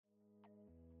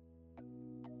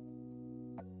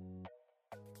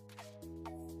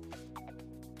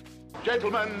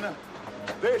Gentlemen,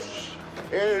 this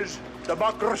is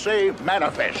Democracy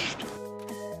Manifest.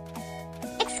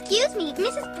 Excuse me,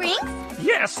 Mrs. Brinks?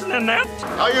 Yes, Nanette?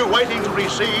 Are you waiting to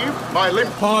receive my limp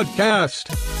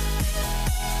Podcast.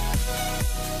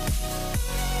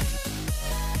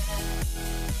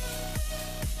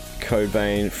 Code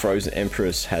Vein Frozen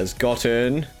Empress has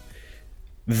gotten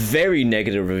very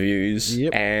negative reviews,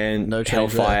 and No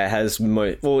change Hellfire there. has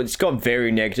it's got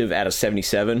very negative out of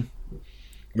 77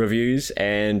 reviews,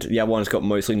 and the other one's got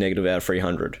mostly negative out of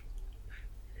 300.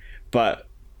 But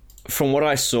from what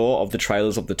I saw of the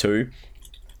trailers of the two,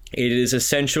 it is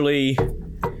essentially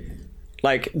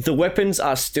like the weapons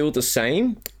are still the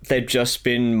same. They've just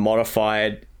been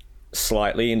modified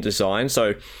slightly in design.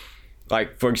 So,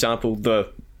 like, for example,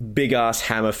 the big ass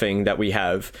hammer thing that we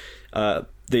have, the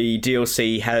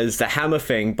DLC has the hammer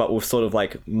thing, but with sort of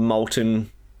like molten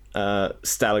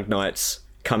stalagmites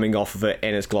coming off of it,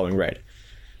 and it's glowing red.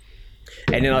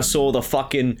 And then I saw the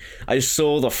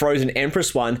Frozen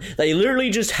Empress one. They literally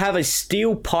just have a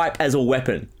steel pipe as a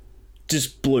weapon.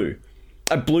 Just blue.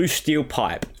 A blue steel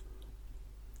pipe.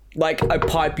 Like a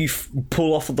pipe you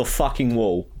pull off of the fucking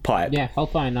wall pipe. Yeah,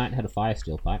 Hellfire Knight had a fire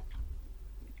steel pipe.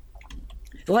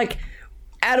 Like,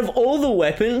 out of all the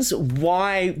weapons,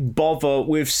 why bother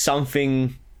with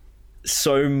something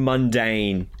so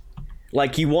mundane?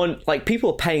 Like, people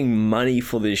are paying money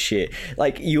for this shit.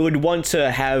 Like, you would want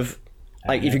to have,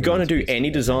 like, if you're going to do any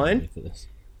design,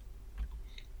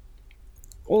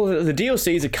 well, the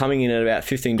DLCs are coming in at about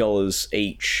 $15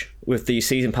 each, with the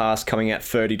season pass coming at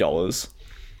 $30.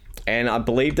 And I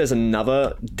believe there's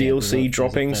another DLC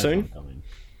dropping soon.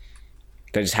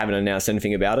 They just haven't announced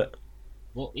anything about it.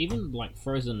 Well, even like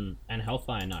Frozen and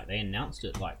Hellfire Knight, they announced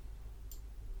it like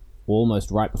almost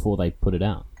right before they put it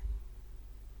out.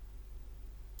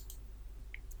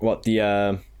 What,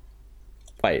 the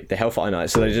Hellfire Knight?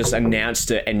 So they just announced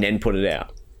it and then put it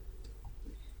out.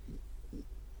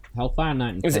 Hellfire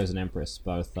Knight and Frozen Empress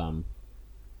both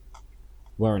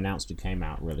were announced and came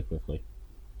out really quickly.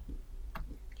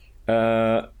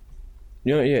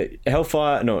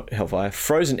 Hellfire.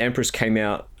 Frozen Empress came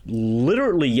out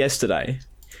literally yesterday,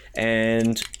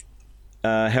 and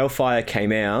Hellfire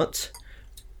came out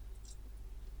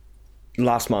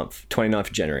last month, 29th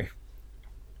of January.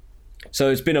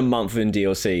 So it's been a month in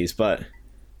DLCs, but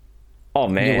oh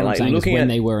man, what like I'm saying looking is when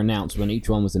at they were announced, when each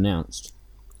one was announced,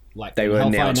 like they when were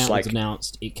Hellfire announced Knight like was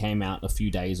announced, it came out a few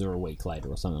days or a week later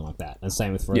or something like that. And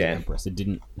same with Frozen Empress, it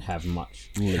didn't have much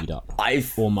lead up. I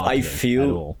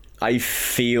feel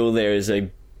there is a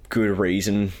good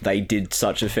reason they did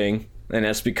such a thing, and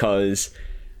that's because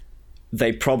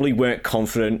they probably weren't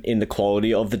confident in the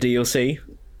quality of the DLC.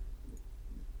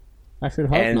 I should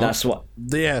hope and not. that's what.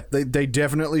 Yeah, they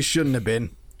definitely shouldn't have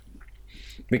been.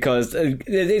 Because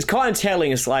it's kind of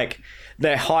telling. It's like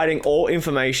they're hiding all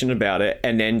information about it,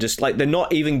 and then just like they're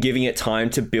not even giving it time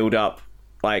to build up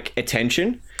like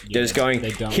attention. They're just going,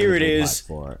 here it is,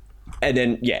 and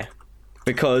then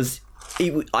because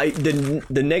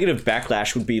the negative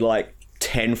backlash would be like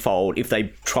tenfold if they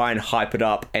try and hype it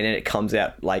up and then it comes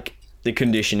out like the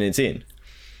condition it's in.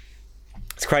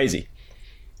 It's crazy.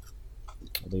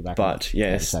 But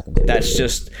yes, that's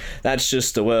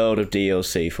just the world of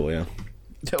DLC for you.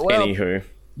 Well, anywho,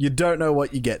 you don't know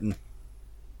what you're getting.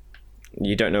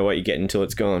 You don't know what you get until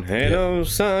it's gone. Hello,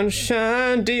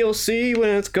 sunshine, DLC when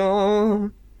it's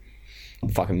gone.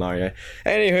 Fucking Mario.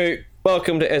 Anywho,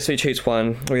 welcome to SV Cheats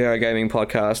 1. We are a gaming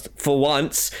podcast. For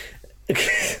once.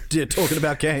 Yeah, talking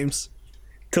about games.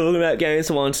 Talking about games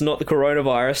for once, not the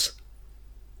coronavirus.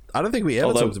 I don't think we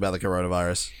ever talked about the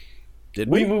coronavirus. Did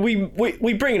we?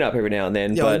 We bring it up every now and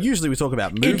then. Yeah, but well, usually we talk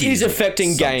about movies. It is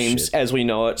affecting games shit. as we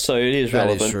know it, so it is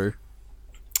relevant. That is true.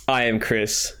 I am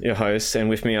Chris, your host, and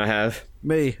with me I have...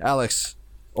 Me, Alex.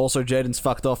 Also, Jaden's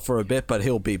fucked off for a bit, but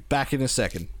he'll be back in a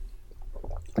second.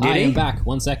 I am back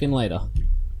 1 second later.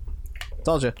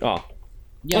 Told you. Oh.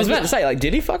 Yeah, I was about to say, like,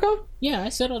 did he fuck up? Yeah, I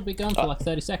said I'd be gone for like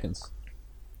 30 seconds.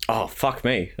 Oh, fuck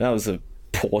me. That was a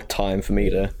poor time for me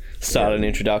to start an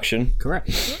introduction.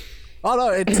 Correct. Oh,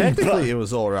 no, technically it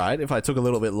was alright. If I took a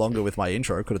little bit longer with my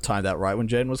intro, could have timed that right when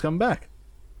Jaden was coming back.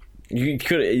 You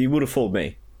would have fooled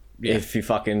me if you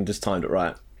fucking just timed it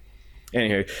right.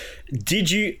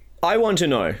 Anywho, I want to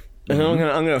know, and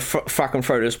I'm gonna fucking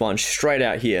throw this one straight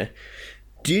out here.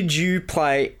 Did you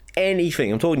play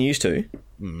anything, I'm talking used to,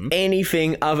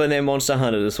 anything other than Monster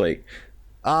Hunter this week?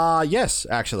 Yes,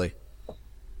 actually.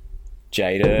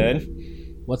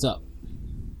 Jaden. What's up?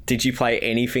 Did you play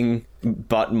anything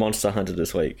but Monster Hunter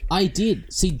this week? I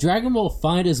did. See, Dragon Ball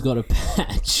Fighter's got a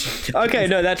patch. Okay,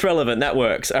 no, that's relevant. That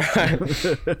works. All right.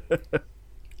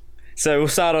 So we'll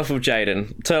start off with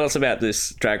Jaden. Tell us about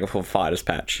this Dragon Ball FighterZ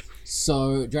patch.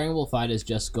 So, Dragon Ball FighterZ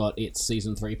just got its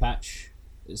Season 3 patch.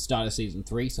 It started Season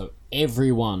 3, so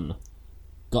everyone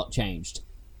got changed.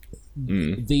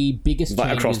 The biggest Like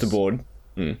changes, across the board.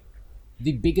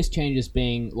 The biggest changes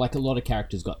being, like, a lot of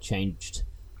characters got changed.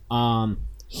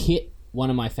 Hit,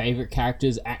 one of my favourite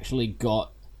characters, actually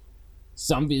got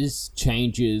some of his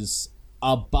changes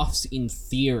are buffs in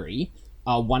theory.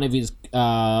 One of his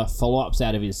follow-ups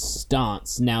out of his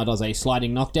stance now does a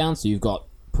sliding knockdown, so you've got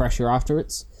pressure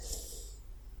afterwards.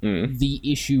 The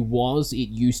issue was it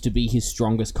used to be his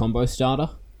strongest combo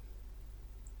starter,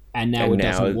 and now it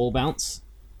doesn't wall bounce.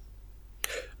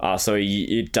 So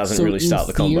it doesn't really start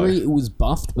the combo. In theory, it was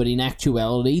buffed, but in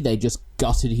actuality, they just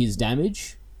gutted his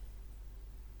damage.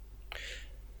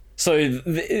 So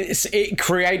it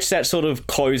creates that sort of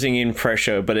closing in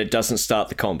pressure, but it doesn't start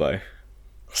the combo.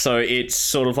 So it's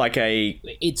sort of like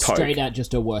It's poke. straight out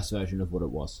just a worse version of what it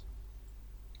was.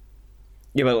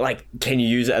 Yeah, but like, can you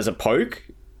use it as a poke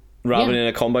rather than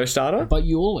a combo starter? But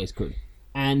you always could.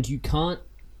 And you can't...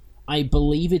 I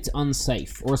believe it's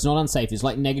unsafe. Or it's not unsafe, it's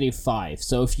like -5.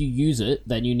 So if you use it,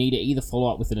 then you need to either follow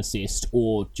up with an assist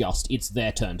or just it's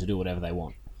their turn to do whatever they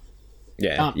want.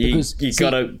 Yeah, you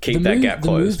gotta keep that gap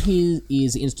closed. The move here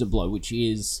is Instant Blow, which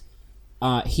is...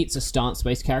 hits a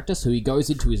stance-based character, so he goes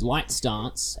into his light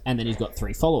stance, and then he's got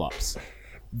 3 follow-ups.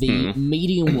 The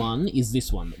medium one is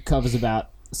this one. It covers about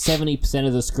 70%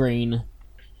 of the screen,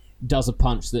 does a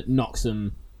punch that knocks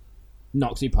the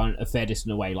opponent a fair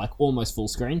distance away, like almost full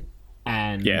screen,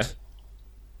 and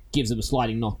gives them a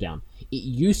sliding knockdown. It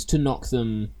used to knock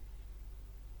them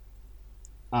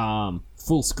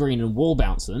full screen and wall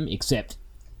bounce them, except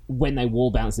when they wall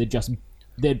bounce,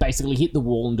 they'd basically hit the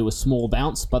wall and do a small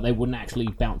bounce, but they wouldn't actually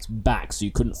bounce back, so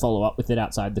you couldn't follow up with it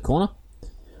outside the corner.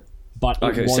 But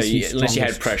it was unless you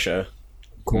had pressure.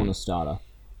 Corner starter.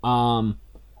 And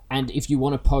if you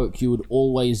want to poke, you would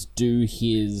always do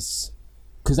his...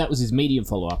 Because that was his medium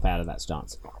follow-up out of that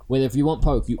stance. Whether if you want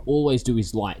poke, you always do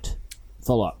his light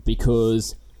follow-up,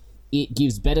 because it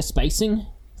gives better spacing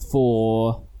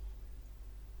for...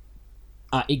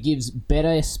 it gives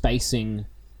better spacing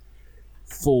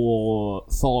for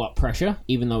follow-up pressure,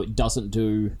 even though it doesn't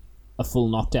do a full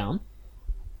knockdown.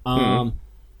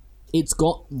 It's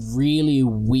got really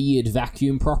weird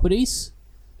vacuum properties.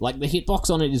 Like, the hitbox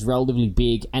on it is relatively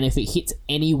big, and if it hits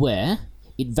anywhere,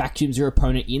 it vacuums your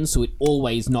opponent in, so it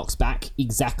always knocks back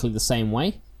exactly the same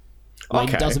way.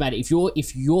 Like, It doesn't matter.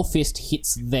 If your fist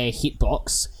hits their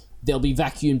hitbox, they'll be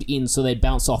vacuumed in, so they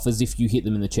bounce off as if you hit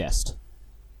them in the chest.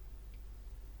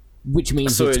 Which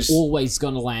means it's always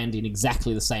going to land in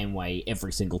exactly the same way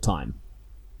every single time.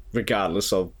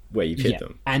 Regardless of where you've hit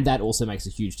them. And that also makes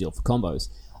a huge deal for combos.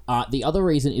 The other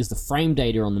reason is the frame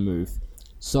data on the move.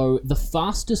 So the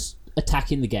fastest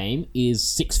attack in the game is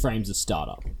 6 frames of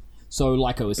startup. So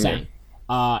like I was saying,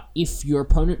 if your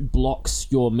opponent blocks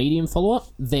your medium follow-up,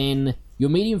 then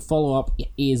your medium follow-up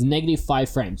is -5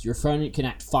 frames. Your opponent can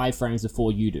act 5 frames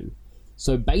before you do.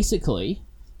 So basically...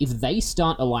 if they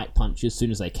start a light punch as soon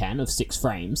as they can of 6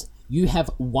 frames, you have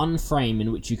 1 frame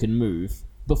in which you can move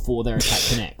before their attack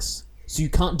connects. So you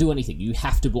can't do anything. You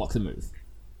have to block the move.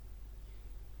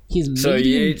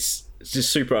 It's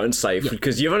just super unsafe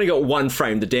because you've only got 1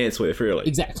 frame to dance with, really.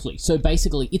 Exactly. So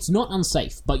basically, it's not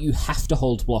unsafe, but you have to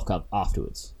hold block up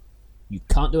afterwards. You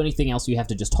can't do anything else. You have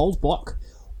to just hold block,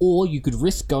 or you could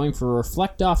risk going for a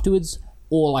reflect afterwards,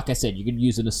 or like I said, you could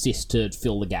use an assist to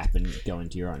fill the gap and go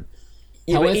into your own.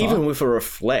 Yeah, however, but even with a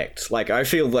reflect, like, I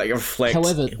feel like a reflect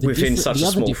within such a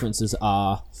small... The other differences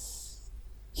are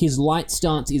his light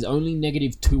stance is only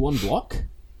 -2 on block.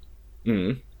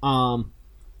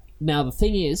 Now, the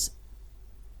thing is,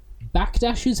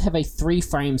 backdashes have a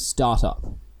 3-frame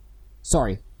startup.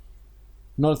 Sorry,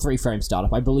 not a 3-frame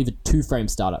startup. I believe a 2-frame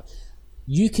startup.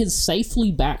 You can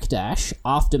safely backdash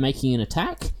after making an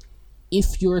attack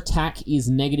if your attack is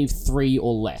 -3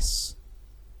 or less.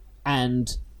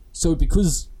 And... so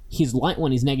because his light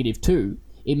one is -2,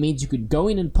 it means you could go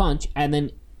in and punch and then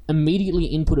immediately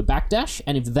input a backdash,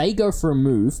 and if they go for a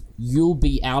move, you'll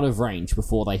be out of range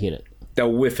before they hit it.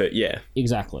 They'll whiff it, yeah.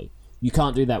 Exactly. You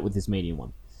can't do that with this medium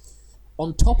one.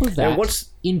 On top of that,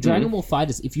 in Dragon Ball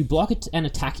FighterZ, if you block an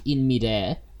attack in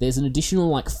midair, there's an additional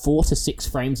like 4 to 6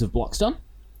 frames of block stun,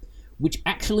 which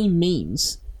actually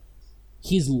means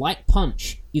his light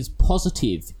punch is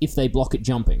positive if they block it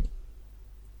jumping.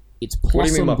 It's plus what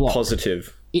do you mean by block. Positive?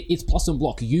 It's plus on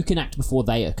block. You can act before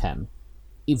they can,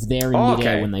 if they're in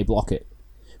midair when they block it.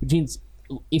 Which means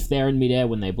if they're in midair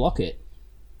when they block it,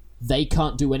 they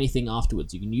can't do anything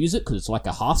afterwards. You can use it because it's like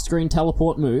a half-screen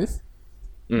teleport move.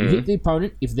 You hit the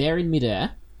opponent. If they're in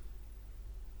midair,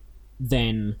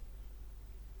 then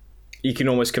You can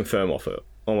almost confirm off it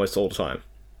almost all the time.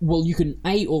 well, you can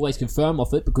always confirm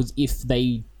off it, because if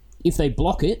they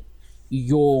block it,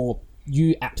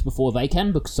 you act before they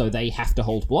can, because so they have to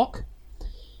hold block.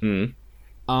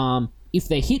 If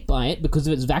they're hit by it, because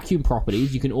of its vacuum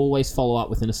properties, you can always follow up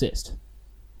with an assist,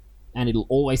 and it'll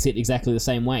always hit exactly the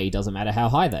same way. Doesn't matter how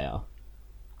high they are.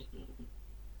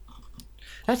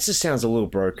 That just sounds a little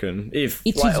broken. It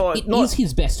is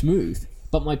his best move,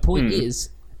 but my point is,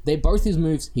 they're both his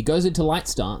moves. He goes into light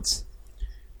stance.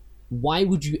 Why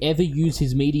would you ever use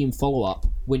his medium follow-up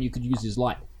when you could use his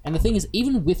light? And the thing is,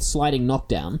 even with sliding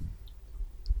knockdown,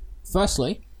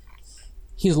 firstly,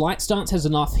 his light stance has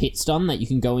enough hit stun that you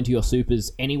can go into your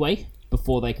supers anyway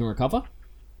before they can recover.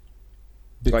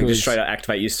 Like just straight up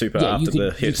activate your super after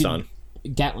the hit stun.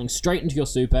 Gatling straight into your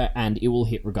super and it will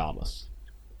hit regardless.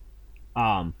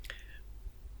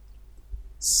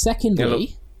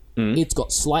 Secondly, it's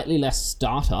got slightly less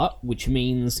startup, which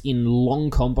means in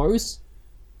long combos,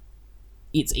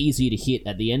 it's easier to hit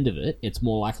at the end of it. It's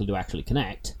more likely to actually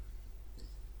connect.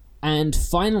 And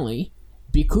finally,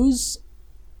 because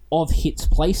of Hit's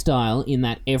playstyle in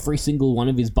that every single one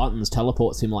of his buttons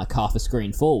teleports him like half a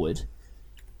screen forward,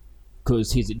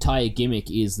 because his entire gimmick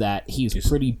is that he's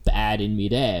pretty bad in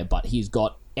midair, but he's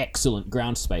got excellent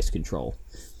ground space control.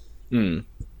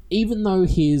 Even though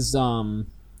his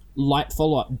light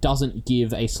follow-up doesn't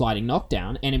give a sliding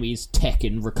knockdown, enemies tech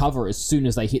and recover as soon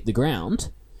as they hit the ground,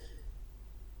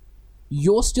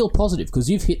 you're still positive, because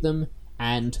you've hit them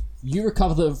and you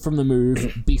recover from the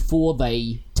move before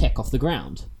they tech off the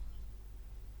ground.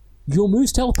 Your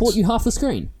moves teleport you half the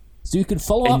screen, so you can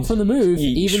follow up from the move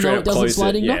even though it doesn't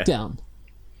sliding knockdown.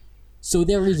 So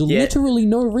there is literally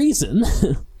no reason.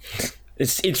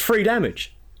 It's free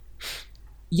damage.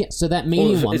 Yeah, so that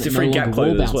medium one that no longer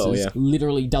wall bounces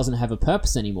literally doesn't have a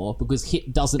purpose anymore, because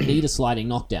Hit doesn't need a sliding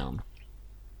knockdown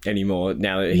anymore.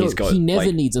 Now that he's got, he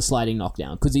never needs a sliding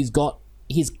knockdown, because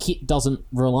his kit doesn't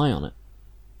rely on it.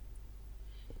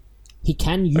 He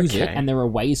can use it, and there are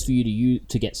ways for you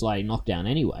to get sliding knockdown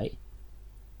anyway.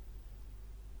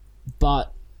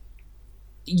 But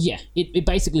yeah, it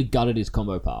basically gutted his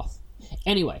combo path.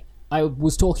 Anyway, I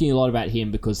was talking a lot about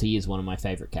him because he is one of my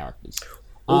favorite characters.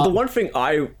 Well, the one thing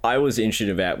I was interested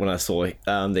about when I saw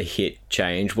the Hit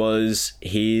change was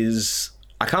his...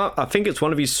 I think it's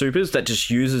one of his supers that just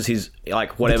uses his,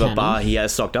 like, whatever bar he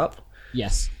has stocked up.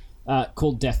 Yes.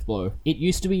 Called Death Blow. It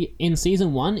used to be, in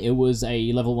Season 1, it was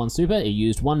a level 1 super. It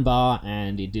used one bar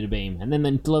and it did a beam. And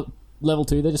then level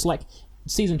 2, they're just like...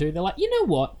 Season 2, they're like, you know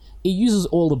what? It uses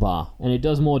all the bar and it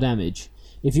does more damage.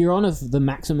 If you're on the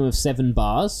maximum of 7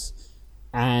 bars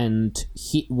and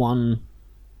hit one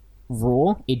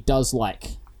raw, it does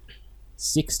like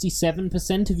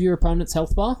 67% of your opponent's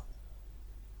health bar.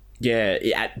 Yeah,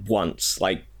 at once.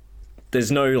 Like,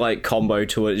 there's no like combo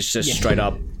to it. It's just straight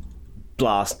up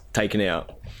blast taken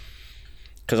out.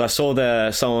 Because I saw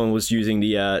someone was using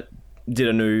did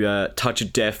a new Touch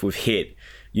of Death with Hit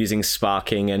using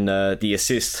sparking and the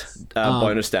assist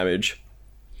bonus damage.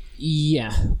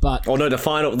 Yeah, but no, the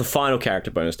final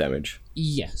character bonus damage.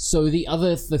 Yeah, so the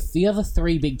other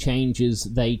 3 big changes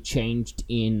they changed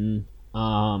in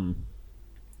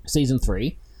Season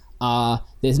 3.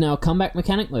 There's now a comeback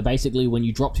mechanic where basically when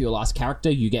you drop to your last character,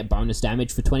 you get bonus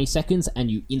damage for 20 seconds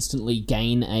and you instantly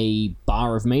gain a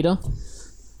bar of meter.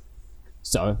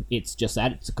 So it's just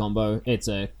that. It's a combo. It's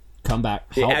a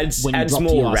comeback help. It adds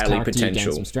more rally potential. You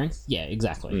gain some strength. Yeah,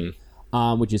 exactly.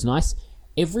 Which is nice.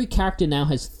 Every character now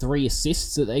has 3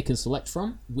 assists that they can select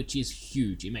from, which is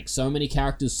huge. It makes so many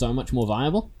characters so much more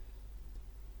viable.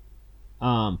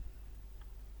 Because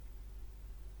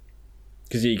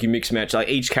you can mix and match. Like,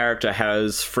 each character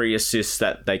has 3 assists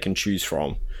that they can choose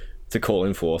from to call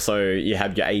in for. So you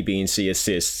have your A, B, and C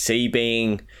assists. C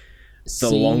being the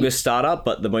longest startup,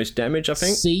 but the most damage, I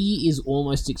think. C is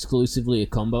almost exclusively a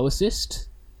combo assist.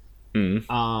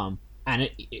 And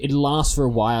it lasts for a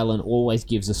while and always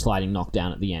gives a sliding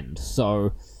knockdown at the end.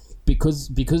 So, because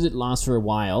it lasts for a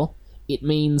while, it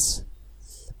means...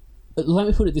 Let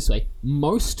me put it this way.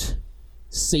 Most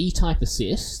C-type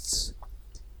assists,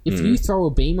 if you throw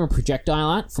a beam or a projectile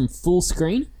out from full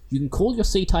screen, you can call your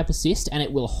C-type assist and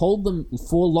it will hold them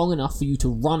for long enough for you to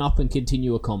run up and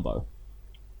continue a combo.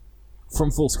 From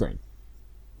full screen.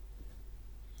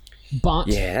 But...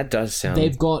 Yeah, that does sound...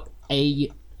 They've got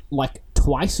a...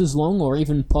 twice as long or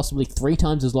even possibly 3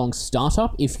 times as long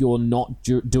startup if you're not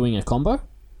doing a combo.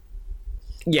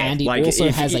 Yeah, and it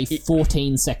also has a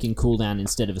 14-second cooldown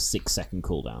instead of a 6-second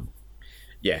cooldown.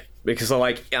 Yeah, because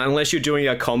unless you're doing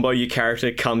a combo, your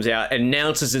character comes out,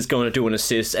 announces it's going to do an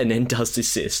assist, and then does the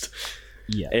assist.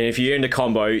 Yeah. And if you're into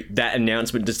combo, that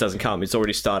announcement just doesn't come. It's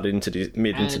already started into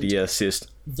the assist.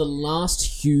 The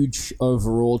last huge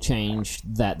overall change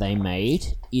that they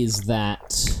made is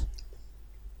that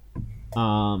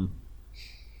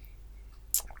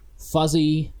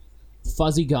fuzzy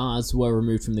guards were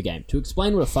removed from the game. To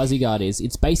explain what a fuzzy guard is,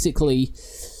 it's basically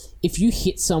if you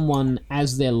hit someone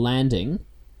as they're landing.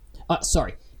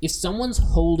 If someone's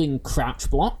holding crouch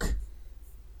block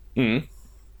in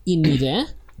midair,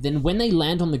 then when they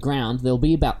land on the ground, there'll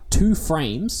be about 2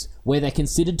 frames where they're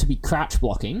considered to be crouch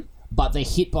blocking, but their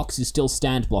hitbox is still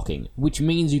stand blocking, which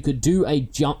means you could do a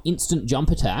instant jump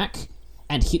attack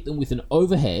and hit them with an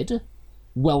overhead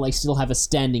while they still have a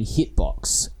standing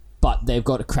hitbox, but they've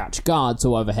got a crouch guard,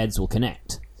 so overheads will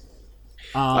connect.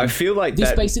 I feel like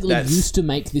this basically used to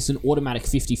make this an automatic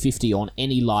 50-50 on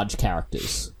any large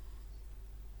characters.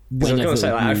 I was going to say,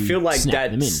 I feel like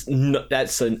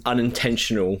that's an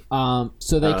unintentional.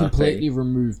 So they completely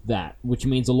removed that, which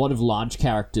means a lot of large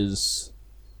characters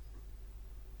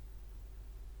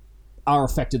are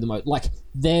affected the most. Like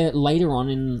later on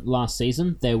in last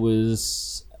season, there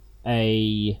was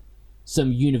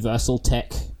some universal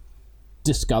tech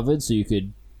discovered, so you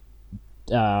could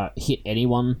hit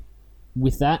anyone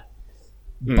with that.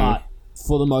 But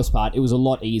for the most part, it was a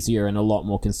lot easier and a lot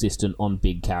more consistent on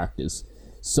big characters.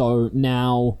 So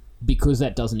now, because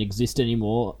that doesn't exist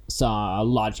anymore, so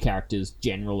large characters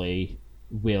generally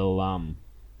will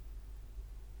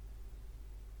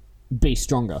be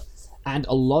stronger. And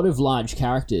a lot of large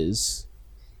characters,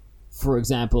 for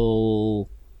example,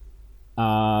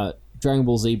 Dragon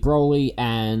Ball Z Broly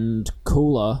and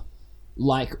Cooler,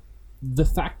 like, the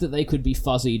fact that they could be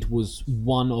fuzzied was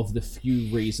one of the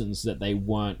few reasons that they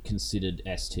weren't considered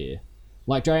S tier.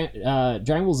 Like, Dragon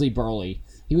Ball Z Broly,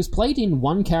 he was played in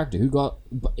one character who got,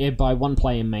 by one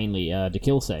player mainly,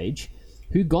 Kill Sage,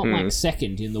 who got, like,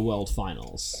 second in the World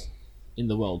Finals, in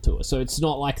the World Tour. So it's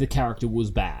not like the character was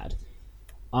bad.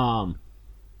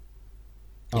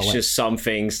 It's just some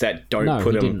things that don't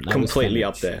put him completely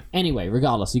up there. Anyway,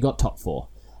 regardless, he got top 4.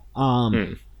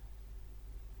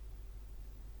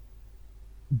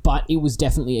 But it was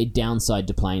definitely a downside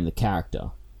to playing the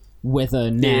character. Whether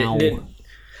now...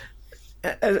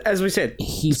 As we said,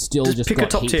 he's still just pick got a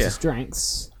top heaps tier. of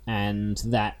strengths, and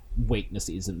that weakness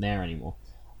isn't there anymore.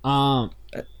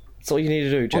 That's all you need to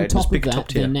do, Jay. On top just pick of a top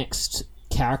that, tier. the next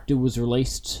character was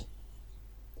released,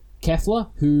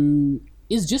 Kefla, who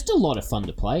is just a lot of fun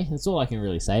to play. That's all I can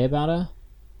really say about her.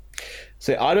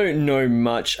 So I don't know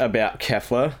much about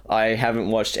Kefla. I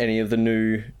haven't watched any of the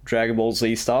new Dragon Ball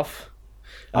Z stuff.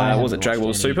 Was it Dragon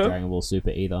Ball Super? Dragon Ball Super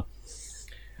either.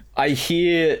 I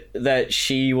hear that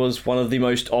she was one of the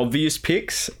most obvious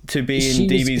picks to be in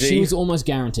DBZ. She was almost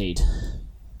guaranteed.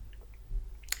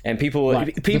 And people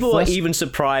are even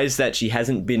surprised that she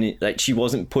hasn't been, like, she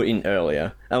wasn't put in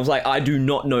earlier. I was like, I do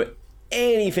not know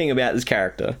anything about this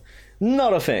character.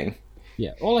 Not a thing.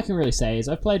 Yeah, all I can really say is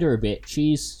I've played her a bit.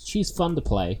 She's fun to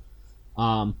play.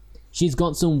 She's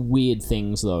got some weird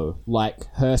things though. Like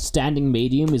her standing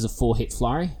medium is a 4-hit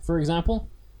flurry, for example.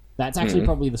 That's actually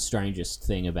probably the strangest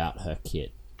thing about her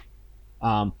kit.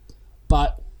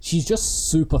 But she's just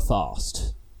super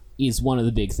fast is one of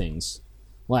the big things.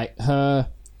 Like her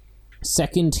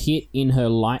second hit in her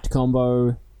light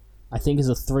combo, I think is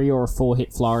a 3 or a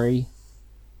 4-hit flurry.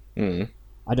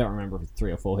 I don't remember if it's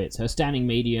 3 or 4 hits. Her standing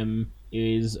medium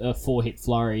is a 4-hit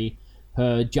flurry.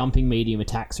 Her jumping medium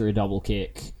attacks are a double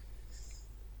kick.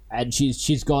 And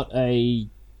she's got a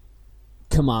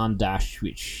command dash,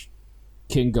 which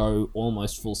can go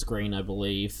almost full screen, I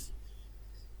believe.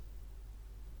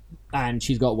 And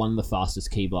she's got one of the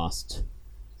fastest key blasts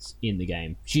in the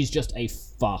game. She's just a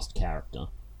fast character.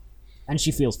 And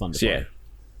she feels fun to play. Yeah.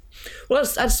 Well,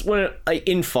 that's when, like,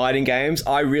 in fighting games,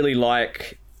 I really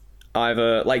like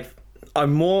either, like,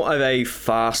 I'm more of a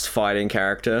fast fighting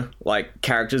character. Like,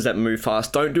 characters that move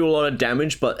fast, don't do a lot of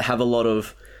damage, but have a lot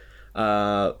of,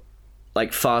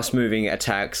 like, fast-moving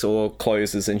attacks or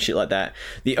closes and shit like that.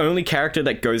 The only character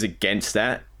that goes against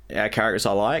that, characters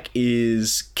I like,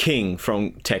 is King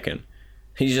from Tekken.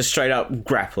 He's just straight-up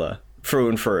grappler, through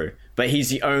and through. But he's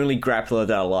the only grappler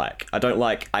that I like. I don't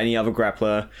like any other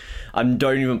grappler. I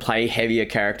don't even play heavier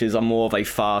characters. I'm more of a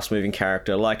fast-moving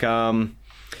character. Like,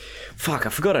 fuck, I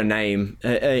forgot her name.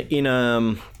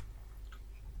 In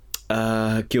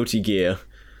Guilty Gear,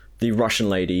 the Russian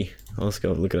lady. Let's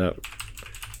go look it up.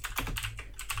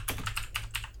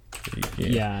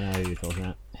 Yeah, I know who you're talking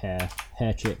about.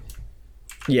 Hair chick.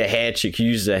 Yeah, hair chick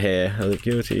uses her hair.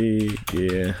 Guilty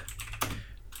Gear.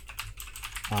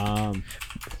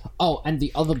 Oh, and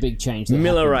the other big change that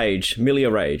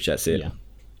Milia Rage, that's it. Yeah.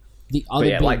 The other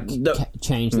yeah, big like,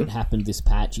 change that happened this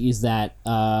patch is that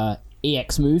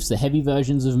EX moves, the heavy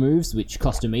versions of moves, which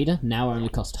cost a meter, now only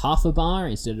cost half a bar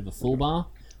instead of a full bar.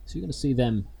 So you're going to see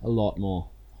them a lot more.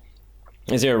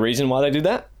 Is there a reason why they did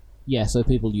that? Yeah, so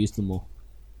people use them more.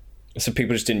 So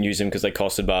people just didn't use them because they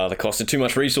costed too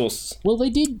much resources. Well, they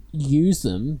did use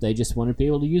them. They just wanted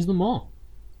people to use them more.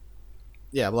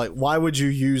 Yeah, but like, why would you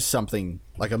use something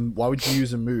like why would you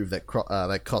use a move that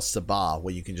that costs a bar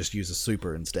where you can just use a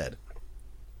super instead?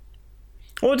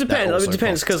 Well, it depends. It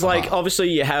depends because, like, bar. obviously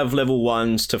you have level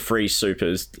 1s to free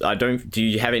supers. Do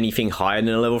you have anything higher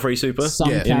than a level 3 super? Some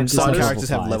Yeah, characters, some have,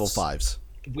 characters level have level fives,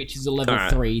 5s. which is a level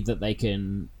Alright. 3 that they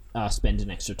can spend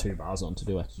an extra 2 bars on to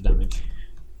do extra damage.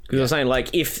 Because I'm saying, like,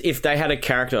 if they had a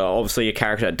character, obviously a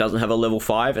character that doesn't have a level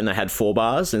 5 and they had 4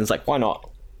 bars, then it's like, why not?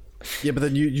 Yeah, but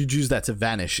then you'd use that to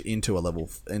vanish into a level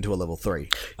 3.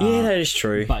 Yeah, that is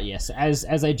true. But yes, as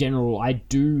a general, I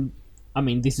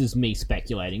mean, this is me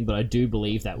speculating, but I do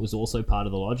believe that was also part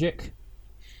of the logic.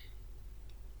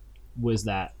 Was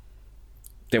that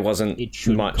There wasn't it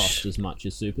shouldn't much. cost as much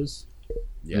as supers.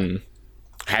 Yeah.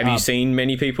 Have you seen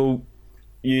many people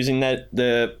using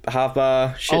the half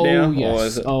bar shit Oh now? yes, Or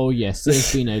is it... oh yes.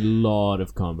 There's been a lot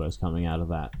of combos coming out of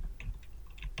that.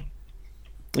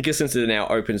 I guess since it now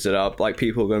opens it up, like,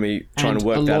 people are going to be trying And to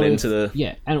work a that lot of- into the...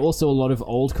 Yeah, and also a lot of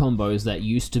old combos that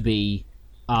used to be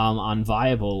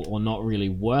unviable or not really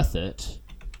worth it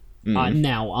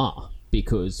now are,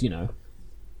 because, you know,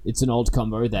 it's an old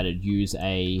combo that'd use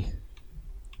a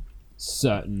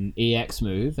certain EX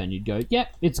move and you'd go, yeah,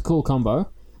 it's a cool combo,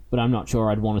 but I'm not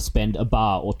sure I'd want to spend a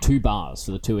bar or 2 bars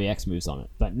for the 2 EX moves on it.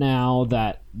 But now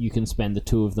that you can spend the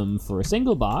 2 of them for a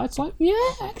single bar, it's like, yeah,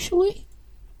 actually,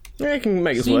 Yeah, it can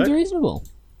make this seems work. reasonable.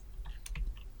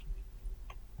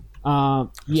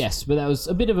 Yes, but that was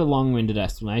a bit of a long-winded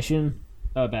explanation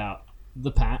about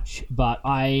the patch, but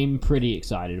I'm pretty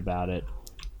excited about it.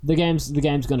 The game's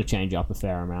going to change up a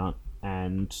fair amount,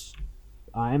 and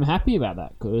I'm happy about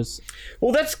that because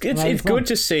Well, it's fun. good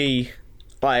to see,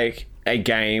 like, a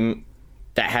game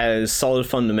that has solid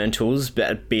fundamentals,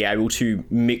 but be able to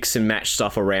mix and match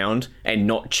stuff around and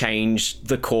not change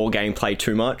the core gameplay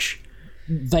too much.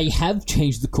 they have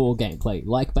changed the core gameplay.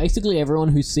 Like, basically everyone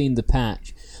who's seen the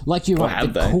patch, like, you're right,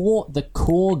 have the they?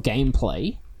 core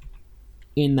gameplay,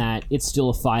 in that it's still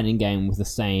a fighting game with the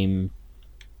same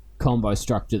combo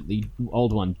structure that the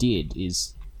old one did,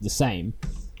 is the same.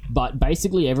 But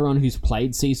basically everyone who's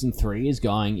played Season 3 is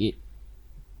going,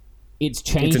 it's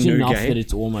changed new enough game. that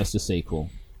it's almost a sequel.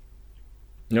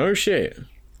 No shit.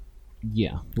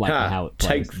 Yeah, like Ha, how it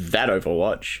plays. take that,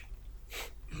 Overwatch.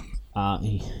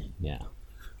 Yeah.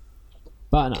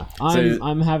 But no,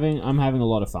 I'm having a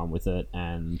lot of fun with it,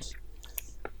 and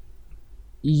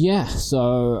yeah,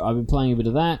 so I've been playing a bit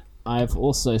of that. I've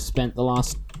also spent the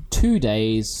last 2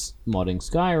 days modding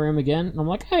Skyrim again, and I'm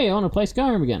like, hey, I want to play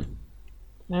Skyrim again.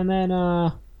 And then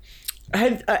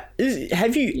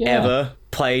Have you Yeah. ever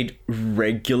played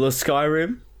regular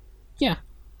Skyrim? yeah.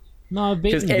 No, I've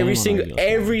beaten Because the game on regular Skyrim.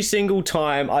 every single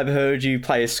time I've heard you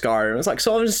play a Skyrim, it's like,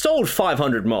 so I've installed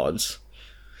 500 mods,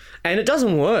 and it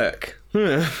doesn't work.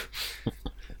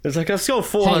 It's like, I've installed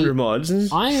 400 Hey, mods. And...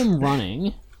 I am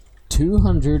running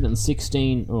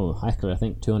 216. Oh, actually, I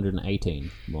think 218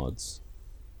 mods.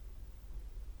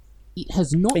 It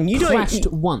has not And you don't- crashed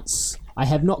once. I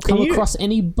have not come And you- across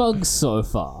any bugs so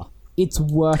far. It's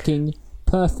working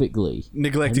perfectly.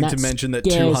 Neglecting And to that mention that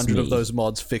scares 200 of me. those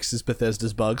mods fixes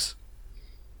Bethesda's bugs.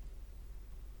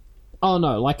 Oh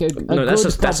no, like a No, that's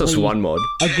good just probably- one mod.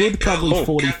 A good probably Oh.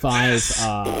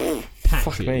 45 me.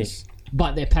 patches.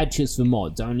 But they're patches for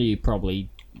mods. Only probably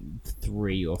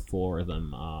 3 or 4 of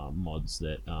them are mods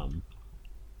that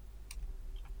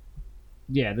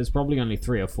yeah, there's probably only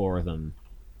 3 or 4 of them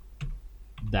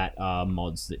that are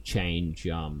mods that change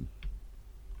The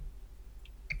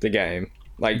game.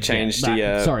 Like, change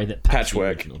that patch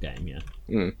patchwork. the original game, yeah.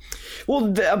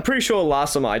 Well, I'm pretty sure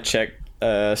last time I checked,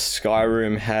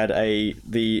 Skyrim had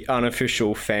the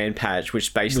unofficial fan patch,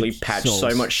 which basically Which patched so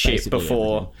solves much shit basically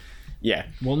before. everything. Yeah.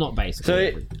 Well, not basically So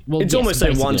everything. Well, it's yes, almost a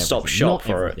basically one-stop everything. shop Not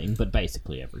for it. everything, but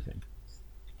basically everything.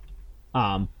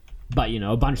 But you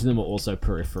know, a bunch of them are also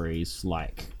peripheries,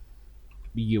 like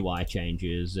UI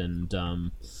changes and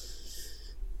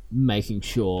making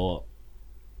sure,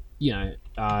 you know,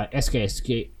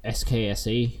 SKSE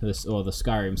or the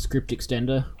Skyrim script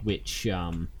extender, which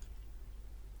the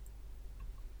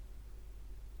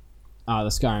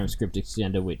Skyrim script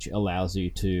extender, which allows you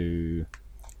to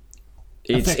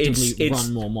effectively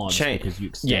run more mods because you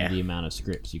extend the amount of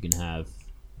scripts you can have.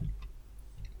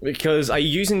 Because are you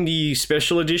using the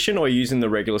special edition or are you using the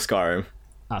regular Skyrim?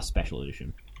 Special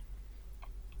edition.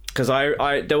 Because because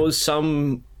I there was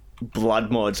some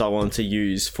blood mods I wanted to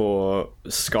use for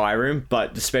Skyrim,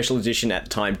 but the special edition at the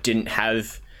time didn't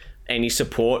have any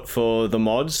support for the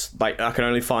mods. Like, I could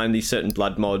only find these certain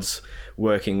blood mods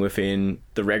working within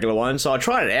the regular one, so I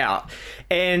tried it out,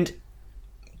 and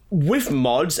with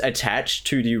mods attached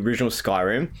to the original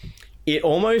Skyrim, it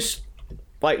almost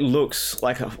like looks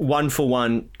like a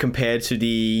 1-for-1 compared to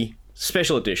the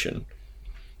special edition.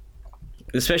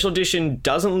 The special edition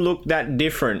doesn't look that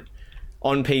different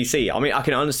on PC. I mean, I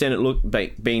can understand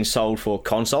it being sold for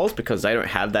consoles because they don't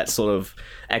have that sort of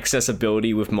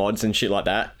accessibility with mods and shit like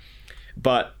that.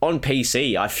 But on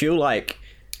PC, I feel like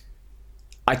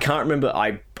I can't remember.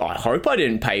 I hope I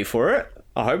didn't pay for it.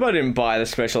 I hope I didn't buy the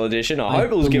special edition. I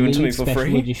hope it was given to me for free.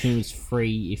 Special edition was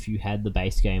free if you had the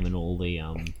base game and all the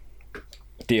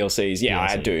DLCs. Yeah,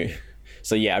 I do.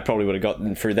 So yeah, I probably would have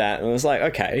gotten through that. And it was like,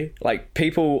 okay, like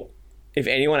people, if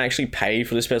anyone actually paid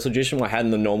for the special edition like had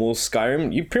in the normal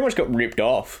Skyrim, you pretty much got ripped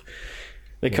off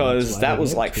because that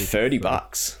was like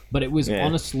 $30. But it was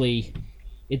honestly,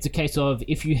 it's a case of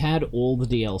if you had all the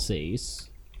DLCs,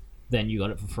 then you got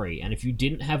it for free. And if you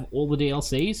didn't have all the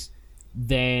DLCs,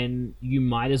 then you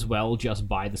might as well just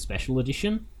buy the special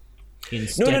edition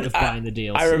instead of buying the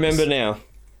DLCs. I remember now.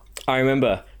 I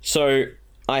remember. So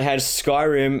I had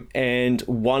Skyrim and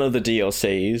one of the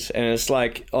DLCs, and it's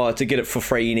like, oh, to get it for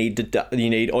free, you need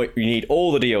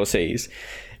all the DLCs,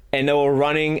 and they were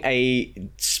running a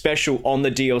special on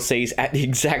the DLCs at the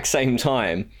exact same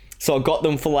time. So I got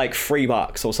them for like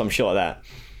 $3 or some shit like that.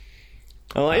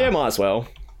 I'm like, yeah, might as well.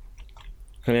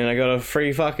 And then I got a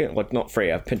free fucking... Well, not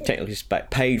free. I technically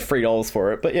paid $3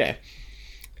 for it. But yeah.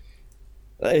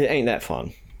 It ain't that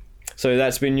fun. So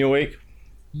that's been your week?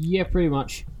 Yeah, pretty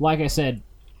much. Like I said,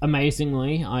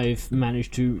 amazingly, I've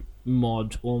managed to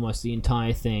mod almost the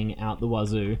entire thing out the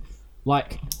wazoo.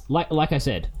 Like I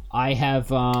said, I have...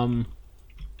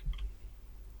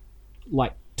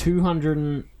 like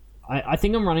 200... I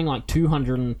think I'm running like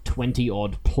 220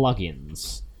 odd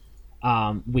plugins.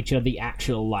 Which are the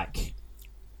actual, like...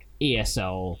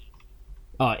 ESM,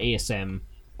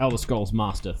 Elder Scrolls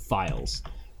Master files.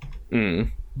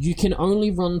 You can only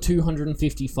run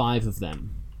 255 of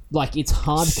them. Like, it's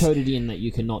hard-coded in that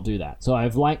you cannot do that. So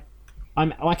I'm like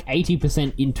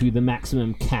 80% into the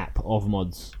maximum cap of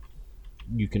mods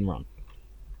you can run.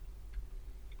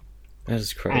 That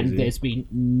is crazy. And there's been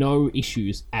no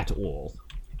issues at all.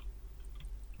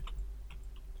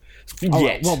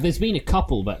 Yet. Well, there's been a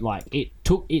couple, but like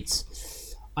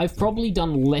I've probably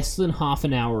done less than half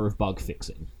an hour of bug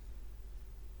fixing.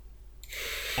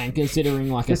 And considering,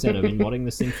 like I said, I've been modding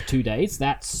this thing for 2 days,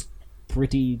 that's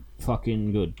pretty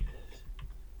fucking good.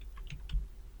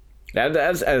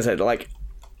 As I said, like,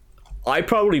 I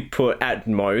probably put at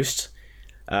most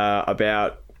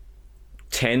about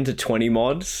 10 to 20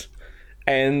 mods.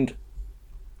 And,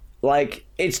 like,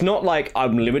 it's not like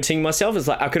I'm limiting myself. It's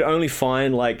like I could only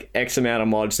find, like, X amount of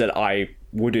mods that I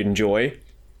would enjoy.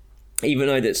 Even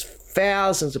though there's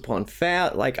thousands upon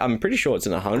thousands, like, I'm pretty sure it's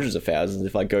in the hundreds of thousands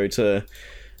if I go to,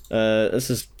 let's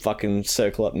just fucking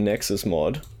circle up Nexus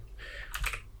mod.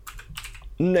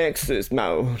 Nexus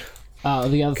mode. The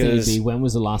other thing would be, when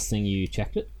was the last thing you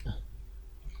checked it?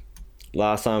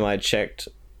 Last time I checked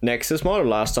Nexus mod, or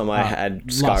last time I had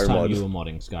Skyrim last time mod? You were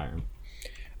modding Skyrim.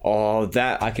 Oh,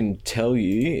 that I can tell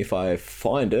you if I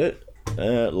find it.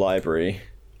 Library.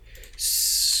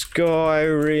 Skyrim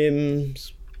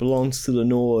belongs to the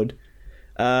Nord.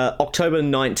 October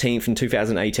 19th in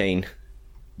 2018.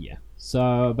 Yeah.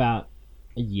 So about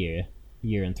a year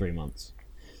and 3 months.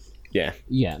 Yeah.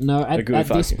 Yeah, no, at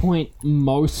this point,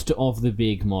 most of the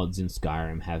big mods in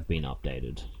Skyrim have been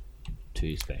updated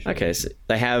to special. Okay, so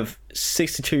they have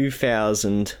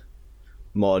 62,000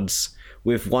 mods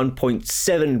with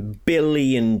 1.7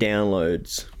 billion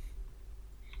downloads.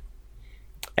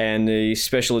 And the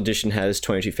special edition has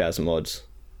 22,000 mods.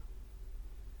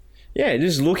 Yeah,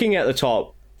 just looking at the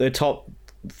top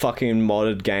fucking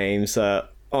modded games are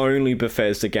only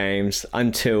Bethesda games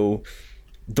until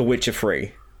The Witcher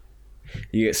 3.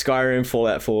 You get Skyrim,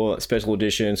 Fallout 4, Special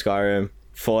Edition, Skyrim,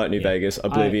 Fallout New Vegas,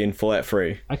 Oblivion, Fallout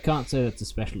 3. I can't say that's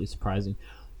especially surprising.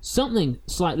 Something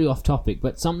slightly off topic,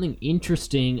 but something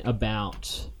interesting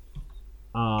about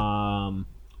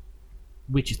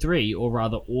Witcher 3, or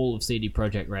rather all of CD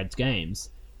Projekt Red's games,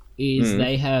 is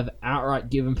they have outright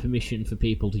given permission for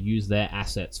people to use their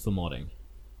assets for modding.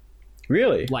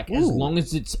 Really? Like, as long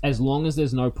as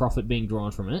there's no profit being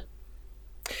drawn from it.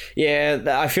 Yeah,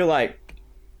 I feel like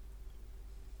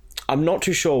I'm not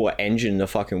too sure what engine the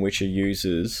fucking Witcher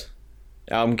uses.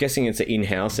 I'm guessing it's an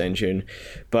in-house engine,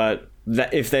 but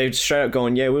that if they'd straight up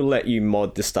gone, yeah, we'll let you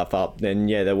mod this stuff up, then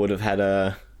yeah, they would have had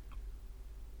a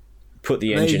put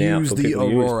the They engine out use for the people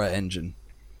to use. Aurora engine.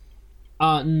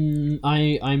 I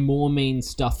more mean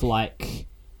stuff like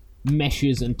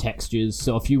meshes and textures.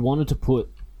 So if you wanted to put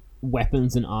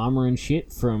weapons and armor and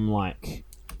shit from like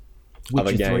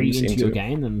Other Witcher 3 games into your into-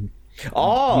 game, then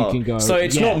Oh, you can go, so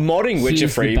it's yeah, not modding Witcher here's the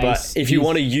 3, but base, if you here's-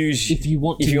 want to use if you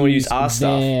want to use our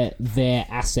stuff. their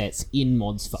assets in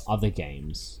mods for other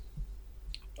games.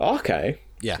 Okay.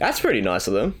 Yeah. That's pretty nice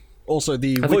of them. Also,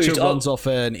 the thought you Witcher was- runs off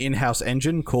an in-house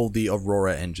engine called the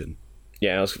Aurora engine.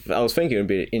 Yeah, I was thinking it would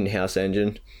be an in-house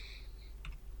engine.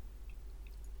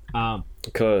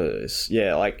 Because,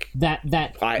 yeah, like...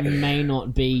 That I- may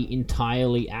not be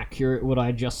entirely accurate what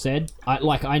I just said.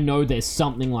 I know there's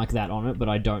something like that on it, but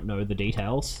I don't know the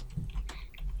details.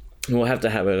 We'll have to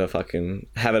have it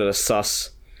a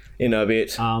sus in a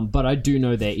bit. But I do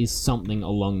know there is something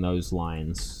along those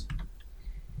lines.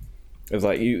 It's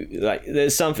like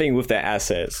there's something with their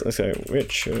assets. So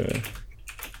which I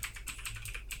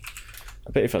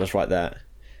bet if I just write that.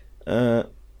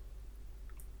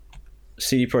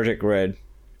 CD Projekt Red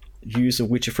use of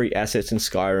Witcher 3 assets in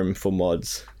Skyrim for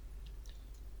mods.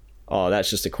 Oh, that's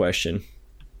just a question.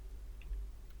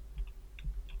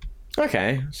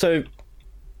 Okay, so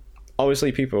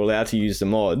obviously people are allowed to use the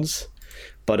mods,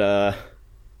 but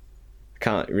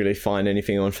can't really find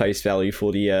anything on face value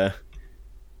for the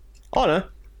Oh no.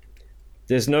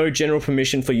 There's no general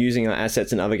permission for using our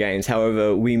assets in other games.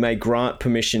 However, we may grant such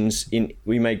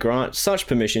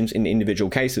permissions in individual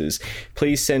cases.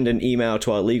 Please send an email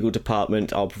to our legal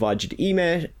department. I'll provide you the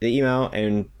email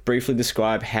and briefly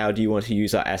describe how do you want to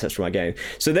use our assets from our game.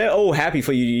 So they're all happy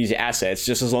for you to use your assets,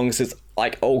 just as long as it's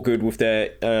like all good with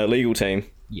their legal team.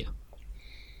 Yeah.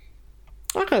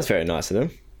 Okay, that's very nice of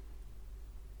them.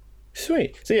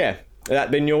 Sweet. So yeah,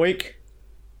 that been your week?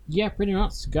 Yeah, pretty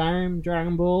much. Skyrim,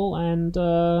 Dragon Ball, and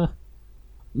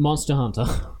Monster Hunter.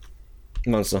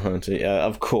 Monster Hunter, yeah,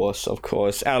 of course.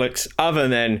 Alex, other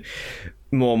than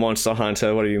more Monster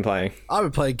Hunter, what have you been playing? I've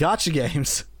been playing gacha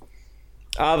games.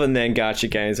 Other than gacha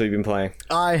games, what have you been playing?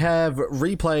 I have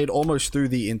replayed almost through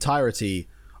the entirety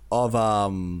of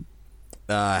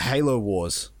Halo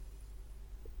Wars.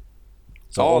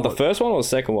 So the first one or the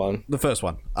second one? the first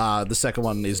one. The second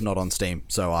one is not on Steam,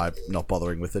 so I'm not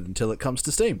bothering with it until it comes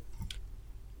to Steam.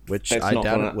 Which It's I not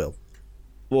doubt gonna- it will.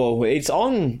 Well, it's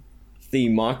on the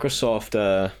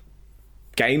Microsoft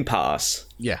Game Pass.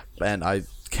 Yeah, and I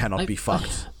cannot be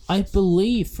fucked. I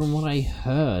believe, from what I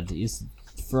heard, is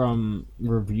from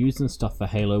reviews and stuff for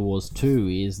Halo Wars 2,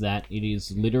 is that it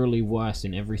is literally worse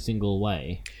in every single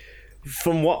way.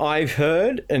 From what I've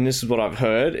heard, and this is what I've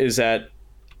heard, is that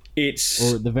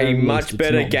it's Or at the very a least, much it's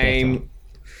better not game. better.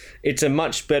 It's a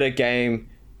much better game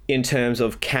in terms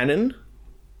of canon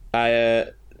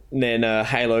than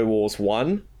Halo Wars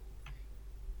 1.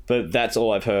 But that's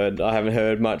all I've heard. I haven't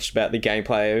heard much about the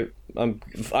gameplay.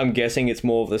 I'm guessing it's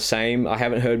more of the same. I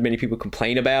haven't heard many people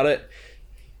complain about it.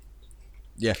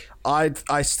 Yeah,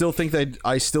 I still think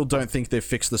I still don't think they've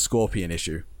fixed the Scorpion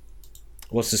issue.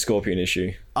 What's the Scorpion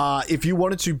issue? If you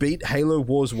wanted to beat Halo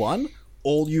Wars 1,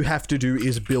 all you have to do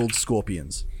is build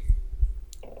Scorpions.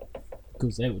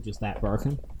 Because they were just that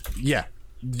broken. Yeah,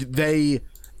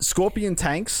 Scorpion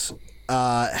tanks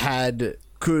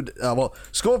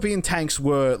Scorpion tanks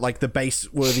were like the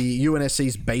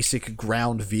UNSC's basic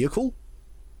ground vehicle,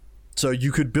 so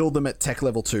you could build them at tech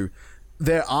level 2.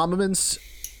 Their armaments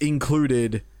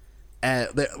included,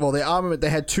 they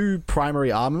had two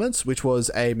primary armaments, which was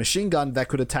a machine gun that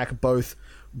could attack both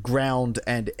ground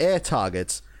and air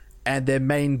targets, and their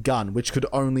main gun, which could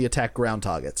only attack ground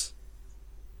targets.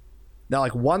 Now,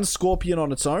 like, one Scorpion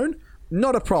on its own,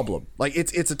 not a problem. Like,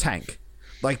 it's a tank.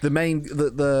 Like,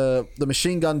 the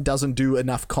machine gun doesn't do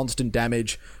enough constant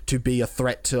damage to be a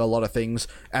threat to a lot of things,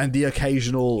 and the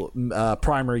occasional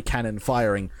primary cannon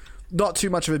firing, not too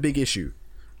much of a big issue.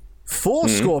 4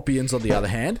 Scorpions, on the other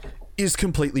hand, is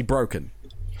completely broken.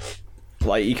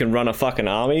 Like, you can run a fucking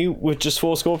army with just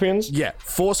 4 Scorpions? Yeah,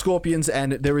 4 Scorpions,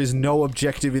 and there is no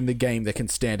objective in the game that can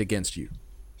stand against you.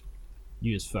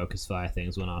 You just focus fire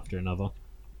things one after another.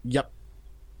 Yep.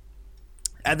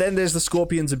 And then there's the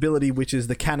Scorpion's ability, which is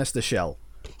the canister shell,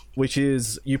 which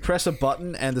is you press a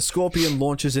button and the Scorpion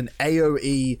launches an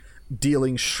AoE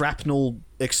dealing shrapnel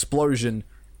explosion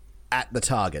at the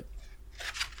target.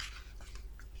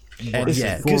 And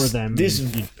yeah, 4 of them, this-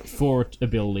 4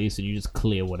 abilities, and you just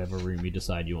clear whatever room you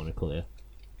decide you want to clear.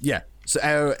 yeah.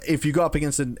 So if you go up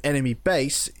against an enemy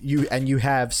base, you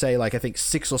have, say, like, I think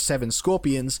 6 or 7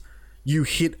 Scorpions, you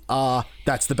hit R,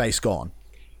 that's the base gone.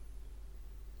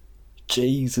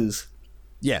 Jesus.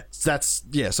 Yeah,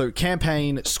 so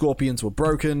campaign Scorpions were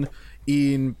broken.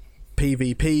 In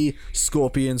PvP,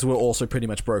 Scorpions were also pretty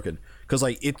much broken because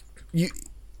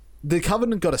the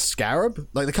Covenant got a Scarab.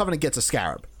 Like the Covenant gets a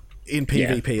Scarab in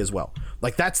PvP as well.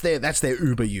 Like that's their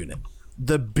Uber unit,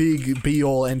 the big be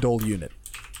all end all unit.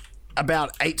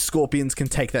 About 8 Scorpions can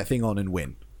take that thing on and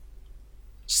win.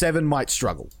 7 might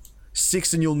struggle.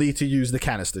 6 and you'll need to use the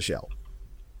canister shell,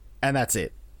 and that's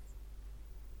it.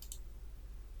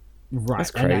 Right,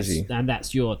 That's crazy. And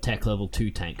that's your tech level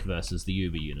 2 tank versus the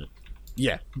Uber unit.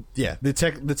 Yeah. The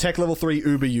tech level 3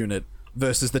 Uber unit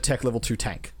versus the tech level 2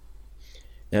 tank.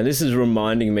 Now, this is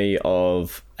reminding me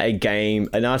of a game,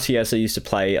 an RTS I used to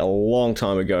play a long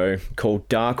time ago called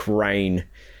Dark Reign.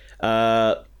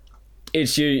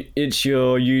 It's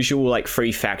your usual like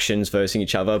 3 factions versing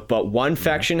each other, but one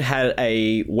faction had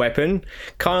a weapon,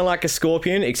 kind of like a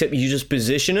Scorpion, except you just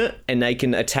position it and they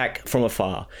can attack from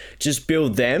afar. Just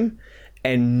build them,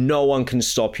 and no one can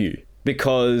stop you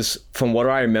because, from what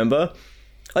I remember,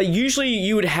 like usually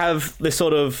you would have the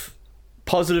sort of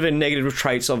positive and negative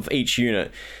traits of each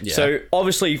unit. Yeah. So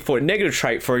obviously, for a negative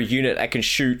trait for a unit that can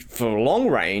shoot for long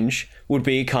range would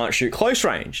be can't shoot close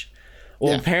range.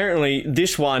 Well, apparently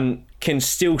this one can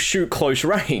still shoot close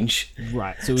range.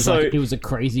 Right. So it was a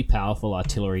crazy powerful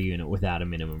artillery unit without a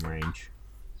minimum range.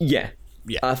 Yeah.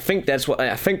 I think that's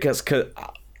 'cause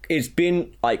it's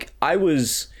been like I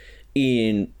was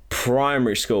in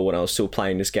primary school when I was still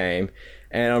playing this game,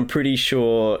 and I'm pretty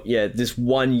sure this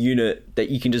one unit that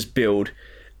you can just build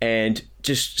and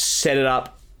just set it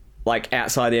up like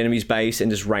outside the enemy's base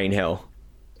and just rain hell.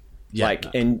 Yeah,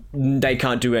 and they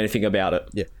can't do anything about it.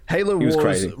 Yeah, Halo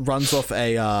Wars runs off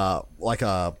a like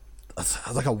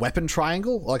a weapon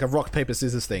triangle, like a rock paper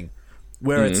scissors thing,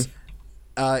 where it's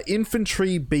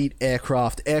infantry beat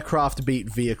aircraft beat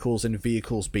vehicles, and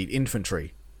vehicles beat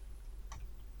infantry.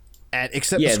 And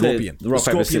except the Scorpion, the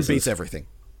Scorpion beats everything.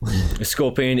 The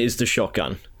Scorpion is the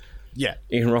shotgun. Yeah,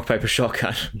 in rock paper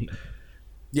shotgun.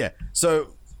 Yeah.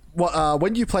 So,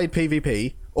 when you played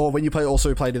PvP, or when you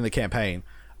played in the campaign.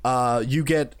 You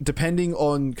get, depending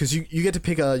on, because you get to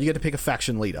pick a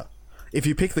faction leader. If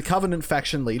you pick the Covenant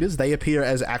faction leaders, they appear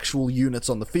as actual units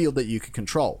on the field that you can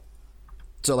control.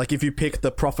 So like if you pick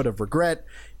the Prophet of Regret,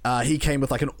 he came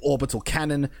with like an orbital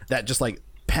cannon that just like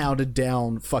pounded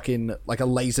down fucking like a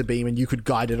laser beam, and you could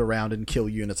guide it around and kill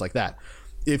units like that.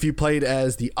 If you played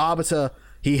as the Arbiter,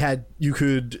 you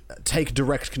could take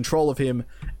direct control of him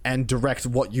and direct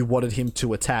what you wanted him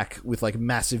to attack with like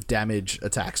massive damage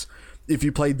attacks. If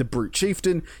you played the Brute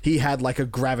Chieftain, he had like a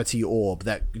gravity orb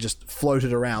that just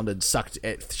floated around and sucked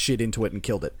shit into it and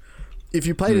killed it. If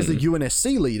you played as the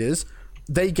UNSC leaders,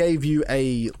 they gave you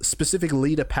a specific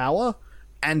leader power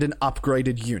and an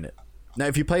upgraded unit. Now,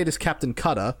 if you played as Captain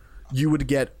Cutter, you would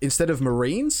get, instead of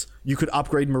Marines, you could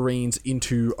upgrade Marines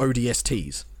into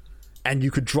ODSTs. And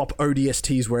you could drop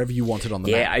ODSTs wherever you wanted on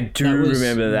the map. Yeah, I do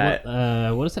remember that.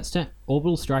 What does that stand?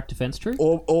 Orbital Strike Defense Troop?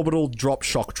 Orbital Drop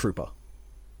Shock Trooper.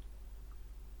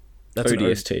 That's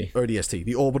ODST. ODST,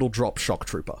 the Orbital Drop Shock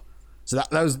Trooper. So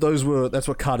that's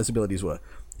what Carter's abilities were.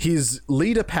 His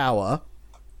leader power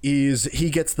is he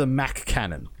gets the Mac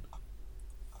Cannon.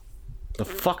 The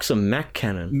fuck's a Mac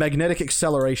Cannon? Magnetic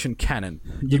Acceleration Cannon.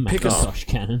 You pick a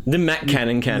cannon. The Mac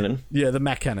Cannon. Yeah, the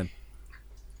Mac Cannon.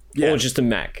 Yeah. Or just a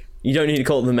Mac. You don't need to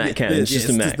call it the Mac Cannon. It's just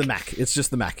the Mac. It's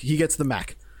just the Mac. He gets the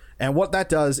Mac. And what that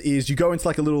does is you go into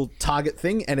like a little target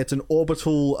thing, and it's an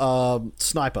orbital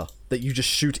sniper that you just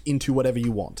shoot into whatever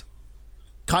you want.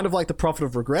 Kind of like the Prophet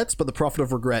of Regrets, but the Prophet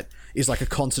of Regret is like a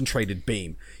concentrated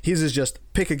beam. His is just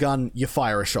pick a gun, you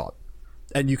fire a shot.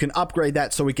 And you can upgrade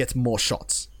that so it gets more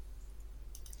shots.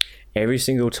 Every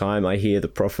single time I hear the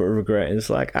Prophet of Regret, it's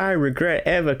like, I regret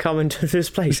ever coming to this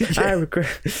place. Yeah. I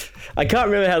regret. I can't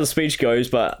remember how the speech goes,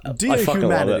 but Dear I fucking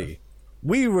humanity, love it.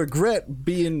 We regret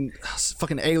being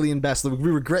fucking alien bastard.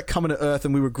 We regret coming to Earth,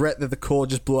 and we regret that the Corps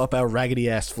just blew up our raggedy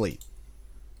ass fleet.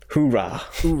 Hoorah.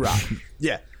 Hoorah.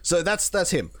 Yeah. So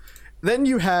that's him. Then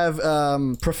you have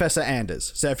Professor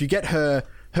Anders. So if you get her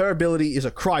ability is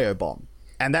a cryo bomb,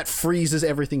 and that freezes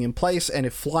everything in place, and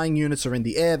if flying units are in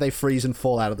the air, they freeze and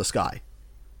fall out of the sky.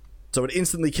 So it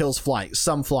instantly kills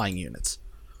some flying units.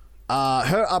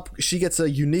 She gets a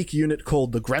unique unit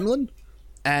called the Gremlin,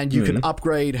 and you can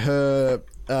upgrade her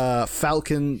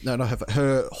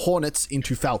her Hornets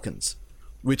into Falcons,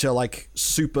 which are like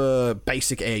super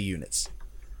basic air units.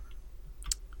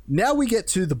 Now we get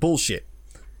to the bullshit,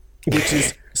 which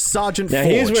is Sergeant Forge. Now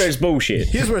here's where it's bullshit.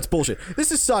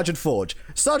 This is Sergeant Forge.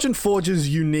 Sergeant Forge's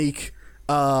unique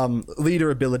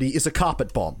leader ability is a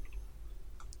carpet bomb.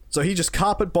 So he just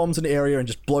carpet bombs an area and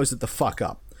just blows it the fuck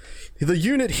up. The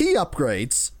unit he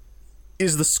upgrades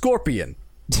is the Scorpion.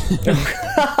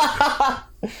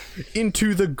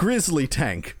 into the Grizzly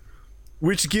tank,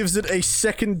 which gives it a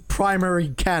second primary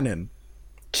cannon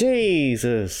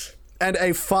Jesus. and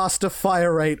a faster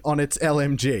fire rate on its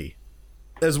LMG,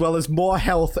 as well as more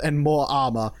health and more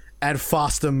armor and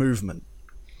faster movement.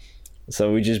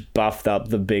 So we just buffed up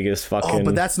the biggest fucking... Oh,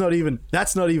 but that's not even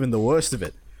the worst of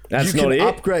it. That's you not can it?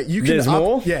 upgrade. You can There's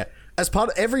more? Yeah, as part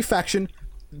of every faction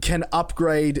can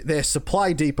upgrade their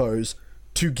supply depots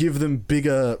to give them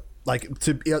bigger,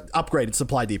 upgraded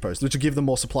supply depots, which will give them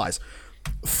more supplies.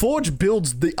 Forge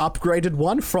builds the upgraded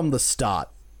one from the start.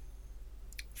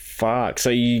 Fuck. So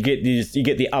you get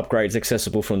the upgrades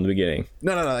accessible from the beginning.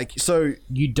 No. So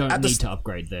You don't At the need s- to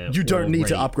upgrade there. you don't need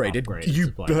to upgrade it.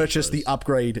 You purchase the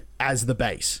upgrade as the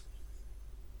base.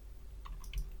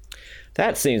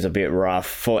 That seems a bit rough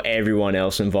for everyone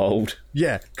else involved.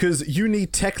 Yeah, because you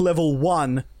need tech level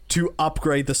 1 to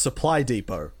upgrade the supply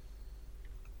depot.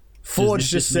 Forge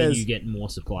just says... you get more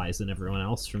supplies than everyone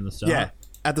else from the start. Yeah,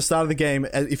 at the start of the game,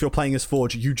 if you're playing as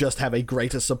Forge, you just have a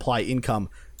greater supply income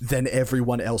than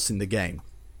everyone else in the game.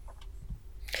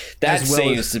 That As well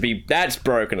seems as- to be... That's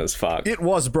broken as fuck. It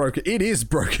was broken. It is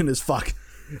broken as fuck.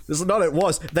 It's not it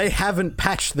was. They haven't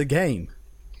patched the game.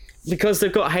 Because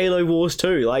they've got Halo Wars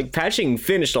 2. Like, patching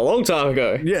finished a long time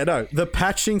ago. Yeah, no. The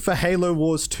patching for Halo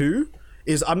Wars 2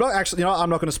 is... I'm not actually...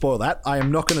 I'm not going to spoil that. I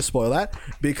am not going to spoil that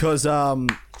because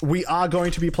we are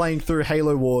going to be playing through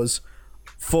Halo Wars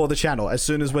for the channel as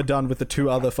soon as we're done with the 2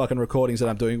 other fucking recordings that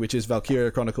I'm doing, which is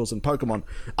Valkyria Chronicles and Pokemon.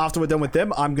 After we're done with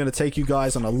them, I'm going to take you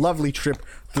guys on a lovely trip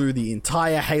through the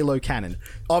entire Halo canon.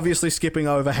 Obviously skipping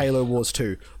over Halo Wars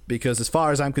 2, because as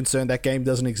far as I'm concerned, that game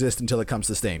doesn't exist until it comes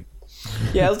to Steam.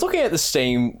 Yeah, I was looking at the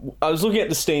Steam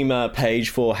page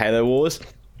for Halo Wars,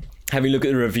 having a look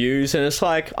at the reviews, and it's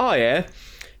like, oh yeah,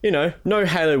 no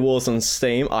Halo Wars on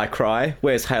Steam, I cry.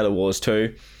 Where's Halo Wars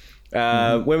 2?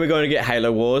 When we're going to get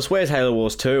Halo Wars, where's Halo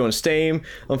Wars 2 on Steam?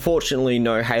 Unfortunately,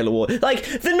 no Halo Wars. Like,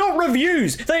 they're not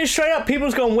reviews! They're straight up,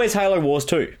 people's going, where's Halo Wars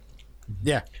 2?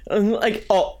 Yeah. Like,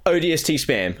 oh, ODST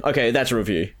spam. Okay, that's a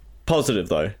review. Positive,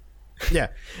 though. Yeah.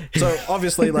 So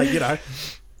obviously, ODST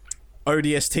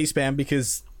spam,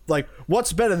 because,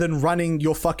 what's better than running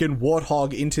your fucking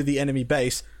Warthog into the enemy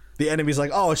base? The enemy's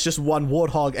like, oh, it's just one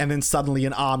Warthog, and then suddenly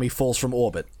an army falls from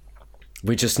orbit.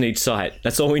 We just need sight.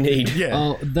 That's all we need. Yeah.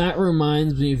 Oh, that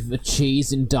reminds me of a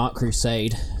cheese in Dark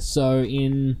Crusade. So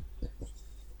in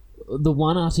the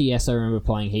one RTS I remember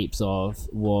playing heaps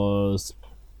of was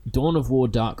Dawn of War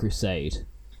Dark Crusade.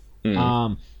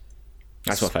 That's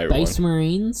my favourite one. Space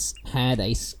Marines had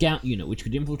a scout unit which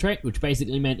could infiltrate, which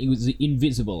basically meant it was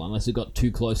invisible unless it got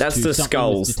too close That's to the something with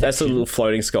skulls. That's the detection. little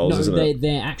floating skulls, isn't it?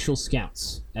 They're actual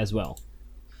scouts as well.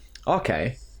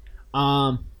 Okay.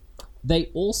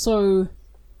 They also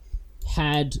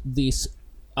had this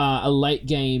a late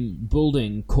game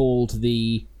building called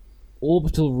the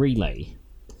Orbital Relay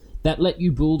that let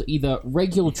you build either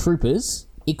regular troopers.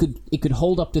 It could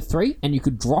hold up to 3, and you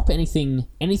could drop anything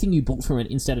you built from it.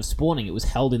 Instead of spawning, it was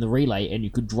held in the relay, and you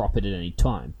could drop it at any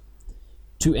time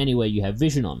to anywhere you have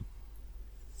vision on.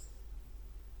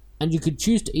 And you could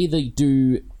choose to either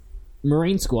do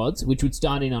Marine squads, which would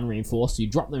start in unreinforced, so you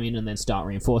drop them in and then start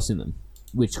reinforcing them,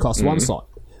 which costs 1 slot.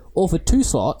 Or for 2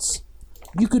 slots,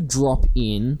 you could drop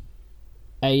in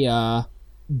a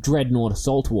Dreadnought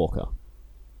Assault Walker.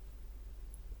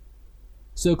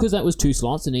 So because that was 2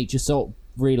 slots and each assault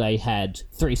relay had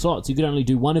 3 slots, you could only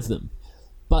do 1 of them.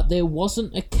 But there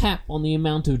wasn't a cap on the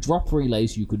amount of drop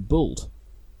relays you could build.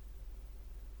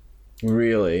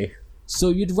 Really? So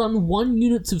you'd run 1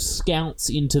 unit of scouts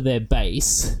into their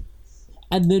base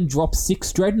and then drop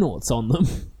 6 dreadnoughts on them.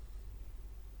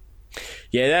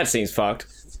 Yeah, that seems fucked.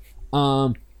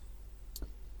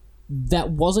 That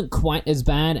wasn't quite as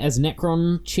bad as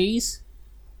Necron cheese.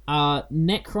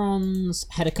 Necrons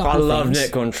had a couple I of love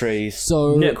things. Necron trees.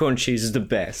 So- Necron cheese is the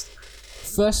best.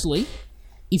 Firstly,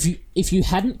 if you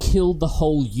hadn't killed the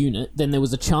whole unit, then there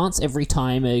was a chance every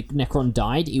time a Necron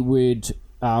died, it would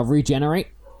regenerate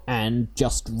and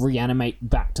just reanimate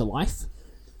back to life.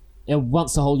 And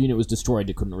once the whole unit was destroyed,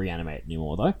 it couldn't reanimate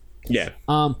anymore, though. Yeah.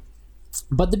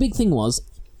 But the big thing was,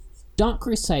 Dark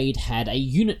Crusade had a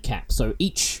unit cap, so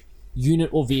each unit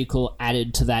or vehicle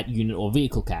added to that unit or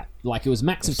vehicle cap. Like, it was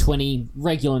max of 20,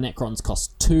 regular Necrons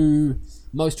cost 2,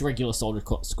 most regular soldier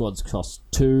squads cost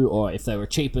 2, or if they were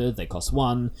cheaper, they cost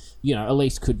 1.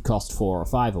 Elise could cost 4 or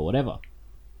 5 or whatever.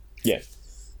 Yeah.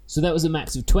 So that was a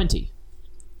max of 20.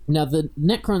 Now, the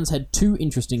Necrons had 2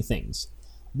 interesting things.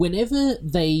 Whenever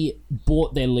they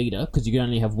bought their leader, because you could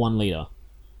only have 1 leader,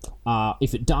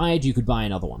 if it died, you could buy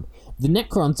another one. The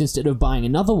Necrons, instead of buying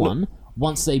another one,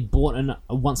 once they bought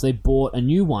a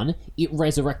new one, it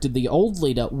resurrected the old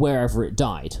leader wherever it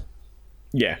died.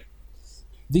 Yeah.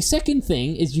 The second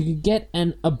thing is you could get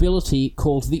an ability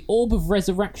called the Orb of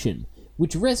Resurrection,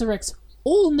 which resurrects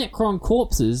all Necron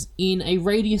corpses in a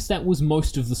radius that was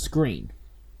most of the screen.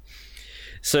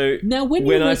 So Now, when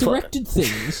you resurrected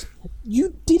things,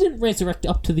 you didn't resurrect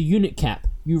up to the unit cap.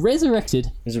 You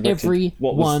resurrected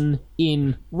everyone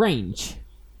in range.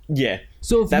 Yeah.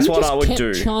 So if That's you what just I would kept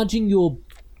do. charging your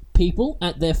people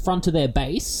at their front of their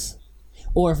base,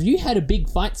 or if you had a big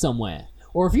fight somewhere,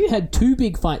 or if you had two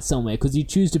big fights somewhere because you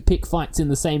choose to pick fights in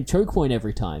the same choke point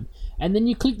every time, and then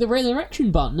you click the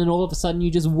resurrection button and all of a sudden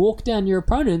you just walk down your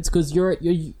opponents because you're at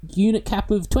your unit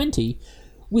cap of 20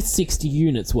 with 60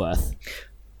 units worth.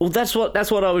 Well, that's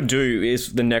what I would do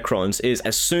is the Necrons, is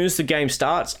as soon as the game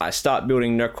starts, I start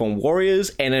building Necron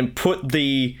warriors and then put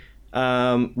the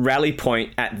rally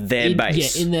point at their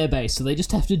base. Yeah, in their base. So they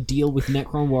just have to deal with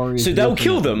Necron warriors. So they'll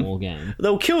kill them. Game.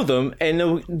 They'll kill them, and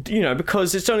they'll,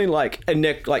 because it's only like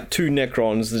two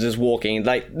Necrons that are just walking,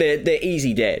 like they're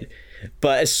easy dead.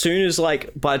 But as soon as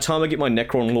by the time I get my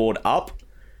Necron Lord up,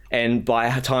 and by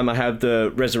the time I have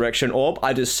the Resurrection Orb,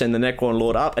 I just send the Necron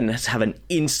Lord up and just have an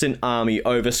instant army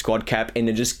over squad cap and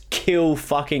then just kill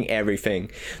fucking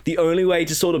everything. The only way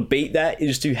to sort of beat that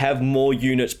is to have more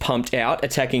units pumped out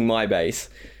attacking my base.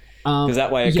 Because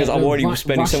that way, because I'm already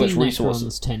spending so much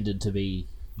resources. Necrons tended to be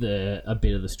a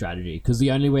bit of the strategy, because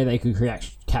the only way they could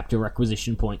capture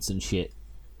requisition points and shit,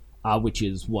 which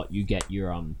is what you get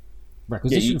your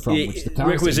requisition from, which the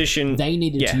currency, requisition, they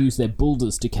needed to use their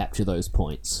builders to capture those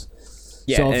points.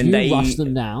 Yeah, so if you rush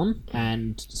them down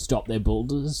and stop their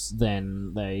builders,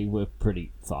 then they were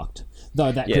pretty fucked.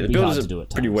 Though that could be hard to do at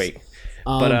times. Pretty weak.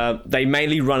 But they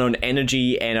mainly run on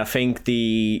energy, and I think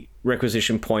the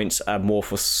requisition points are more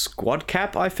for squad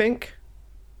cap, I think.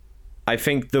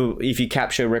 If you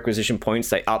capture requisition points,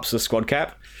 they ups the squad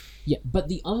cap. Yeah, but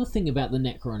the other thing about the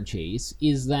Necron cheese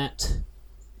is that...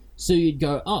 So you'd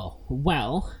go, oh,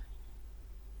 well,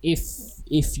 if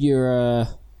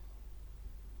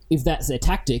that's their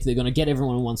tactic, they're going to get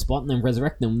everyone in one spot and then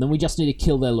resurrect them, then we just need to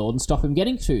kill their lord and stop him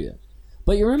getting to you.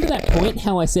 But you remember that point,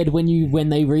 how I said when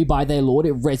they rebuy their lord,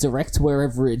 it resurrects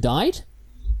wherever it died?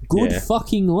 Good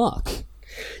fucking luck.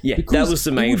 Yeah, Because that was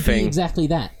the main thing. Exactly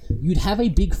that. You'd have a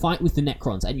big fight with the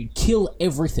Necrons and you'd kill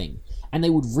everything, and they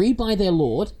would rebuy their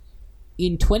lord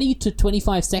in 20 to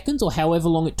 25 seconds, or however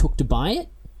long it took to buy it.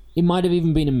 It might have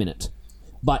even been a minute.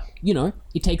 But,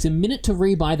 it takes a minute to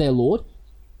rebuy their lord.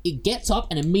 It gets up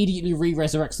and immediately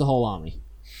re-resurrects the whole army.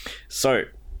 So,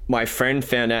 my friend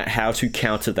found out how to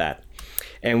counter that.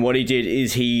 And what he did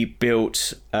is he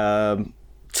built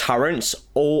turrets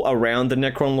all around the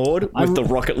Necron Lord with the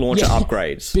rocket launcher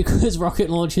upgrades. Because rocket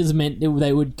launchers meant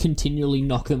they would continually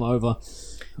knock them over.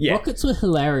 Yeah. Rockets were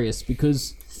hilarious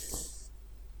because...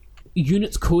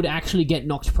 units could actually get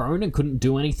knocked prone and couldn't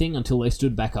do anything until they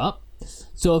stood back up.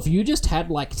 So if you just had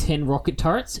 10 rocket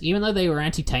turrets, even though they were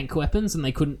anti-tank weapons and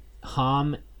they couldn't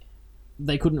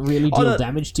really deal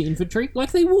damage to infantry,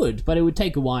 they would, but it would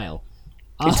take a while.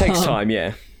 It takes time,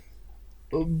 yeah.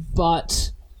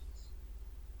 But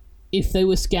if they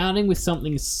were scouting with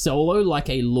something solo, like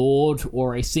a lord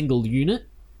or a single unit,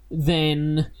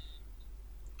 then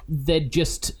they'd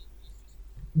just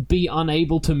be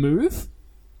unable to move.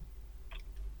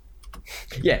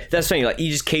 Yeah, that's the thing.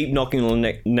 You just keep knocking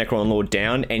the Necron Lord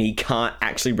down, and he can't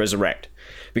actually resurrect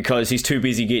because he's too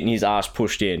busy getting his ass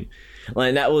pushed in.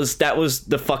 That was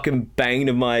the fucking bane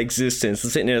of my existence. I'm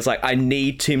sitting there, it's I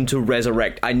need him to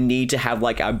resurrect. I need to have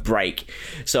a break.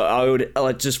 So I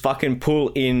would just fucking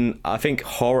pull in. I think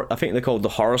they're called the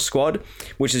Horror Squad,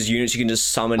 which is units you can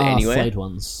just summon anywhere. Flayed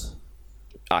ones.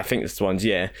 I think it's the ones,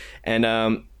 yeah,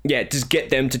 and just get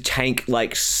them to tank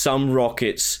some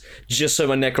rockets just so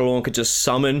my Necrolord could just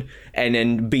summon and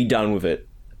then be done with it.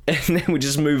 And then we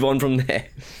just move on from there.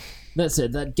 That's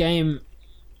it. That game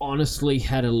honestly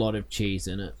had a lot of cheese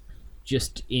in it.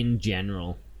 Just in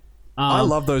general. I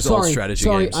love those old strategy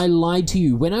games. Sorry, I lied to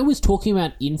you. When I was talking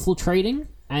about infiltrating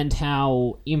and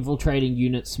how infiltrating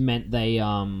units meant they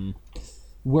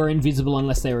were invisible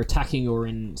unless they were attacking or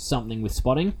in something with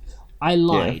spotting, I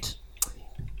lied. Yeah.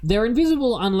 They're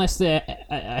invisible unless they're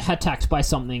attacked by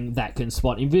something that can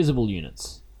spot invisible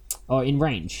units. Or in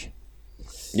range.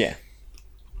 Yeah.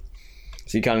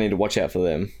 So you kind of need to watch out for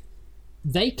them.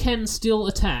 They can still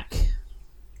attack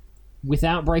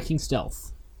without breaking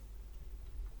stealth.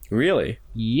 Really?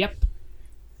 Yep.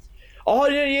 Oh,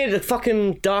 yeah, the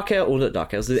fucking Dark Elves, or not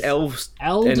Dark Elves, the Elves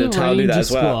Elder and the Tail do that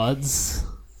as well. Squads.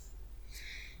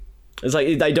 It's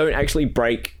they don't actually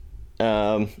break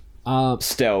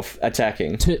stealth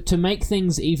attacking. To make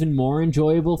things even more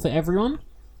enjoyable for everyone,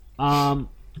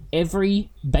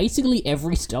 basically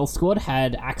every stealth squad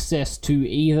had access to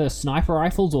either sniper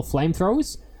rifles or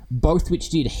flamethrowers, both which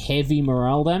did heavy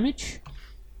morale damage.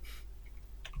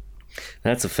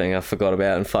 That's a thing I forgot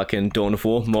about in fucking Dawn of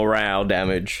War. Morale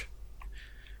damage.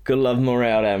 Good love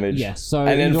morale damage. Yeah, so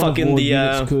and then fucking the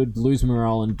units could lose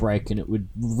morale and break, and it would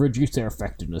reduce their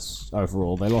effectiveness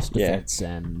overall. They lost defense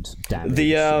and damage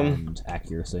and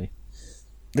accuracy.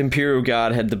 The Imperial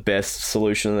Guard had the best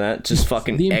solution to that. Just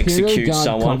fucking The Imperial execute Guard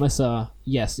someone. Commissar,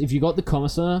 yes, if you got the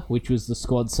Commissar, which was the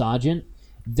squad sergeant,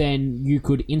 then you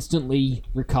could instantly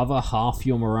recover half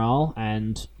your morale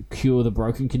and cure the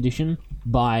broken condition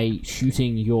by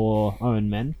shooting your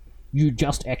own men. You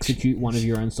just execute one of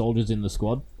your own soldiers in the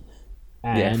squad.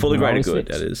 Yeah, for the greater good,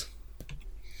 that is.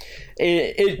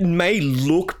 It may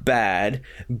look bad,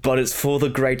 but it's for the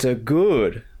greater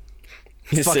good.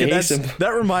 You see,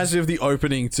 That reminds me of the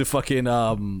opening to fucking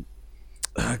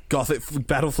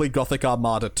Battlefleet Gothic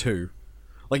Armada 2.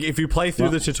 Like, if you play through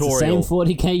the tutorial... It's the same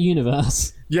 40k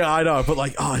universe. Yeah, I know, but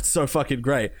like, oh, it's so fucking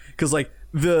great. Because like,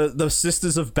 the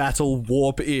Sisters of Battle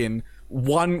warp in,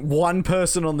 one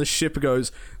person on the ship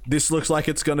goes, "This looks like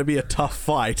it's gonna be a tough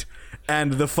fight,"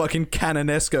 and the fucking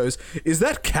Canoness goes, "Is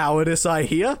that cowardice I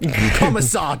hear?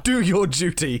 Commissar, do your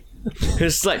duty."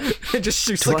 It's like... It just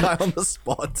shoots the guy on the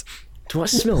spot. Do I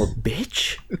smell a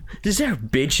bitch? Is there a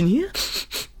bitch in here?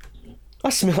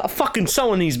 I smell... Fucking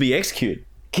someone needs to be executed.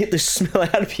 Get the smell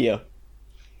out of here.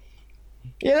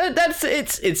 Yeah,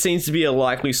 it seems to be a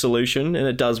likely solution, and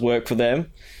it does work for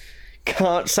them.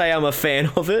 Can't say I'm a fan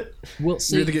of it. Well,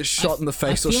 see, You either get shot in the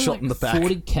face or shot in the back.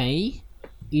 40k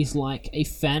is like a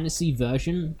fantasy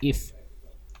version. If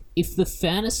the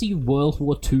fantasy World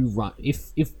War II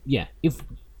if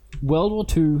World War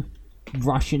II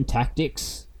Russian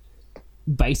tactics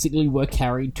basically were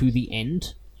carried to the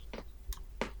end,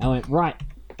 I went, right,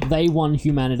 they won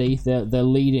humanity. They're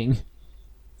leading.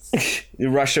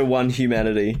 Russia won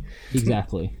humanity.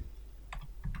 Exactly.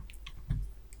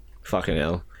 Fucking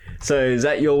hell. So, is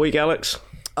that your week, Alex?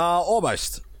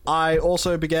 Almost. I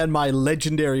also began my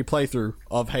legendary playthrough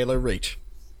of Halo Reach.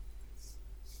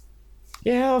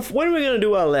 Yeah, when are we going to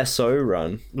do our Lasso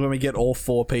run? When we get all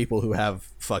 4 people who have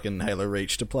fucking Halo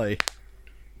Reach to play.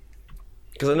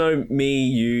 Because I know me,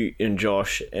 you, and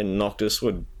Josh and Noctis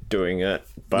were doing it,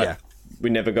 but Yeah. we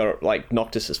never got it. Like,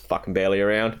 Noctis is fucking barely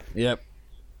around. Yep.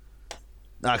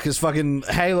 Because fucking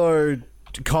Halo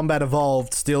Combat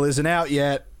Evolved still isn't out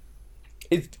yet.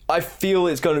 I feel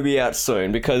it's going to be out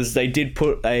soon because they did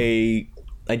have a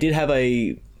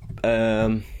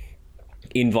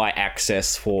invite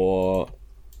access for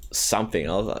something.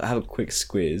 I'll have a quick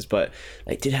squiz, but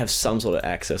they did have some sort of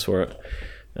access for it.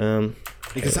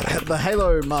 Because the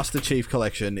Halo Master Chief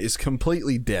Collection is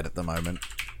completely dead at the moment.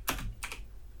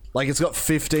 Like, it's got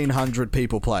 1,500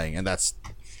 people playing, and that's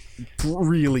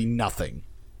really nothing.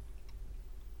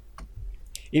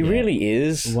 It really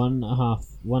is.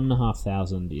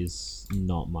 1,500 is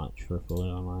not much for a fully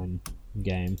online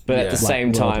game. But at the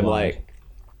same time, worldwide.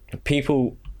 like,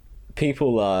 people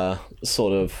are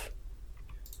sort of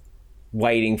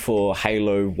waiting for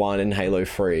Halo 1 and Halo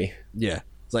 3. Yeah.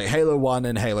 It's like Halo 1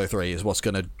 and Halo 3 is what's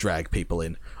going to drag people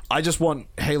in. I just want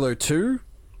Halo 2,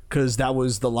 because that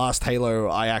was the last Halo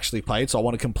I actually played, so I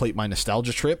want to complete my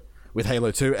nostalgia trip with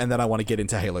Halo 2, and then I want to get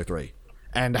into Halo 3.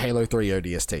 And Halo 3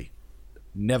 ODST.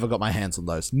 Never got my hands on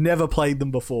those. Never played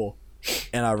them before,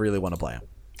 and I really want to play them.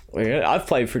 Yeah, I've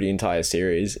played through the entire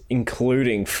series,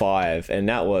 including 5, and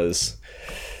that was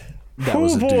A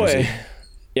doozy.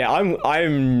 Yeah,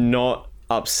 I'm not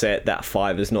upset that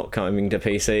 5 is not coming to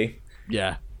PC.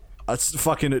 Yeah. I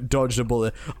fucking dodged a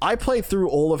bullet. I played through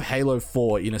all of Halo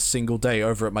 4 in a single day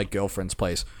over at my girlfriend's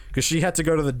place. Because she had to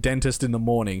go to the dentist in the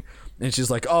morning. And she's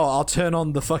like, "Oh, I'll turn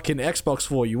on the fucking Xbox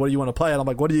for you. What do you want to play?" And I'm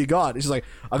like, "What do you got?" And she's like,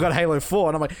 "I got Halo 4.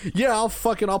 And I'm like, "Yeah, I'll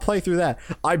play through that."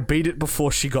 I beat it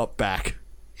before she got back.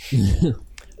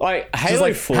 Like, She's Halo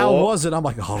like, 4... "How was it?" I'm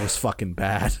like, "Oh, it was fucking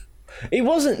bad." It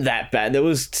wasn't that bad. There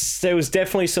was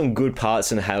definitely some good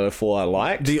parts in Halo 4 I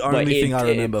liked. The only thing I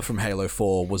remember from Halo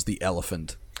 4 was the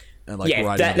elephant. And like yeah,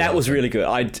 riding that the was elephant. really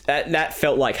good. That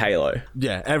felt like Halo.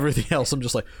 Yeah, everything else, I'm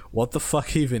just like, what the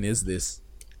fuck even is this?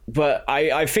 But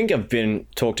I think I've been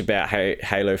talked about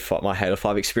Halo 5, my Halo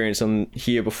 5 experience on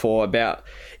here before, about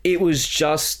it was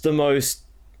just the most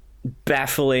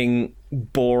baffling,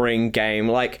 boring game.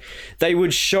 Like, they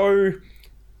would show,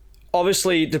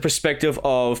 obviously, the perspective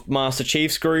of Master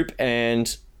Chief's group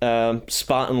and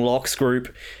Spartan Locke's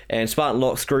group, and Spartan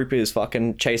Locke's group is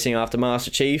fucking chasing after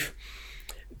Master Chief.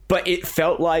 But it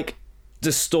felt like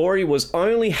the story was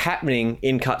only happening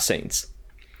in cutscenes.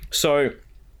 So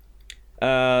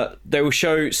they will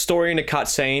show story in a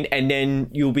cutscene, and then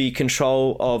you'll be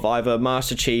control of either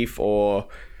Master Chief or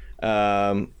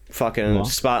fucking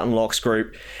Spartan Locke's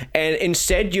group, and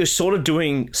instead you're sort of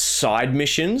doing side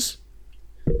missions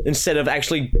instead of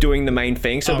actually doing the main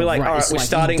thing. So it'll be like, all right, we're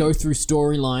starting. You'd go through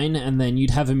storyline, and then you'd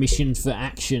have a mission for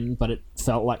action, but it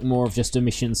felt like more of just a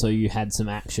mission, so you had some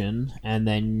action, and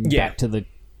then back to the.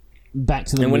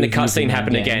 And when the cutscene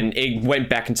happened again, it went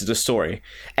back into the story,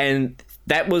 and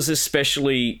that was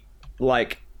especially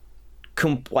like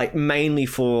mainly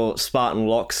for Spartan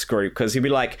Locke's group, because he'd be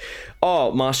like,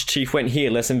 oh, Master Chief went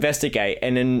here, let's investigate,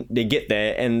 and then they get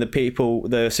there and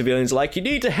the civilians are like, you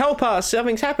need to help us,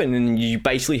 something's happened, and you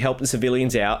basically help the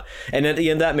civilians out, and at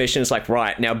the end of that mission it's like,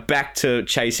 right, now back to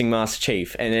chasing Master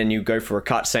Chief, and then you go for a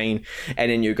cutscene, and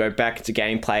then you go back into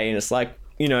gameplay, and it's like,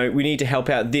 you know, we need to help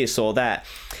out this or that,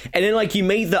 and then like you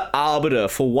meet the Arbiter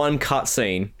for one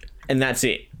cutscene, and that's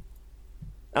it.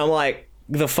 I'm like,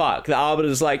 the fuck? The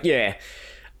Arbiter's like, yeah,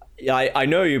 I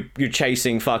know you're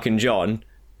chasing fucking John.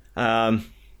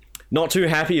 Not too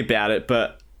happy about it,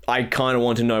 but I kind of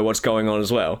want to know what's going on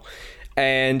as well.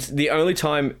 And the only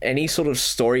time any sort of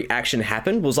story action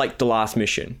happened was like the last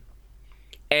mission.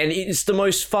 And it's the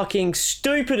most fucking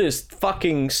stupidest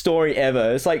fucking story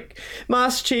ever. It's like,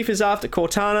 Master Chief is after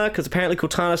Cortana, because apparently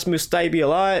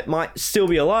Cortana might still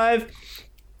be alive.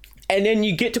 And then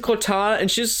you get to Cortana,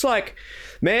 and she's just like,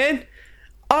 man,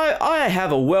 I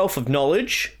have a wealth of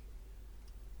knowledge.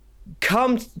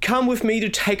 Come with me to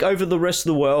take over the rest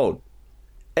of the world.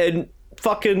 And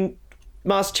fucking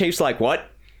Master Chief's like, what?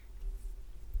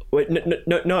 Wait,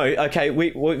 no, okay,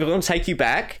 we're gonna take you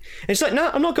back. And she's like,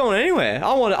 no, I'm not going anywhere.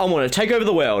 I want to take over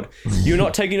the world. You're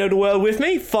not taking over the world with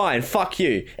me? Fine, fuck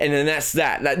you. And then that's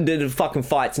that. The fucking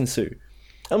fights ensue.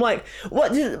 I'm like,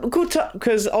 what?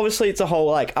 Because obviously it's a whole,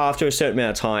 like, after a certain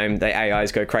amount of time, the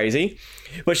AIs go crazy.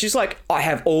 But she's like, I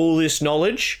have all this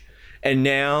knowledge, and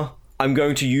now I'm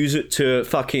going to use it to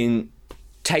fucking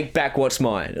take back what's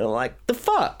mine. And I'm like, the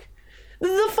fuck?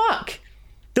 The fuck?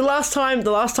 The last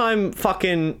time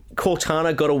fucking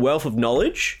Cortana got a wealth of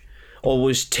knowledge, or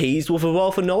was teased with a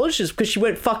wealth of knowledge, is because she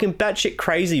went fucking batshit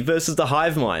crazy versus the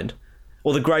Hive Mind,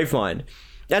 or the Grave Mind.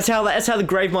 That's how the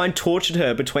Grave Mind tortured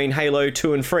her between Halo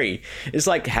 2 and 3. It's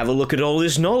like, have a look at all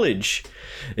this knowledge.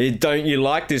 Don't you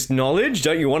like this knowledge?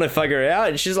 Don't you want to figure it out?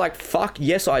 And she's like, fuck,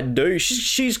 yes I do.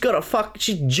 She's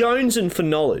jonesing for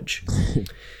knowledge.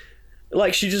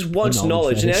 Like, she just wants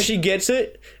knowledge. And now she gets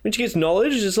it. When she gets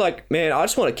knowledge, it's just like, man, I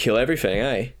just want to kill everything,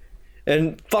 eh?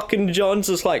 And fucking John's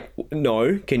just like,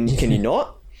 no, can you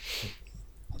not?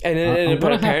 And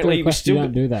but apparently we still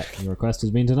don't do that. Your request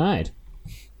has been denied.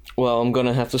 Well, I'm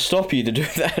gonna have to stop you to do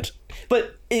that.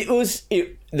 But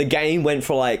the game went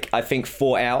for like, I think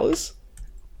 4 hours.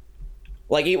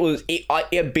 Like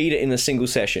I beat it in a single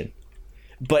session.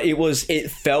 But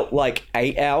it felt like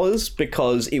 8 hours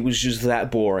because it was just that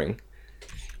boring.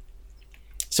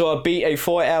 So I beat a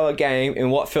 4-hour game in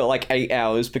what felt like 8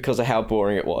 hours because of how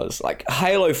boring it was. Like,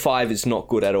 Halo 5 is not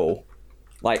good at all.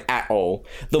 Like, at all.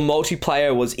 The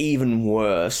multiplayer was even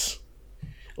worse.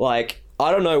 Like,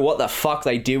 I don't know what the fuck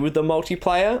they did with the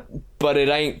multiplayer, but it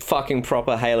ain't fucking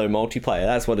proper Halo multiplayer.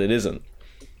 That's what it isn't.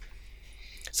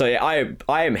 So yeah,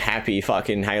 I am happy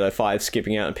fucking Halo 5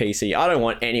 skipping out on PC. I don't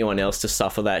want anyone else to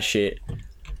suffer that shit.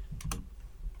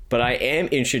 But I am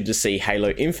interested to see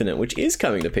Halo Infinite, which is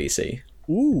coming to PC.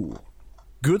 Ooh,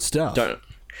 good stuff.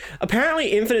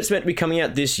 Apparently Infinite's meant to be coming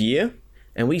out this year,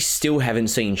 and we still haven't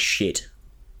seen shit.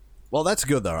 Well, that's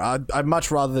good though. I'd much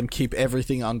rather them keep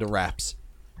everything under wraps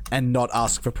and not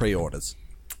ask for pre-orders.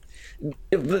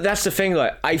 But that's the thing,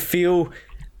 though. I feel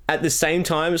at the same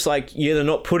time, it's like, yeah, they're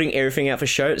not putting everything out for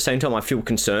show. At the same time, I feel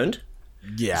concerned.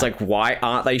 Yeah. It's like, why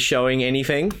aren't they showing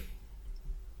anything?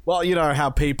 Well, you know how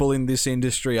people in this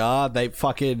industry are. They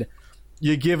fucking...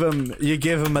 You give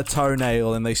them a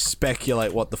toenail and they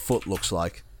speculate what the foot looks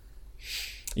like.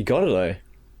 You got it, though.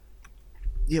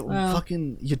 Yeah, well,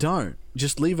 fucking... You don't.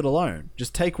 Just leave it alone.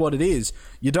 Just take what it is.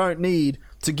 You don't need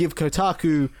to give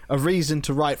Kotaku a reason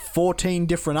to write 14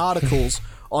 different articles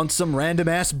on some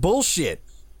random-ass bullshit.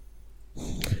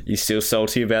 You still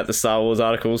salty about the Star Wars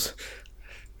articles?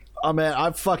 Oh, man,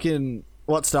 I fucking...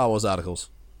 What Star Wars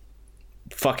articles?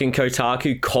 Fucking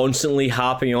Kotaku constantly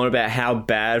harping on about how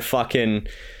bad fucking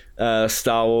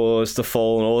Star Wars The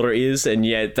Fallen Order is, and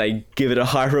yet they give it a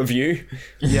high review.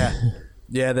 Yeah.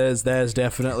 Yeah, there's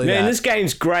definitely Man, that. this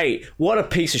game's great. What a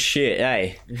piece of shit,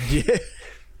 eh? Yeah.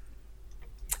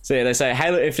 So yeah, they say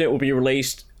Halo Infinite will be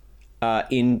released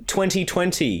in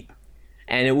 2020,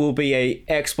 and it will be a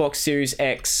Xbox Series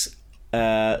X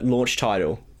launch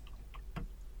title.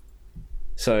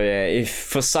 So yeah, if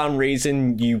for some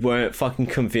reason you weren't fucking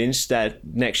convinced that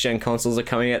next gen consoles are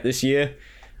coming out this year,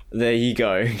 there you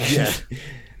go. Yeah.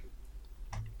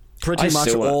 Pretty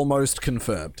much almost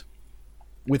confirmed.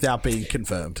 Without being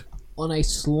confirmed. On a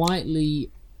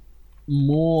slightly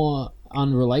more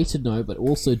unrelated note, but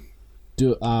also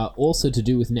to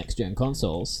do with next gen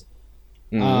consoles,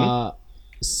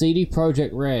 CD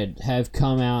Projekt Red have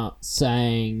come out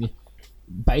saying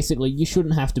basically you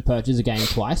shouldn't have to purchase a game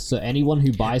twice, so anyone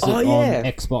who buys it on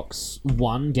Xbox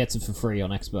One gets it for free on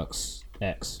Xbox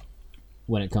X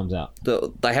when it comes out.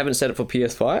 They haven't said it for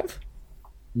PS5?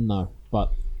 No.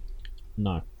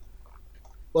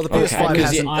 Well, the PS5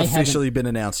 hasn't officially been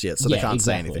announced yet, so they can't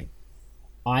say anything.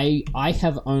 I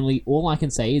have all I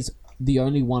can say is the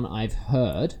only one I've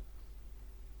heard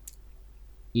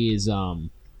is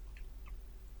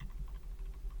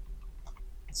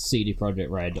CD Projekt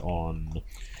Red on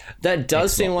that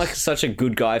does Xbox. Seem like such a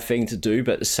good guy thing to do,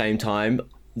 but at the same time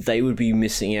they would be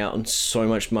missing out on so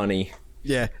much money.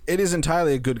 Yeah, it is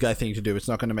entirely a good guy thing to do. It's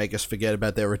not going to make us forget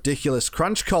about their ridiculous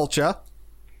crunch culture.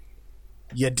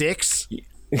 You dicks.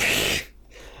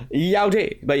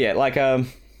 Yowdy. But yeah, like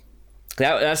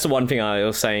that's the one thing I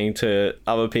was saying to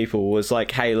other people was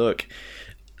like, hey, look,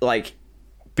 like,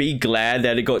 be glad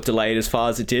that it got delayed as far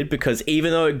as it did, because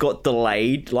even though it got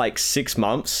delayed like 6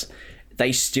 months,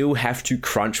 they still have to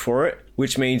crunch for it,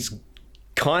 which means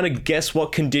kind of guess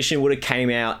what condition would have came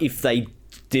out if they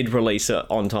did release it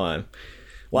on time.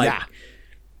 Like,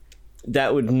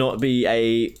 that would not be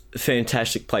a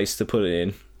fantastic place to put it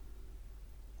in.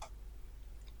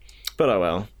 But oh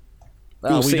well.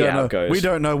 We'll see how it goes. We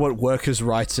don't know what workers'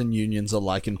 rights and unions are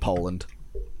like in Poland.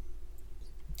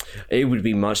 It would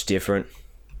be much different.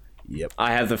 Yep.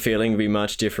 I have the feeling it'd be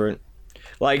much different.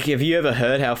 Like, have you ever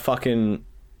heard how fucking...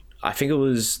 I think it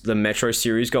was the Metro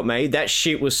series got made? That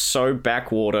shit was so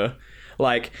backwater.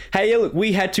 Like, hey, look,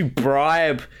 we had to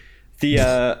bribe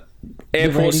the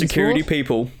airport security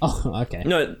people. Oh, okay.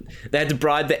 No, they had to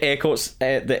bribe the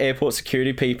airport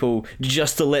security people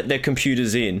just to let their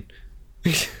computers in.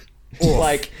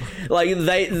 like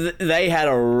they had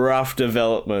a rough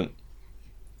development.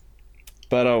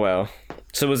 But oh well.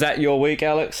 So was that your week,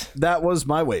 Alex? That was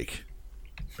my week.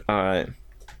 All right.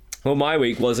 Well, my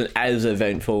week wasn't as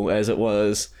eventful as it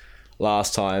was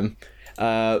last time.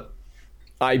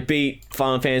 I beat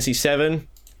Final Fantasy VII.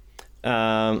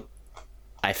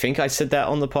 I think I said that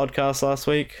on the podcast last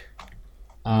week.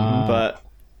 But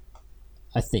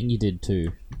I think you did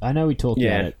too. I know we talked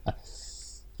about it.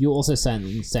 You were also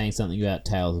saying something about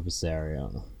Tales of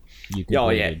Berseria. You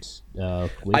completed,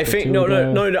 I think no.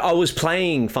 I was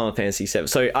playing Final Fantasy VII,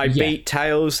 so I beat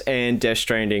Tales and Death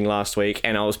Stranding last week,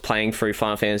 and I was playing through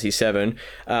Final Fantasy VII.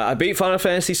 I beat Final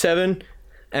Fantasy VII,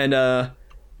 and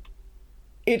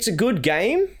it's a good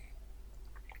game,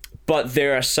 but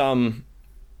there are some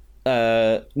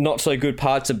not so good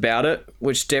parts about it,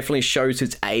 which definitely shows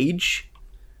its age.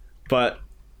 But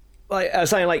like I was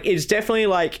saying, like, it's definitely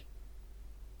like,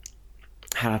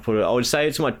 how do I put it? I would say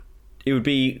it would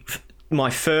be my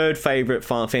third favorite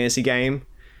Final Fantasy game,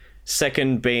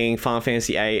 second being Final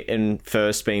Fantasy VIII, and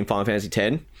first being Final Fantasy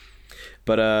X.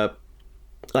 But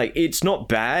like, it's not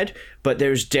bad, but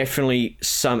there's definitely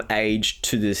some age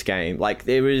to this game. Like,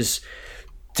 there is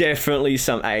definitely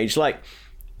some age. Like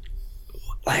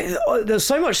there's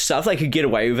so much stuff they could get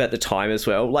away with at the time as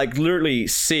well. Like, literally,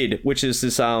 Sid, which is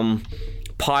this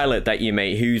pilot that you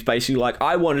meet, who's basically like,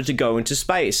 I wanted to go into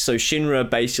space. So Shinra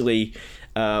basically,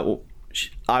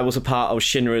 I was a part of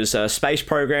Shinra's space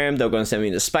program. They were going to send me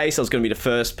into space. I was going to be the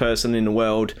first person in the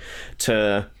world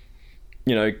to,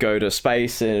 go to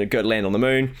space and go to land on the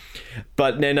moon.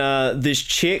 But then this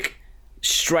chick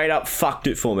straight up fucked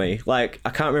it for me. Like,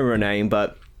 I can't remember her name,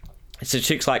 but so the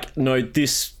chick's like, no,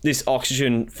 this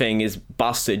oxygen thing is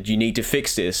busted. You need to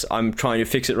fix this. I'm trying to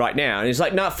fix it right now. And it's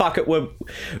like, nah, fuck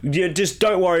it. Just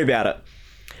don't worry about it.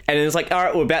 And it's like, all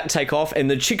right, we're about to take off. And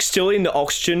the chick's still in the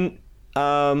oxygen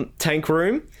tank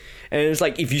room. And it's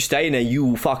like, if you stay in there, you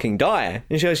will fucking die.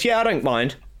 And she goes, yeah, I don't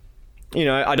mind.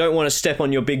 I don't want to step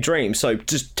on your big dream. So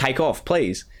just take off,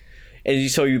 please. And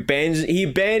so he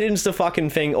abandons the fucking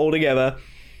thing altogether.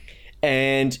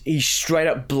 And he straight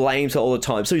up blames her all the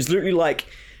time. So he's literally like,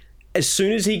 as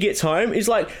soon as he gets home, he's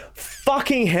like,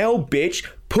 fucking hell, bitch,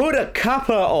 put a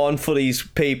cuppa on for these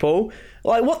people.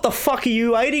 Like, what the fuck are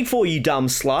you waiting for, you dumb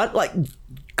slut? Like,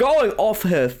 going off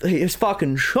his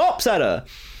fucking chops at her.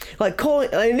 Like, calling,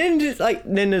 and then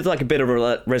there's like a bit of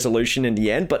a resolution in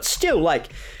the end. But still, like,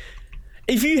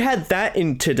 if you had that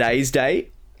in today's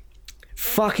day,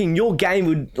 fucking your game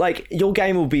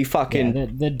will be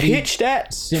fucking there'd be pitched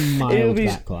at. some mild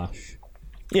backlash.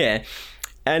 Yeah,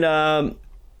 and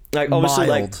like obviously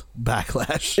Mild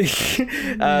backlash.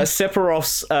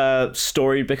 Sephiroth's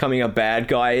story becoming a bad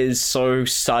guy is so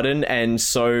sudden and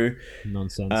so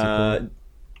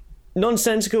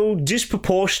nonsensical,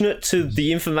 disproportionate to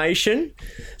the information.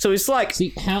 So it's like,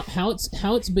 see how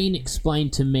it's been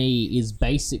explained to me is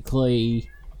basically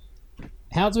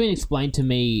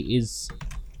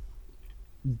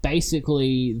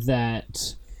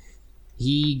that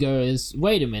he goes,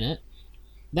 wait a minute,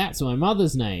 that's my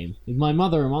mother's name. Is my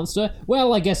mother a monster?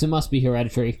 Well, I guess it must be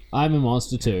hereditary. I'm a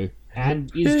monster too. And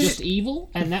is just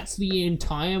evil, and that's the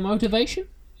entire motivation?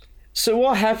 so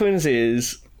what happens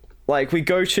is, like, we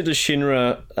go to the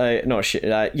Shinra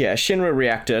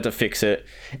reactor to fix it,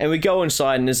 and we go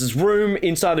inside, and there's this room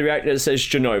inside the reactor that says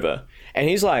Genova. And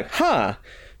he's like,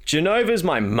 Genova's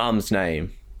my mum's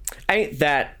name. Ain't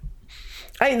that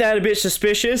a bit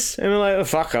suspicious? And we're like, oh,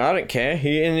 fuck, I don't care.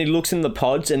 And he looks in the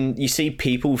pods, and you see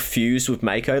people fused with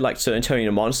Mako, like turning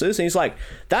into monsters. And he's like,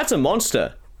 that's a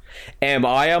monster. Am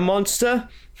I a monster?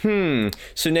 So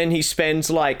then he spends,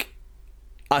 like,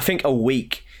 I think a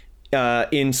week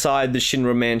inside the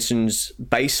Shinra Mansion's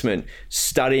basement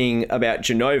studying about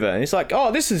Genova. And he's like,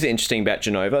 oh, this is interesting about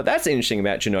Genova. That's interesting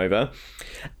about Genova.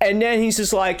 And then he's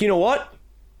just like, you know what?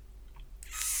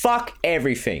 Fuck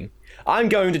everything. I'm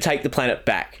going to take the planet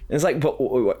back. And it's like,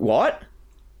 what?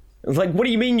 It's like, what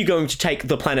do you mean you're going to take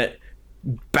the planet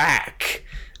back?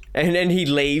 And then he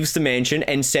leaves the mansion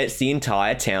and sets the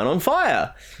entire town on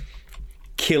fire,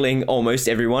 killing almost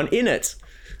everyone in it.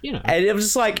 You know. And it was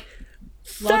just like,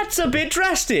 that's a bit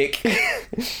drastic.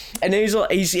 And then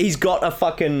he's got a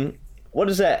fucking, what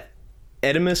is that?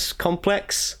 Oedipus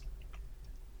complex?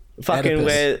 Fucking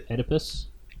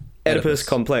Oedipus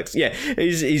complex. Yeah,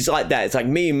 he's like that. It's like,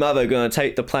 me and mother gonna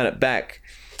take the planet back,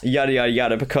 yada yada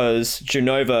yada, because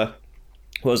Genova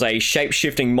was a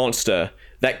shape-shifting monster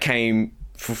that came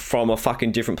from a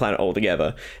fucking different planet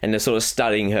altogether, and they're sort of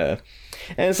studying her.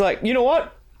 And it's like, you know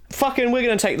what? Fucking, we're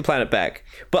gonna take the planet back.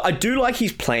 But I do like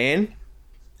his plan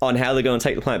on how they're gonna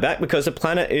take the planet back, because the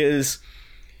planet is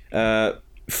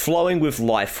flowing with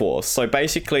life force. So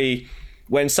basically,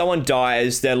 when someone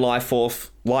dies, their life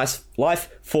force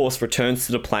returns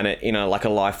to the planet in a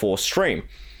life force stream.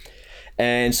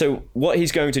 And so what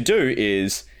he's going to do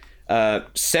is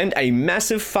send a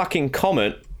massive fucking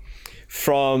comet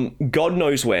from God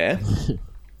knows where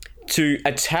to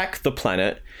attack the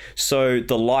planet, so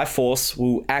the life force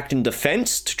will act in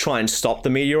defense to try and stop the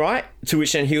meteorite, to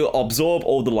which then he'll absorb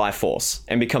all the life force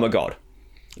and become a god.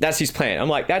 That's his plan. I'm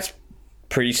like, that's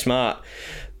pretty smart.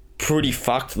 Pretty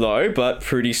fucked though, but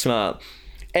pretty smart.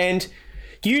 And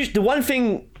the one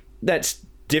thing that's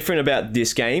different about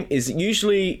this game is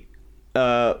usually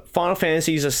Final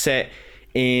Fantasies are set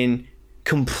in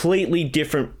completely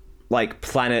different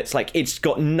planets. Like, it's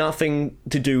got nothing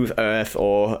to do with Earth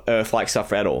or Earth-like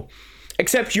stuff at all.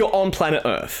 Except you're on planet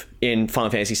Earth in Final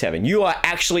Fantasy VII. You are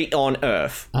actually on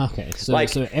Earth. Okay, so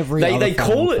every other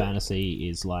Final Fantasy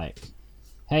is like,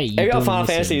 hey, you Final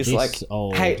Fantasy is like,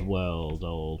 old world,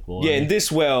 old boy. Yeah, in this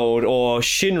world, or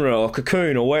Shinra, or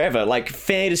Cocoon, or wherever, like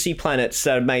fantasy planets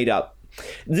that are made up.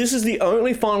 This is the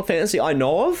only Final Fantasy I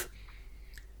know of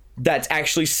that's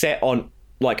actually set on,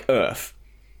 like, Earth.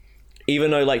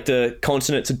 Even though, like, the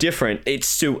continents are different, it's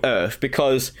still Earth.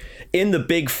 Because in the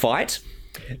big fight,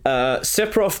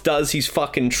 Sephiroth does his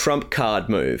fucking trump card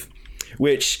move,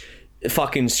 which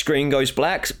fucking screen goes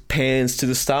black, pans to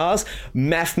the stars,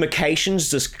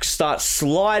 mathematications just start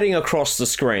sliding across the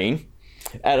screen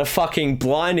at a fucking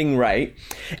blinding rate,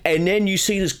 and then you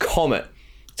see this comet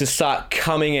just start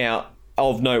coming out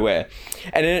of nowhere,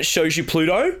 and then it shows you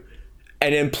Pluto,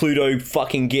 and then Pluto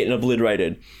fucking getting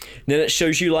obliterated. And then it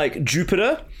shows you, like,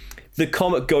 Jupiter. The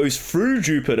comet goes through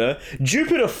Jupiter.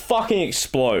 Jupiter fucking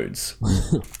explodes.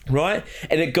 Right?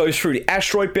 And it goes through the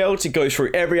asteroid belts. It goes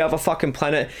through every other fucking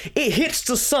planet. It hits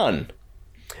the sun.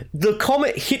 The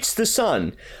comet hits the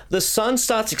sun. The sun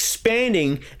starts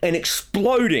expanding and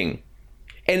exploding.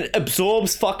 And it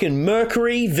absorbs fucking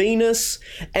Mercury, Venus,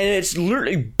 and it's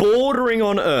literally bordering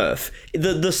on Earth.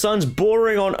 The sun's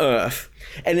bordering on Earth.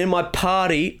 And then my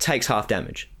party takes half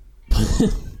damage.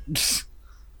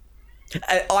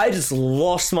 I just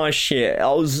lost my shit.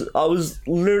 I was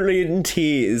literally in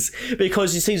tears,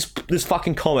 because you see this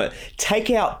fucking comet take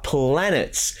out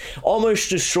planets, almost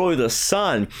destroy the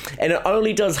sun, and it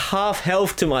only does half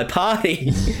health to my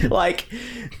party. Like,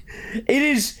 it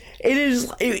is,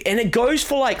 and it goes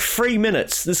for like 3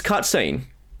 minutes, this cutscene.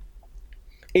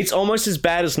 It's almost as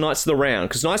bad as Knights of the Round,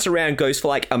 because Knights of the Round goes for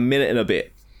like a minute and a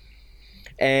bit.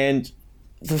 And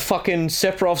the fucking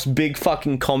Sephiroth's big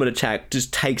fucking comet attack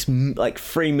just takes like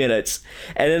 3 minutes,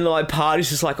 and then my party's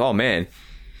just like, oh man,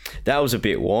 that was a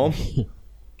bit warm.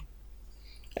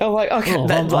 I'm like, okay,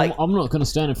 I'm not going to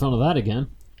stand in front of that again.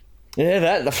 Yeah,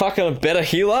 that the fucking better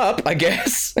heal up, I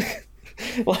guess.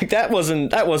 Like that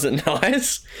wasn't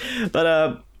nice,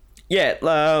 but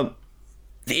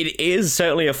it is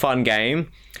certainly a fun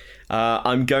game.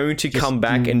 I'm going to come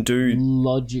back and do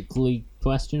logically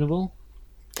questionable.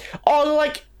 Oh,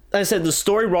 like I said, the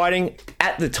story writing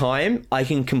at the time, I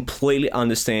can completely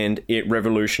understand it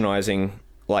revolutionizing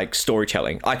like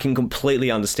storytelling. I can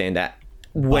completely understand that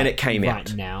when it came out.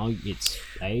 Right now, it's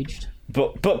aged.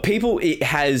 But people, it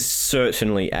has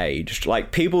certainly aged.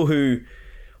 Like people who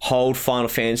hold Final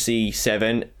Fantasy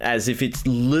VII as if it's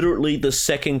literally the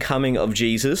second coming of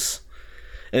Jesus.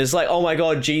 And it's like, oh my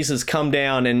god, Jesus, come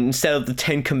down, and instead of the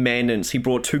 10 Commandments, he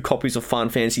brought 2 copies of Final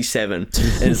Fantasy VII. And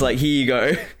it's like, here you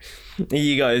go. Here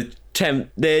you go.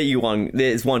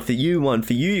 There's one for you, one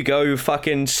for you. You go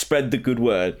fucking spread the good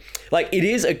word. Like, it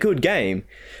is a good game.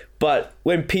 But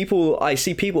when I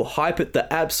see people hype it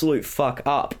the absolute fuck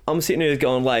up, I'm sitting there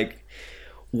going like,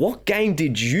 what game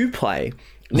did you play?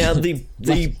 Now, the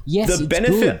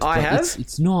benefit good, I have...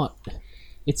 It's not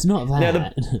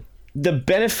that. Now, the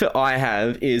benefit I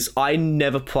have is I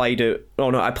never played it. Oh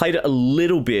no, I played it a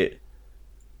little bit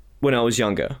when I was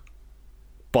younger,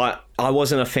 but I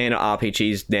wasn't a fan of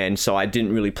RPGs then, so I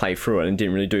didn't really play through it and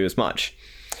didn't really do as much.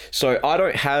 So I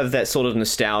don't have that sort of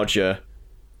nostalgia,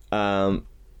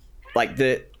 like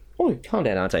the calm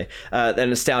down, Ante. The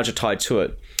nostalgia tied to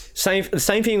it. The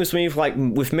same thing with me,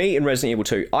 with me in Resident Evil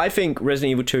 2. I think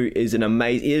Resident Evil 2 is it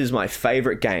is my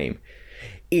favorite game.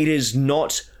 It is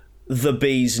not the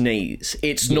bee's knees.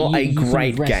 It's not a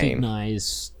great game.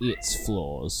 Recognize its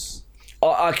flaws.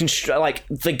 I can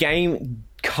the game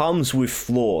comes with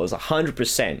flaws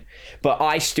 100%, but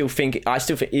I still think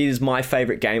it is my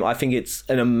favorite game. I think it's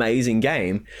an amazing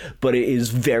game, but it is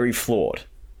very flawed.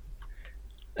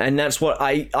 And that's what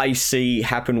I see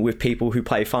happen with people who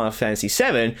play Final Fantasy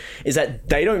VII, is that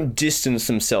they don't distance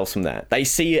themselves from that. They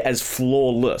see it as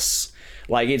flawless.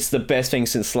 Like, it's the best thing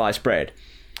since sliced bread.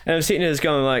 And I'm sitting there just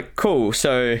going like, cool,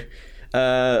 so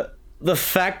the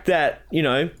fact that,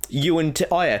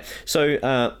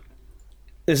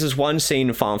 this is one scene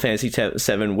in Final Fantasy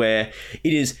VII where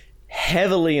it is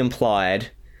heavily implied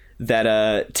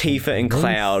that Tifa and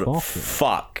Cloud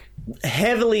fuck.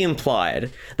 Heavily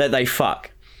implied that they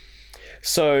fuck.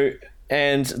 So,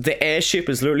 and the airship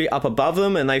is literally up above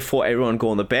them, and they fought everyone go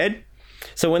on the bed.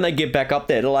 So when they get back up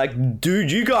there, they're like,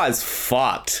 dude, you guys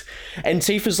fucked. And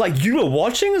Tifa's like, you were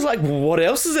watching? It's like, what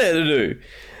else is there to do?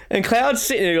 And Cloud's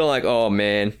sitting there going like, oh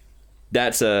man,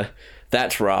 that's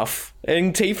rough.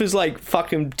 And Tifa's like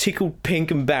fucking tickled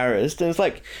pink embarrassed. And it's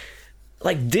like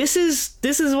this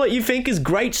is what you think is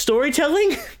great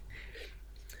storytelling?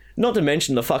 Not to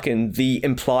mention the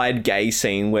implied gay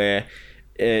scene where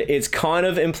it's kind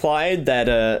of implied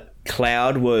that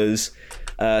Cloud was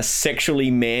sexually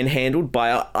manhandled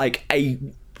by a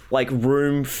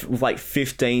room with like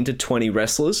 15 to 20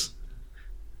 wrestlers.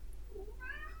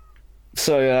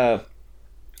 So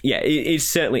it's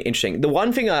certainly interesting. The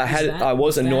one thing I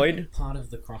was annoyed. Part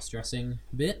of the cross-dressing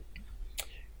bit.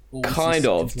 Or kind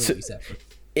of.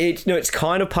 It's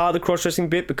kind of part of the cross-dressing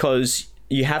bit because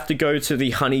you have to go to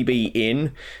the Honeybee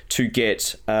Inn to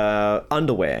get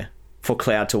underwear for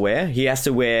Cloud to wear. He has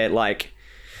to wear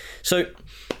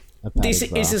this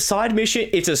is a side mission.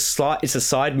 It's a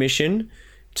side mission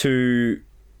to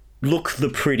look the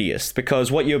prettiest,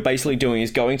 because what you're basically doing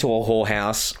is going to a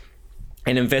whorehouse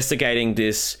and investigating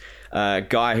this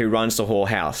guy who runs the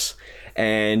whorehouse.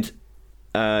 And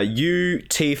you,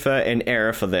 Tifa, and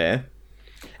Aerith are there.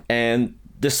 And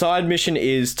the side mission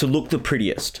is to look the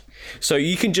prettiest. So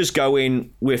you can just go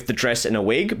in with the dress and a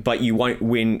wig, but you won't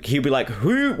win. He'll be like,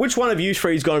 which one of you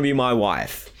three is going to be my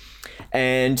wife?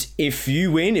 And if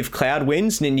you win, if Cloud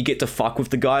wins, then you get to fuck with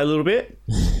the guy a little bit.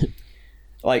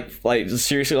 like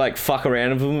seriously, fuck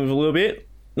around with him a little bit.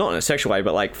 Not in a sexual way,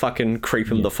 but fucking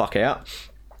creep him the fuck out.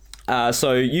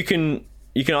 So you can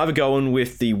either go in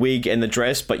with the wig and the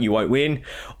dress, but you won't win,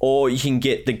 or you can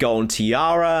get the golden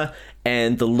tiara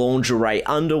and the lingerie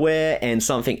underwear and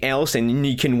something else, and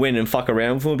you can win and fuck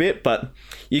around with them a bit. But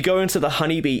you go into the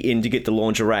Honeybee Inn to get the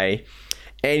lingerie,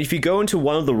 and if you go into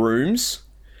one of the rooms,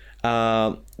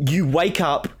 you wake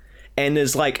up and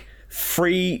there's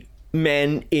 3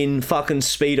 men in fucking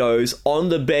Speedos on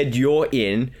the bed you're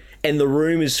in, and the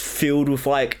room is filled with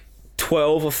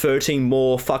 12 or 13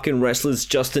 more fucking wrestlers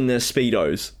just in their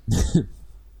Speedos.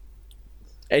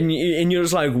 And you're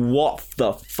just like, what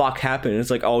the fuck happened? It's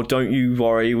like, oh, don't you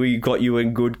worry, we got you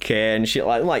in good care and shit.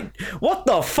 Like, what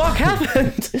the fuck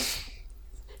happened?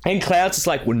 And Cloud's just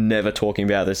like, we're never talking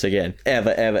about this again,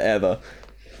 ever, ever, ever.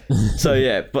 So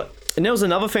yeah, and there was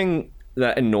another thing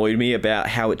that annoyed me about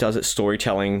how it does its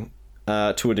storytelling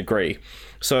to a degree.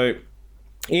 So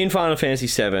in Final Fantasy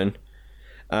VII,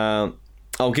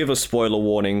 I'll give a spoiler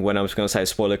warning when I was going to say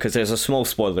spoiler, because there's a small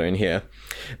spoiler in here.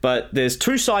 But there's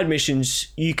 2 side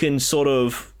missions you can sort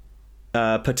of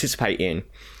participate in.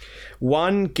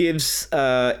 One gives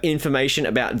information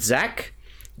about Zack,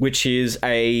 which is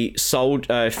a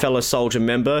fellow soldier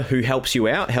member who helps you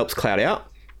out, helps Cloud out.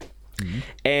 Mm-hmm.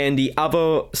 And the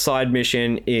other side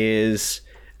mission is,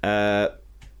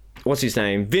 what's his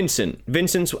name? Vincent.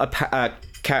 Vincent's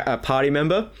a party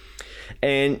member.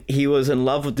 And he was in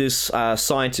love with this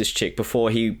scientist chick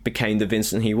before he became the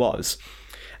Vincent he was.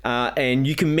 And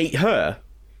you can meet her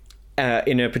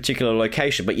in a particular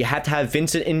location, but you have to have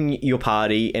Vincent in your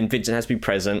party, and Vincent has to be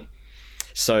present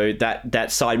so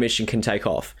that side mission can take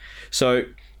off. So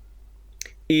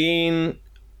in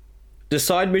the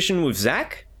side mission with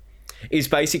Zack is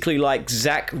basically like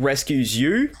Zack rescues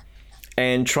you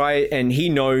and he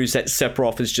knows that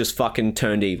Sephiroth has just fucking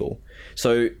turned evil.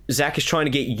 So Zack is trying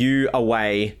to get you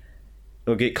away,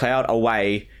 or get Cloud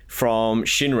away from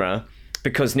Shinra,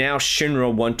 because now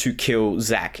Shinra want to kill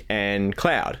Zack and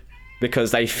Cloud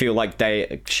because they feel like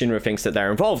Shinra thinks that they're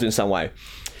involved in some way.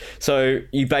 So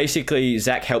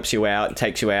Zack helps you out,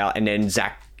 takes you out, and then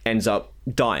Zack ends up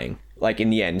dying. Like in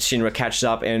the end, Shinra catches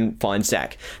up and finds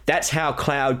Zack. That's how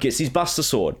Cloud gets his Buster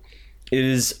Sword. It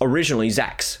is originally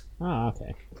Zack's. Oh,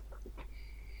 okay.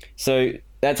 So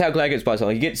that's how Cloud gets Buster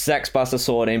Sword. He gets Zack's Buster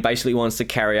Sword and basically wants to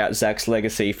carry out Zack's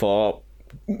legacy for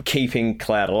keeping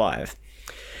Cloud alive.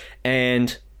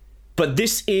 But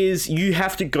this is, you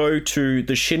have to go to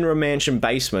the Shinra Mansion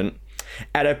basement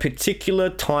at a particular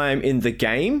time in the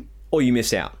game, or you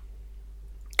miss out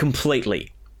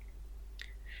completely.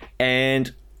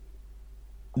 And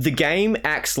the game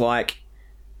acts like,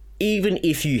 even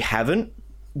if you haven't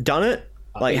done it,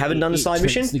 haven't done the side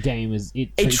mission, the game is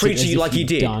it treats you like you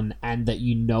did, done, and that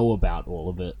you know about all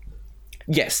of it.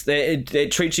 Yes,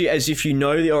 it treats you as if you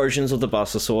know the origins of the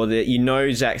Buster Sword, that you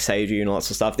know Zack saved you and all that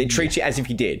sort of stuff. They treat you as if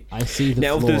you did. I see the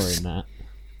flaw in that.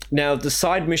 Now, the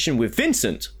side mission with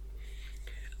Vincent,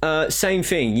 same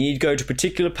thing. You need to go to a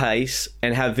particular place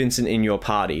and have Vincent in your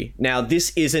party. Now,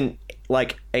 this isn't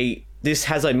this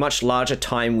has a much larger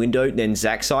time window than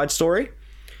Zack's side story,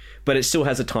 but it still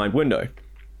has a timed window.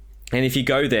 And if you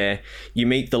go there, you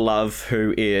meet the love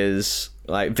who is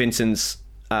like Vincent's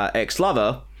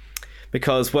ex-lover,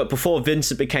 because before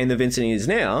Vincent became the Vincent he is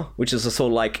now, which is a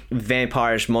sort of like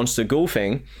vampirish monster ghoul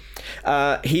thing,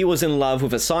 he was in love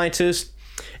with a scientist,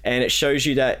 and it shows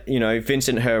you that, you know,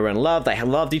 Vincent and her were in love, they had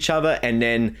loved each other, and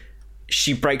then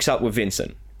she breaks up with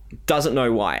Vincent. Doesn't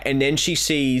know why. And then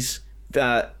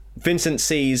Vincent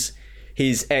sees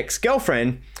his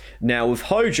ex-girlfriend now with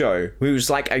Hojo, who's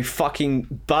like a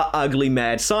fucking butt-ugly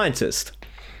mad scientist.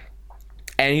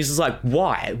 And he's just like,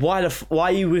 why? Why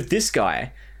are you with this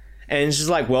guy? And she's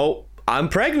like, well, I'm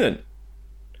pregnant.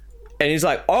 And he's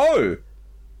like, oh,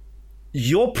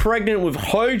 you're pregnant with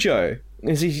Hojo? And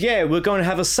he says, yeah, we're going to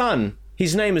have a son.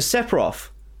 His name is Sephiroth.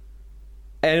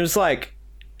 And it was like,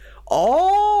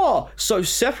 oh, so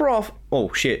Sephiroth...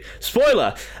 Oh, shit.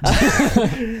 Spoiler.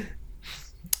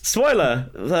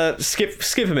 Spoiler.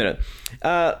 Skip a minute.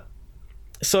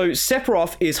 So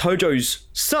Sephiroth is Hojo's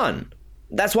son.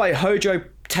 That's why Hojo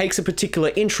takes a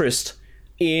particular interest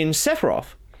in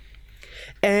Sephiroth.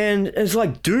 And it's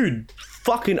like, dude,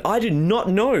 fucking, I did not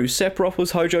know Sephiroth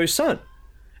was Hojo's son.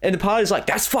 And the party's like,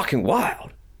 that's fucking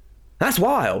wild. That's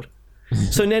wild.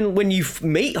 So then when you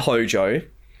meet Hojo's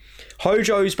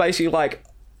basically like,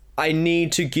 I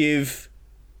need to give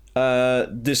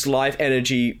this life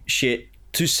energy shit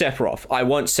to Sephiroth. I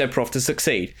want Sephiroth to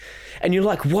succeed. And you're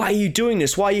like, why are you doing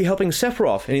this? Why are you helping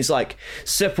Sephiroth? And he's like,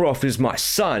 Sephiroth is my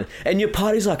son. And your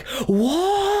party's like,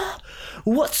 what?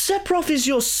 What? Sephiroth is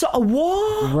your son?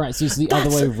 What? Right, so it's the other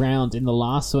way around. In the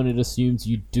last one, it assumes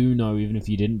you do know even if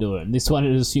you didn't do it. And this one,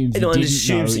 it assumes you didn't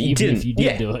know even if you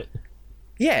did do it.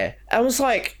 Yeah. I was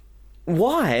like,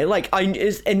 why? Like, and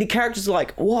the characters are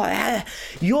like, what?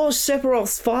 You're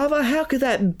Sephiroth's father? How could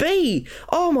that be?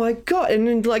 Oh my god. And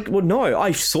then like, well, no,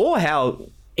 I saw how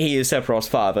he is Sephiroth's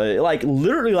father. Like,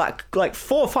 literally like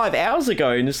 4 or 5 hours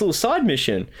ago in this little side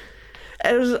mission.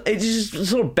 And it just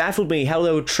sort of baffled me how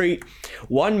they would treat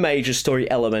one major story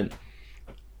element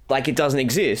like it doesn't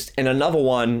exist, and another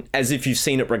one as if you've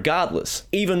seen it regardless.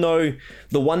 Even though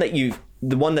the one that you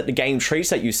the one that the game treats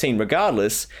that you've seen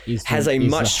regardless has a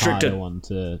much stricter one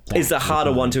to is the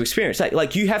harder one to experience.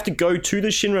 Like you have to go to the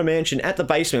Shinra Mansion at the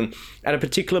basement at a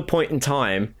particular point in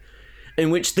time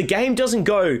in which the game doesn't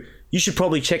go, you should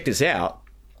probably check this out.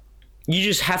 You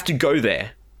just have to go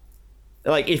there.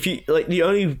 Like if you like the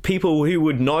only people who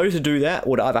would know to do that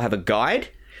would either have a guide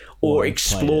or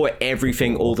explore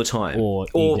everything all the time, or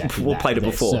exactly played it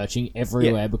they're before, searching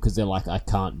everywhere because they're like, I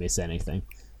can't miss anything.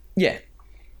 Yeah.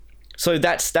 So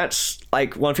that's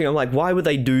like one thing I'm like, why would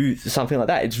they do something like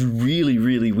that? It's really,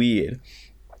 really weird.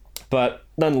 But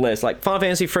nonetheless, like Final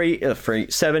Fantasy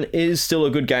 7 is still a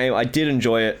good game. I did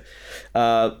enjoy it.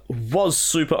 Was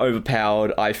super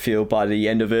overpowered, I feel, by the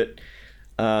end of it.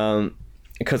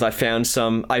 Because I found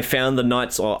the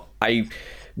Knights, or I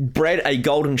bred a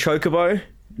golden chocobo,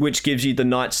 which gives you the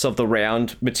Knights of the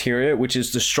Round materia, which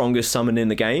is the strongest summon in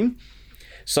the game.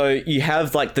 So you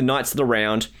have like the Knights of the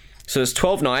Round. So there's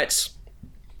 12 Knights,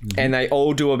 and they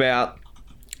all do about,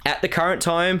 at the current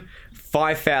time,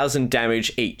 5,000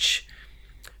 damage each.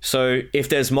 So if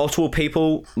there's multiple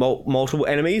people, multiple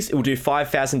enemies, it will do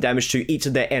 5,000 damage to each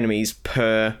of their enemies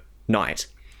per Knight.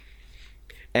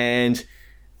 And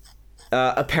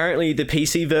apparently the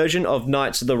PC version of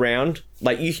Knights of the Round,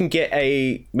 like you can get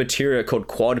a materia called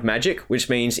Quad Magic, which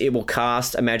means it will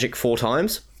cast a magic 4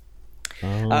 times.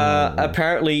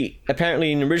 Apparently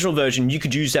in the original version, you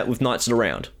could use that with Knights of the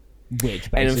Round. Which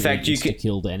basically and in fact, you could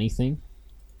killed anything.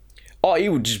 Oh,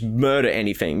 you would just murder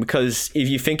anything, because if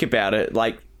you think about it,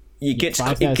 like it gets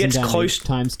close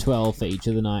times 12 for each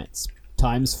of the Knights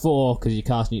times 4 because you're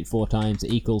casting it 4 times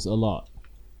equals a lot.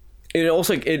 It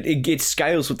also it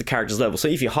scales with the character's level. So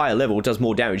if you're higher level, it does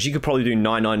more damage. You could probably do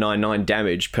 9999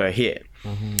 damage per hit.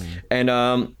 And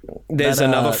there's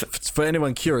another for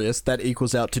anyone curious, that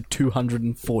equals out to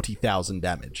 240,000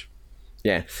 damage.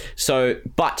 Yeah. So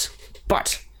but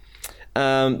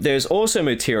there's also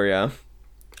materia.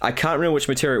 I can't remember which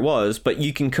materia it was, but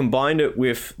you can combine it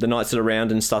with the Knights of the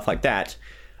Round and stuff like that.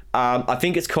 I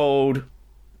think it's called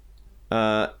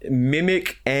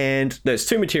Mimic, and there's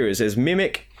 2 materials. There's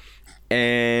Mimic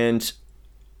and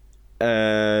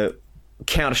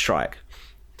Counter-Strike.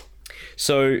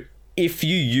 So if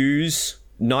you use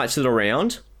Knights of the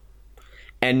Round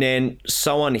and then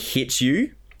someone hits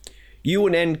you, you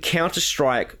will then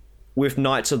Counter-Strike with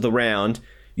Knights of the Round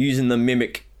using the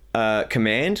Mimic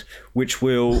command, which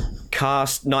will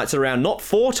cast Knights of the Round not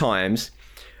 4 times,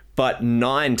 but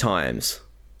 9 times.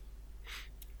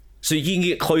 So you can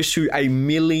get close to 1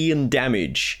 million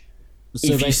damage.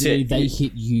 So basically, they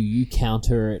hit you, you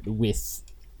counter it with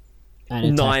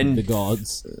an attack of the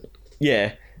gods.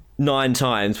 Yeah, 9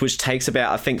 times, which takes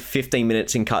about, I think, 15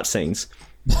 minutes in cutscenes.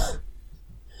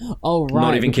 Oh, right,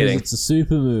 Not even kidding. It's a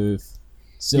super move.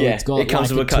 So Yeah, it's got it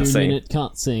comes like with a 2-minute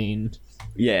cutscene.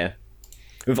 Yeah.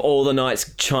 With all the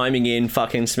Knights chiming in,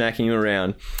 fucking smacking you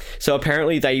around. So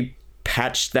apparently they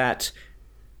patched that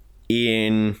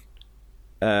in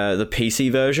the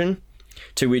PC version,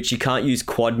 to which you can't use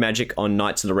Quad Magic on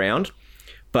Knights of the Round,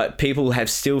 but people have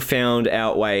still found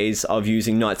out ways of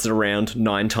using Knights of the Round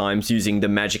 9 times using the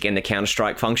magic and the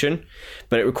Counter-Strike function,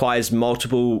 but it requires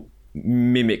multiple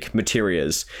Mimic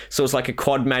materias. So it's like a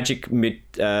Quad Magic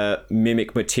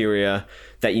Mimic materia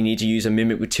that you need to use a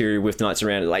Mimic materia with Knights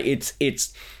around it. Like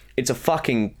it's a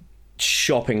fucking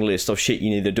shopping list of shit you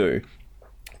need to do.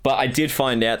 But I did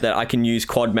find out that I can use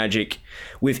Quad Magic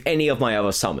with any of my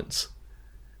other summons.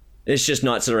 It's just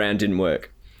Knights of the Round didn't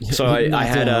work. So I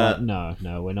had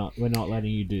no, we're not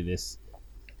letting you do this.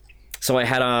 So I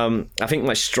had I think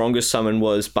my strongest summon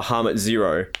was Bahamut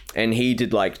Zero, and he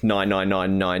did like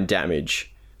 9999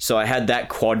 damage. So I had that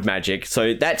Quad Magic.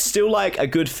 So that's still like a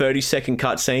good 30-second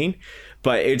cutscene,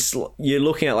 but you're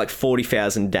looking at like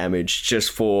 40,000 damage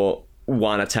just for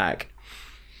one attack.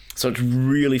 So it's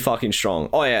really fucking strong.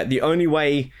 Oh yeah, the only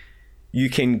way you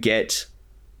can get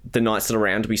the Knights of the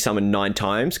Round to be summoned 9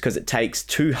 times, because it takes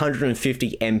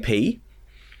 250 MP.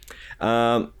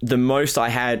 The most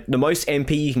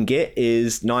MP you can get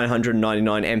is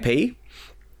 999 MP,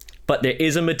 but there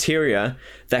is a materia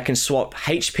that can swap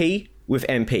HP with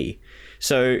MP.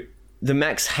 So the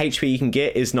max HP you can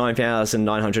get is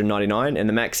 9,999, and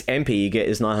the max MP you get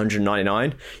is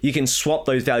 999. You can swap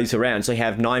those values around, so you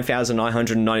have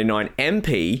 9,999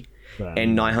 MP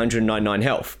and 999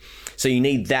 health. So you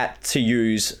need that to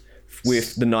use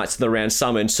with the Knights of the Round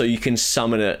summon, so you can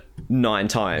summon it 9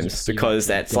 times, because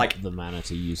that's like the mana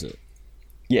to use it.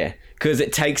 Yeah, because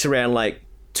it takes around like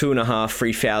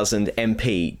 2,500-3,000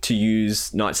 MP to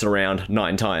use Knights of the Round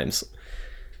 9 times.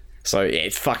 So yeah,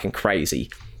 it's fucking crazy.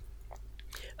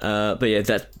 But yeah,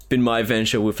 that's been my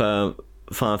adventure with Final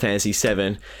Final Fantasy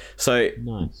VII. So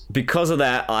Nice. because of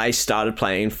that, I started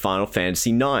playing Final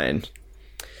Fantasy IX.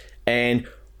 And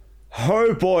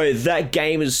oh boy, that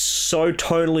game is so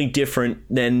totally different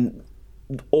than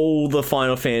all the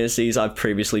Final Fantasies I've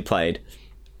previously played.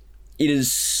 It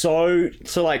is so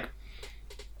like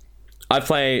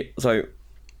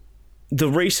the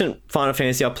recent Final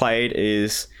Fantasy I played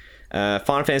is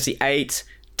Final Fantasy 8,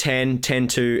 10,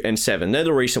 10-2, and 7. They're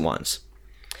the recent ones.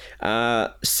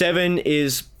 7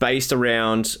 is based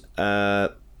around a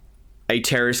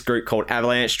terrorist group called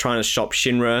Avalanche trying to stop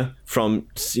Shinra from,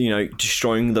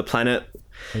 destroying the planet.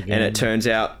 Again. And it turns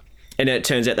out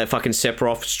that fucking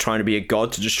Sephiroth is trying to be a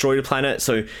god to destroy the planet.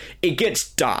 So it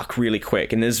gets dark really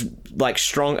quick, and there's like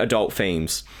strong adult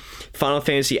themes. Final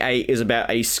Fantasy VIII is about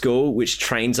a school which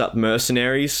trains up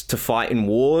mercenaries to fight in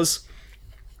wars.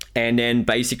 And then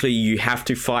basically you have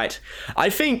to fight. I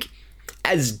think,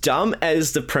 as dumb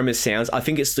as the premise sounds, I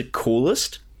think it's the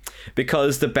coolest.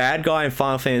 Because the bad guy in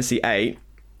Final Fantasy VIII,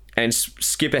 and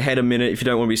skip ahead a minute if you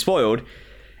don't want to be spoiled,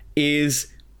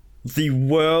 is the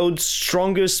world's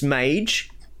strongest mage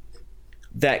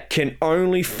that can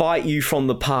only fight you from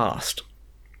the past.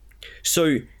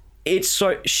 So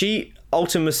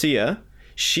Ultimecia,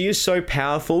 she is so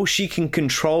powerful, she can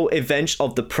control events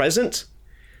of the present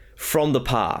from the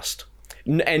past.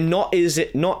 And not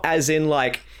as in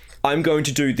like, I'm going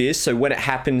to do this, so when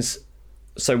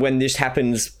this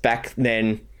happens back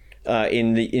then,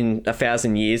 in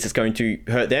 1,000 years, it's going to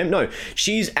hurt them. No,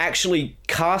 she's actually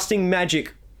casting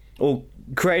magic or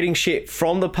creating shit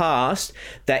from the past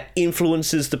that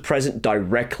influences the present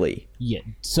directly. Yeah.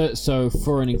 So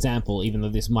for an example, even though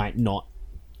this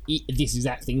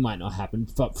exact thing might not happen,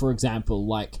 but for example,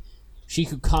 like, she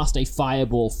could cast a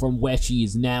fireball from where she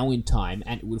is now in time,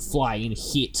 and it would fly and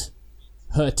hit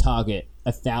her target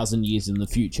 1,000 years in the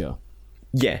future.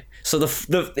 Yeah. So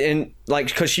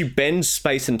because she bends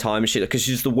space and time and shit, because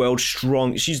she's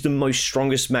she's the most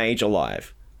strongest mage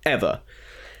alive ever.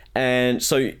 And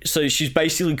so she's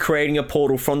basically creating a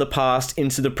portal from the past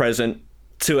into the present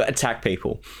to attack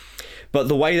people. But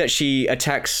the way that she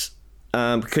attacks,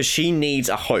 because she needs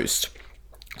a host.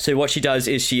 So what she does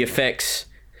is she affects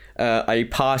a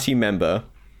party member.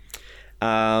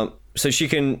 So she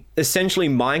can essentially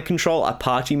mind control a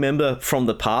party member from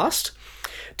the past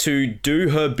to do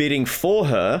her bidding for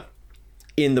her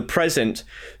in the present,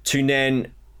 to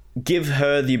then give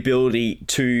her the ability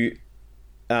to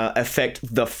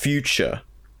affect the future.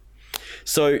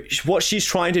 So what she's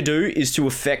trying to do is to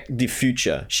affect the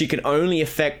future. She can only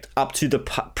affect up to the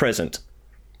present,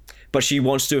 but she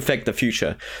wants to affect the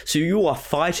future. So you are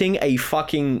fighting a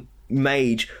fucking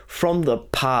mage from the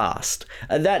past.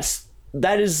 And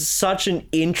that is such an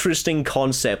interesting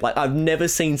concept. Like, I've never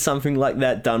seen something like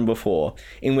that done before.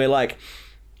 And we're like,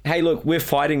 hey, look, we're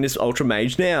fighting this Ultra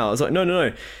Mage now. I was like,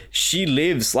 no. She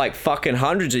lives like fucking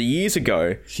hundreds of years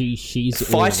ago. She's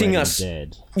fighting already us.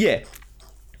 Dead. Yeah.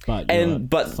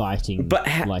 But fighting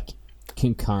like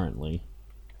concurrently.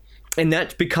 And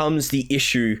that becomes the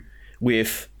issue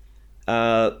with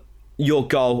your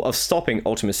goal of stopping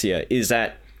Ultimecia, is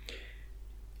that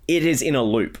it is in a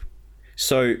loop.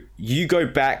 So you go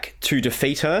back to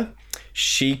defeat her.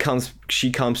 She comes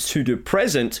to the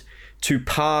present to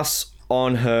pass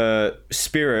on her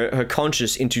spirit, her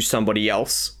conscious, into somebody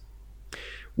else,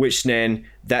 which then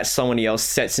that somebody else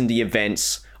sets in the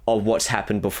events of what's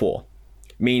happened before.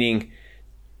 Meaning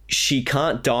she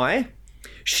can't die.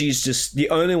 She's just, the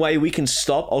only way we can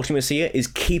stop Ultimecia is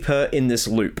keep her in this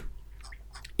loop.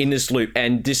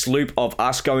 And this loop of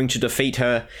us going to defeat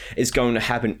her is going to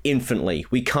happen infinitely.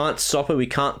 We can't stop her, we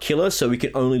can't kill her, so we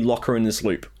can only lock her in this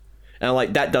loop. And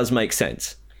like, that does make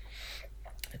sense.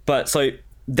 But so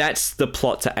that's the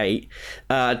plot to 8.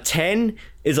 10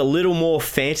 is a little more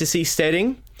fantasy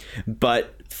setting,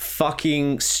 but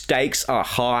fucking stakes are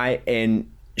high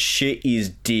and shit is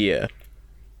dear.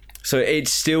 So it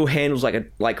still handles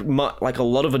like a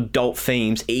lot of adult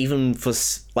themes, even for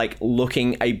like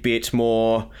looking a bit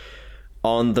more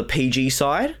on the PG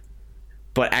side,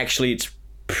 but actually it's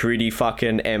pretty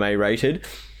fucking MA rated.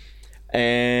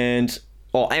 And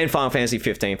Final Fantasy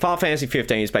 15. Final Fantasy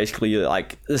 15 is basically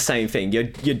like the same thing.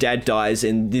 Your dad dies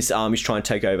and this army's trying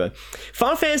to take over.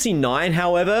 Final Fantasy 9,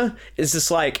 however, is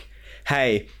just like,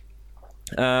 hey,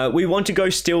 we want to go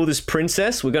steal this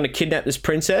princess. We're going to kidnap this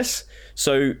princess.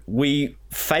 So we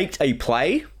faked a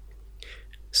play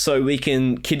so we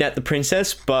can kidnap the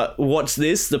princess. But what's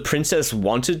this? The princess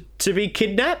wanted to be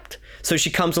kidnapped. So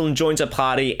she comes and joins a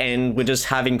party and we're just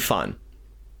having fun.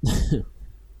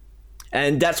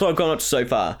 And that's what I've gone up to so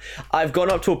far. I've gone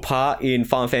up to a part in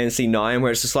Final Fantasy 9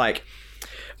 where it's just like,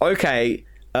 okay,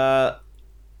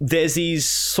 there's these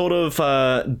sort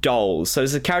of dolls. So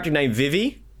there's a character named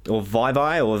Vivi, or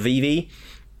Vivi, or Vivi,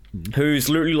 who's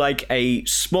literally like a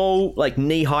small, like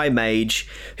knee-high mage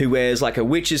who wears like a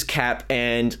witch's cap,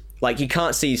 and like you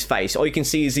can't see his face. All you can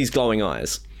see is these glowing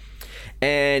eyes.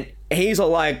 And he's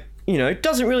like, you know,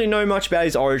 doesn't really know much about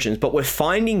his origins, but we're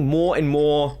finding more and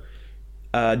more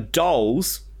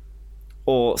dolls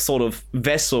or sort of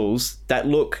vessels that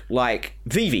look like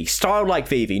Vivi, styled like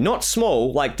Vivi, not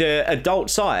small, like they're adult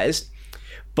sized,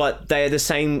 but they're the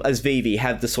same as Vivi,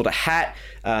 have the sort of hat,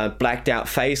 blacked out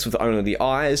face with only the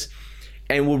eyes,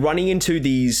 and we're running into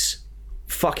these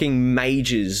fucking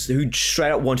mages who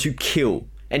straight up want to kill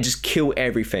and just kill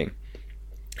everything.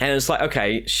 And it's like,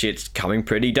 okay, shit's coming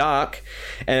pretty dark.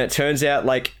 And it turns out,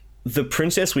 like, the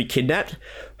princess we kidnapped,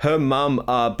 her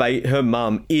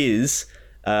mum is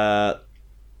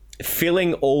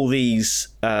filling all these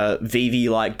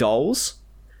Vivi-like dolls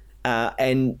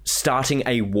and starting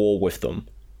a war with them.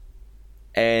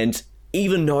 And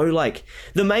even though, like,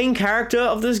 the main character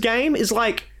of this game is,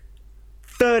 like,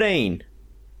 13,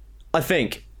 I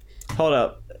think. Hold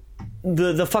up.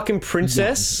 The fucking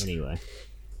princess... Yeah, anyway.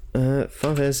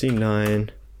 Final Fantasy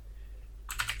 9.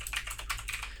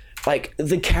 Like,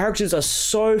 the characters are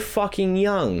so fucking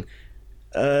young.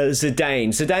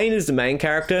 Zidane is the main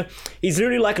character. He's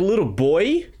literally like a little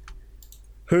boy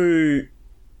who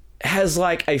has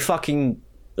like a fucking,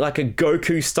 like a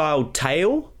Goku style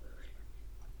tail.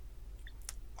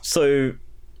 So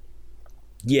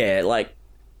yeah, like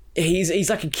he's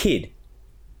like a kid.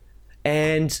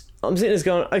 And I'm sitting there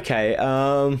going,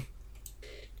 okay,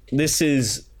 this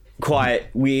is quite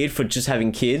weird for just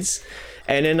having kids.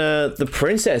 And then the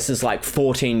princess is like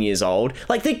 14 years old.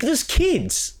 Like, there's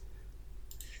kids.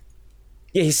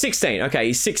 Yeah, he's 16. Okay,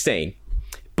 he's 16.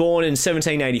 Born in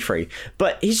 1783.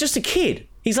 But he's just a kid.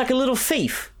 He's like a little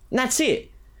thief. And that's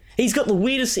it. He's got the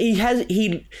weirdest... He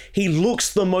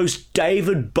looks the most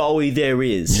David Bowie there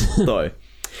is, though.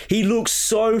 He looks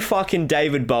so fucking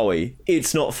David Bowie.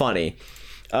 It's not funny.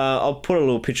 I'll put a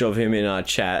little picture of him in our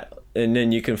chat, and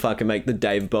then you can fucking make the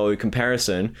David Bowie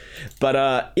comparison.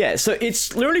 But yeah, so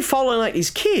it's literally following like these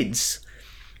kids,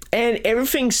 and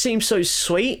everything seems so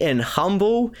sweet and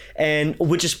humble, and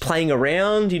we're just playing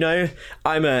around, you know.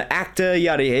 I'm an actor,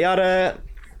 yada yada.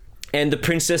 And the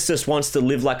princess just wants to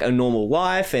live like a normal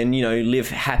life and, you know, live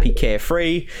happy,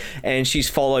 carefree. And she's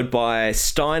followed by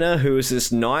Steiner, who is this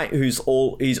knight he's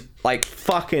like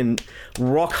fucking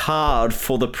rock hard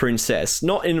for the princess.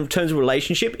 Not in terms of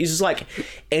relationship. He's just like,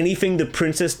 anything the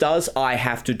princess does, I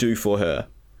have to do for her.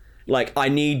 Like, I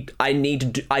need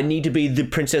to be the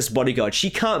princess bodyguard. She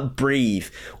can't breathe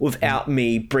without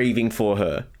me breathing for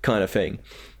her, kind of thing.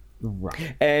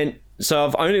 Right. And so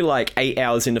I've only like 8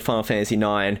 hours into Final Fantasy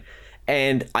 9,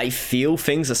 and I feel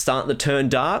things are starting to turn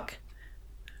dark,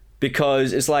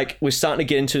 because it's like we're starting to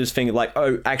get into this thing of like,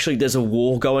 oh, actually there's a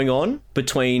war going on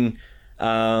between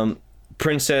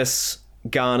Princess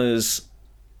Garner's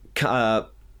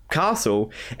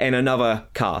castle and another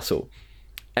castle.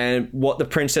 And what the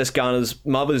Princess Garner's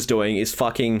mother's doing is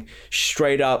fucking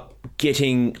straight up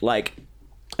getting like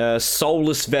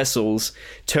soulless vessels,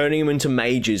 turning them into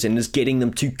mages, and just getting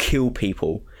them to kill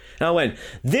people. And I went,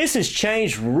 this has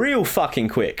changed real fucking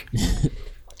quick.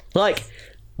 Like,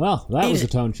 well, that was a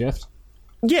tone shift.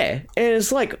 Yeah, and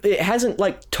it's like, it hasn't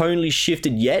like tonally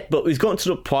shifted yet, but we've gotten to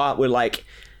the part where like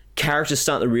characters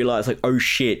starting to realize like, oh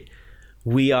shit,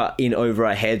 we are in over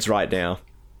our heads right now.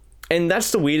 And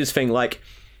that's the weirdest thing. Like,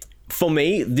 for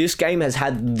me, this game has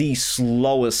had the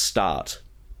slowest start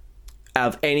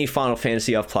out of any Final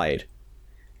Fantasy I've played.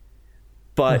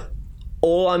 But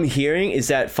all I'm hearing is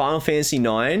that Final Fantasy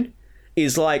 9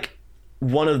 is like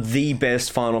one of the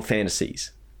best Final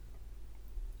Fantasies.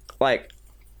 Like,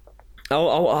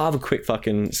 I'll have a quick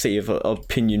fucking see of an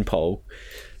opinion poll.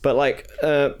 But like,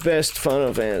 best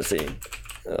Final Fantasy.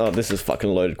 Oh, this is a fucking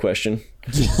loaded question.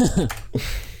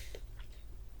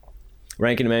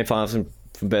 Ranking the main finals from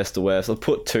best to worst. I'll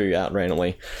put 2 out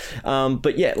randomly.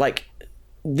 But yeah, like,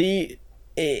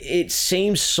 it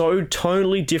seems so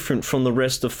totally different from the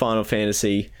rest of Final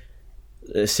Fantasy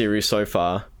series so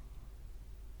far.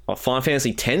 Oh, Final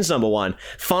Fantasy X's number 1.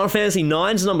 Final Fantasy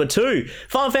 9's number 2.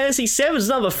 Final Fantasy 7's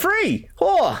number 3.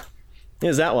 Oh,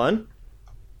 here's that one.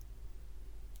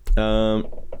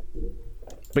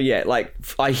 But yeah, like,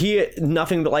 I hear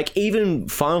nothing but like, even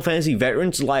Final Fantasy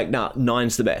veterans like, nah,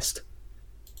 9's the best.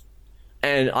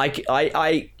 And I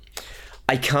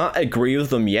can't agree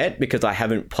with them yet because I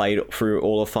haven't played through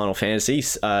all of Final Fantasy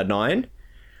 9,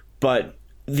 but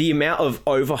the amount of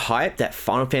overhype that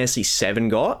Final Fantasy 7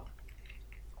 got,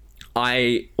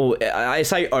 I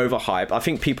say overhype. I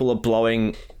think people are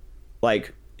blowing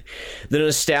like the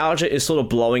nostalgia is sort of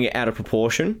blowing it out of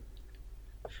proportion.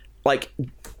 Like,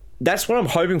 that's what I'm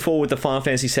hoping for with the Final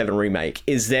Fantasy VII Remake,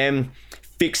 is them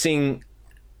fixing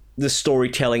the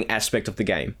storytelling aspect of the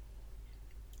game.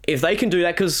 If they can do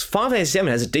that, because Final Fantasy VII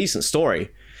has a decent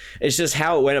story, it's just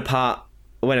how it went about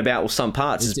with some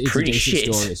parts is pretty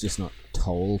shit. Story, it's just not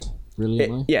told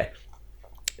brilliantly. Yeah.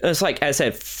 It's like, as I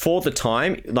said, for the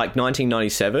time, like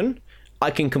 1997, I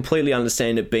can completely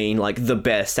understand it being like the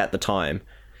best at the time.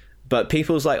 But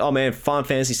people's like, oh man, Final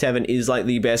Fantasy VII is like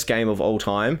the best game of all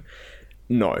time.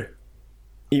 No,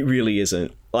 it really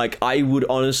isn't. Like, I would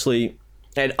honestly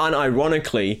and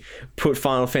unironically put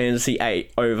Final Fantasy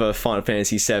VIII over Final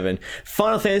Fantasy VII.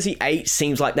 Final Fantasy VIII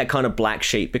seems like that kind of black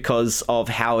sheep because of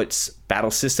how its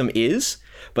battle system is,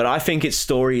 but I think its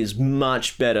story is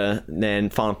much better than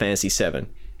Final Fantasy VII.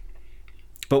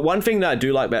 But one thing that I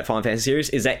do like about Final Fantasy series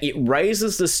is that it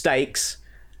raises the stakes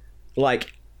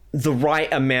like the right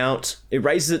amount. It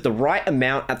raises it the right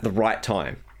amount at the right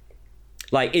time.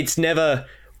 Like, it's never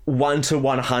 1 to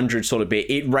 100 sort of bit.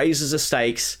 It raises the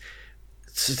stakes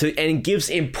and gives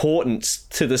importance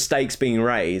to the stakes being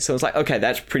raised. So it's like, okay,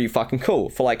 that's pretty fucking cool.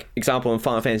 For like example, in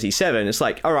Final Fantasy VII, it's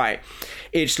like, all right,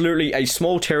 it's literally a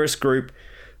small terrorist group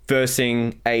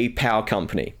versus a power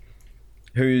company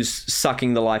who's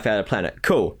sucking the life out of the planet.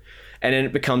 Cool. And then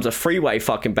it becomes a freeway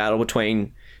fucking battle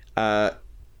between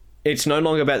it's no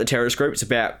longer about the terrorist group, it's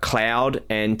about Cloud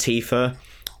and Tifa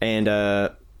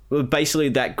and basically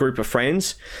that group of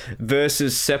friends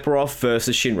versus Sephiroth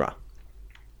versus Shinra.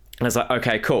 And I was like,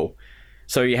 okay, cool.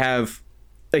 So you have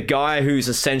a guy who's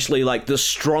essentially like the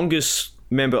strongest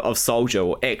member of Soldier,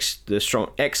 or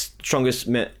strongest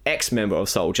ex-member of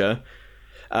Soldier,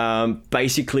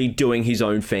 basically doing his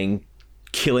own thing,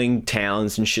 killing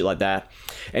towns and shit like that.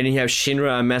 And then you have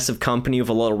Shinra, a massive company with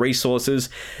a lot of resources.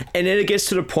 And then it gets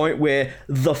to the point where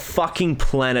the fucking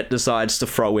planet decides to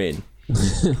throw in.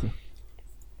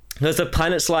 Because the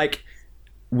planet's like,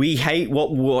 we hate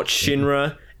what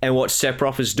Shinra and what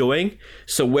Sephiroth is doing,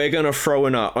 so we're going to throw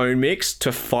in our own mix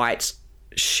to fight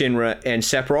Shinra and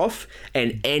Sephiroth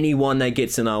and anyone that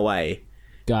gets in our way.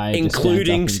 Guy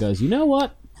including just stands up and goes, you know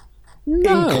what?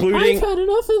 No, I've had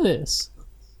enough of this.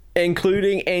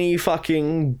 Including any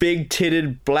fucking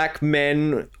big-titted black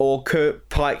men or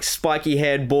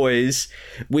spiky-haired boys.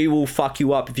 We will fuck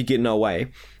you up if you get in our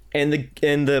way. And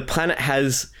the planet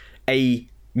has a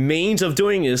means of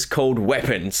doing this called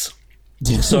weapons.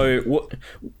 So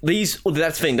that's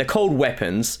the thing, they're called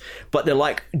weapons, but they're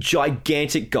like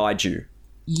gigantic gaiju.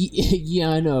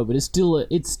 Yeah, I know, but it's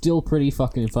still pretty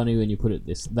fucking funny when you put it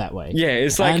that way. Yeah,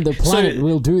 it's like, and the planet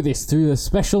will do this through the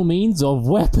special means of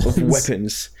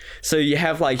weapons. So you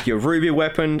have like your ruby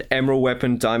weapon, emerald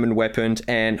weapon, diamond weapon,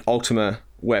 and ultima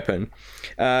weapon.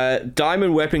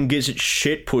 Diamond weapon gets its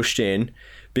shit pushed in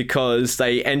because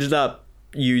they ended up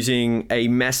using a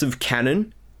massive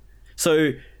cannon.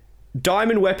 So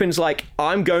diamond weapon's like,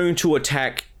 I'm going to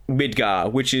attack Midgar,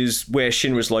 which is where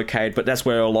Shinra's located, but that's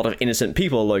where a lot of innocent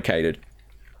people are located.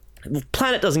 The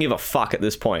planet doesn't give a fuck at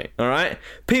this point, alright?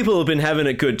 People have been having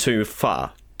it good too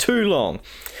long.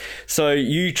 So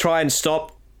you try and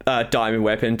stop Diamond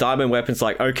Weapon. Diamond Weapon's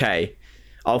like, okay,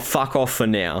 I'll fuck off for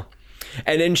now.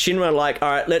 And then Shinra like,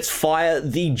 alright, let's fire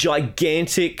the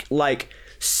gigantic, like,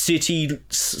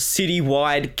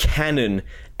 city-wide cannon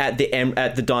at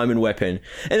the Diamond Weapon.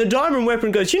 And the Diamond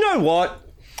Weapon goes, you know what?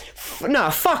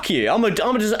 Nah, fuck you. I'm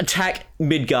gonna just attack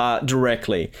Midgar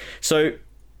directly. So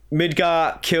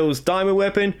Midgar kills Diamond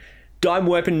Weapon. Diamond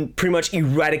Weapon pretty much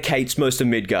eradicates most of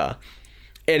Midgar.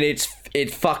 And it's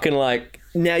fucking like,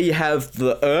 now you have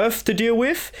the Earth to deal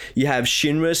with, you have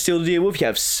Shinra still to deal with, you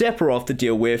have Sephiroth to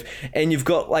deal with, and you've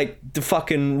got like the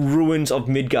fucking ruins of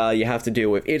Midgar you have to deal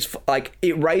with. It's like,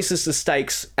 it raises the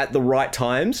stakes at the right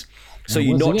times, so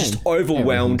you're not just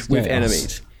overwhelmed with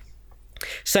enemies.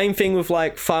 Same thing with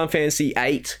like Final Fantasy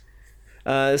VIII.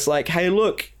 It's like, hey,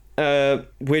 look,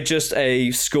 we're just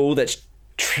a school that's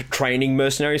training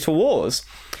mercenaries for wars.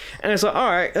 And it's like, all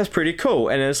right, that's pretty cool.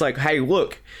 And it's like, hey,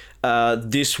 look,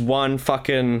 this one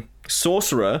fucking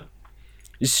sorcerer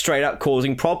is straight up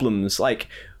causing problems. Like,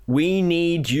 we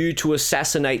need you to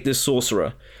assassinate this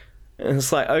sorcerer. And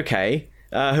it's like, okay,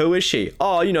 who is she?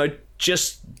 Oh, you know,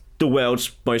 just the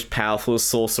world's most powerful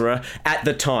sorcerer at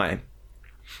the time.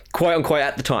 Quote unquote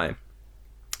at the time.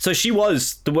 So she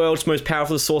was the world's most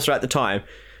powerful sorcerer at the time,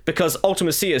 because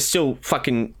Ultimacia is still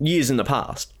fucking years in the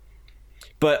past.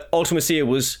 But Ultimacia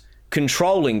was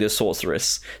controlling this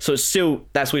sorceress, so it's still,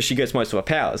 that's where she gets most of her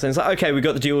powers. And it's like, okay, we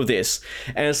got to deal with this.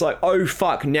 And it's like, oh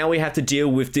fuck, now we have to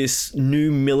deal with this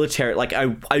new military, like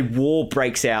a war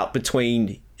breaks out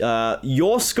between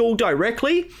your school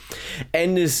directly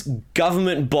and this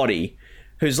government body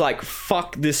who's like,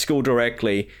 fuck this school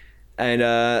directly. And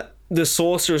the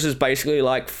sorceress is basically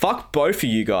like, fuck both of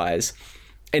you guys.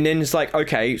 And then it's like,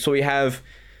 okay, so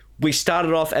we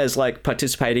started off as like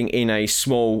participating in a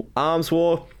small arms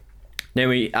war. Then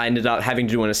we ended up having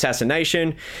to do an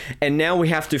assassination. And now we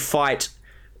have to fight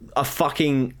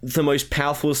the most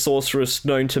powerful sorceress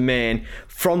known to man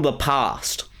from the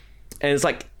past. And it's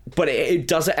like, but it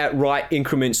does it at right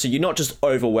increments, so you're not just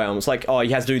overwhelmed. It's like, oh,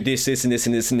 you have to do this, this, and this,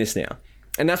 and this, and this now.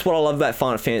 And that's what I love about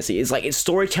Final Fantasy. It's like, its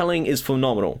storytelling is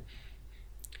phenomenal.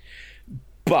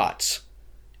 But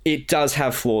it does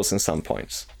have flaws in some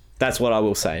points. That's what I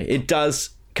will say. It does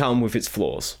come with its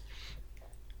flaws.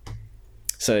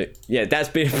 So, yeah, that's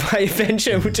been my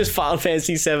adventure, which is Final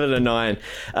Fantasy 7 and 9.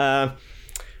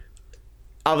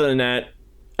 Other than that,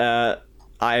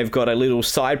 I've got a little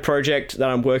side project that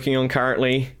I'm working on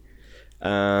currently.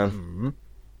 I'm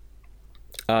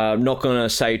not going to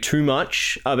say too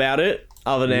much about it,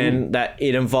 other than that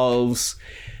it involves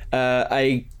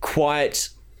a quite...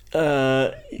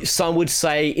 some would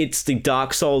say it's the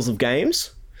Dark Souls of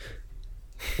games.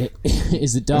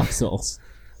 Is it Dark Souls?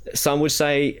 Some would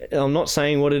say... I'm not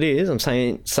saying what it is. I'm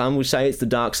saying some would say it's the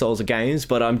Dark Souls of games,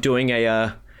 but I'm doing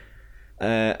a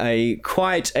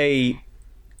quite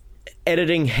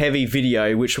editing heavy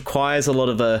video which requires a lot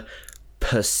of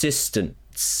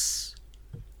persistence.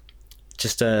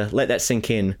 Just let that sink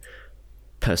in.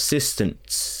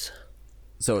 Persistence.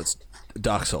 So it's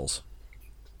Dark Souls.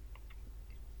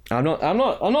 I'm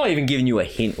not even giving you a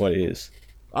hint what it is.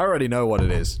 I already know what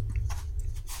it is.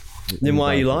 Then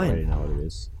why are you I already lying? know what it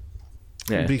is.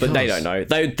 Yeah, Because- but they don't know.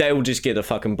 They will just get a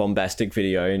fucking bombastic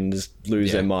video and just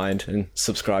lose their mind and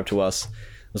subscribe to us.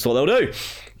 That's what they'll do.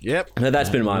 Yep. And that's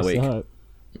been my week. So,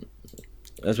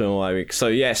 That's been my week. So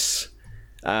yes,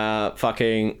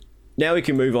 fucking. Now we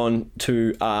can move on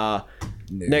to our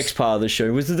next part of the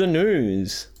show, which is the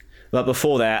news. But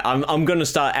before that, I'm going to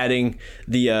start adding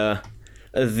the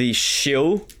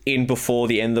shill in before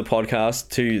the end of the podcast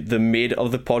to the mid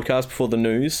of the podcast before the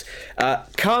news.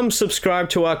 Come subscribe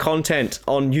to our content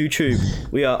on YouTube.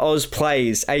 We are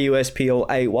OzPlays,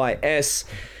 AUSPLAYS.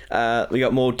 We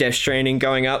got more Death Stranding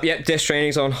going up. Yep, Death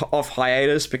Stranding's off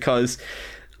hiatus because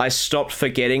I stopped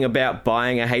forgetting about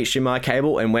buying a HDMI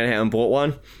cable and went out and bought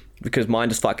one because mine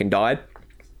just fucking died.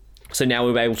 So now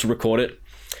we'll be able to record it.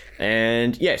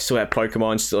 And yeah, still have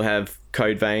Pokemon, still have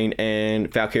Code Vein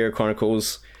and Valkyria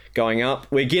Chronicles going up.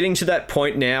 We're getting to that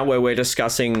point now where we're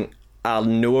discussing our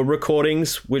newer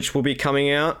recordings, which will be coming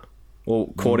out, or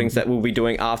recordings that we'll be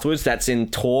doing afterwards. That's in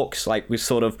talks. Like, we've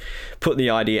sort of put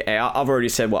the idea out. I've already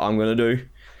said what I'm going to do.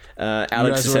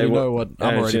 Alex has said know what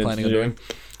I'm already planning on doing.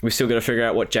 We've still got to figure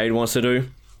out what Jade wants to do.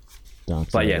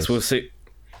 But yes, we'll see.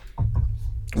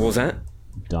 What was that?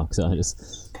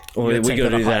 Darksiders. Well, We're we gonna got to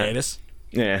take do that that. hiatus.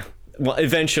 Yeah. Well,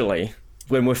 eventually,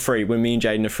 when we're free, when me and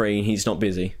Jaden are free and he's not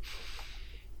busy.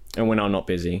 And when I'm not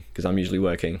busy, because I'm usually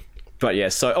working. But yeah,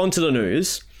 so on to the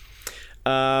news.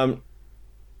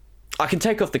 I can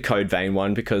take off the Code Vein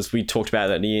one because we talked about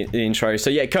that in the intro. So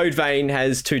yeah, Code Vein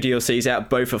has 2 DLCs out.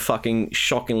 Both are fucking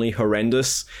shockingly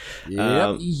horrendous.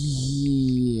 Yep.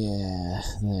 Yeah,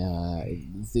 they are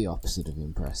the opposite of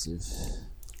impressive.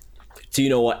 Do you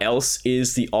know what else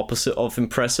is the opposite of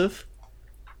impressive?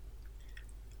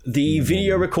 The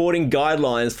video recording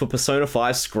guidelines for Persona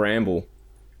 5 Scramble.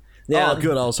 Now, Oh,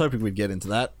 good. I was hoping we'd get into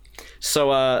that.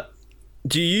 So,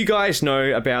 do you guys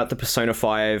know about the Persona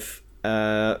 5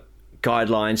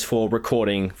 guidelines for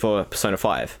recording for Persona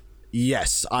 5?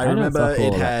 Yes, I know remember fuck all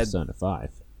it about had. Persona 5.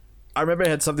 I remember it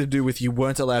had something to do with you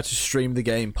weren't allowed to stream the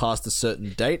game past a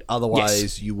certain date,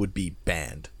 otherwise you would be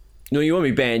banned. No, you won't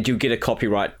be banned. You'll get a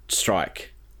copyright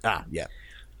strike. Ah, yeah.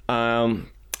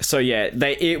 So yeah,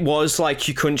 it was like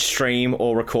you couldn't stream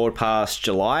or record past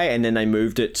July, and then they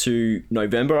moved it to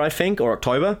November, I think, or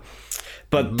October.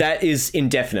 But that is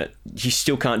indefinite. You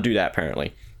still can't do that,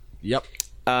 apparently. Yep.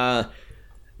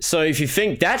 So if you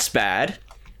think that's bad,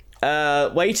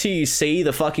 wait till you see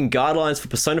the fucking guidelines for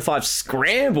Persona 5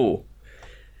 Scramble.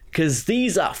 Because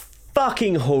these are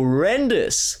fucking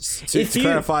horrendous. To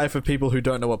clarify for people who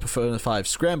don't know what Persona 5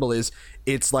 Scramble is,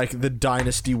 it's like the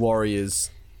Dynasty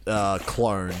Warriors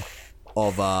clone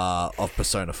of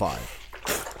Persona 5.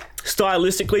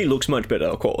 Stylistically, looks much better,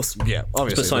 of course. Yeah,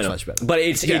 obviously Persona. much better. But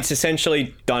it's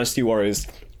essentially Dynasty Warriors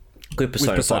with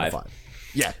Persona, With Persona 5. 5.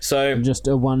 Yeah. So Just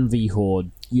a 1v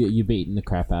horde. You're beating the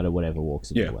crap out of whatever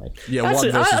walks in your way. Yeah, that's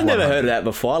one versus I've never 100. heard of that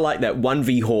before. I like that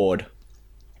 1v Horde.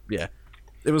 Yeah.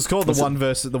 It was called the one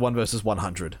versus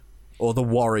 100, or the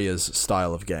Warriors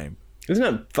style of game. Isn't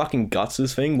that fucking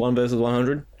Guts' thing? 1 versus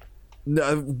 100.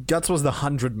 No, Guts was the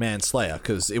 100-man slayer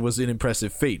because it was an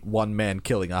impressive feat. One man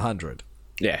killing 100.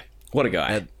 Yeah, what a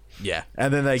guy.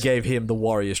 And then they gave him the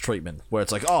Warriors treatment, where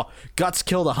it's like, oh, Guts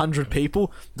killed 100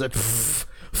 people.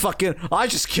 Fucking, I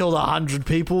just killed 100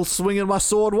 people swinging my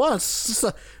sword once.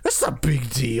 That's a big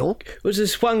deal. It was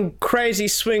this one crazy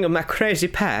swing of my crazy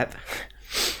pap.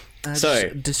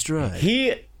 Destroy.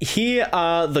 Here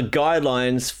are the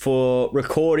guidelines for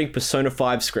recording Persona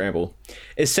 5 Scramble.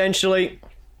 Essentially,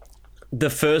 the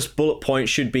first bullet point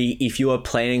should be, if you are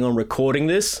planning on recording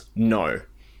this, no.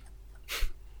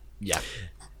 Yeah.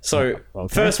 So,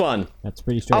 First one. That's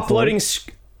pretty straightforward.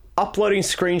 Uploading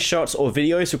screenshots or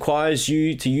videos requires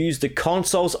you to use the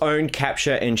console's own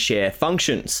capture and share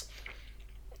functions.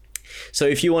 So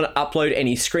if you want to upload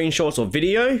any screenshots or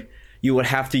video, you would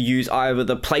have to use either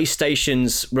the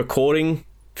PlayStation's recording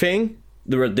thing,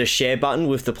 the share button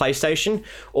with the PlayStation,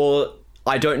 or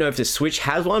I don't know if the Switch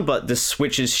has one, but the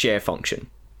Switch's share function.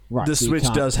 Right, The so you Switch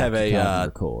can't does have a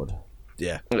record.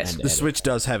 Yeah. Yes. The Switch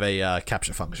does have a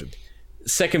capture function.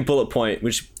 Second bullet point,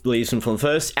 which leaves them from the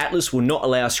first, Atlus will not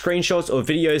allow screenshots or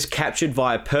videos captured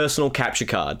via personal capture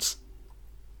cards.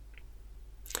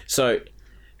 So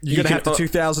You're gonna have to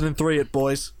 2003 it,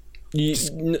 boys.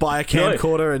 Buy a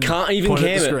camcorder and can't even point cam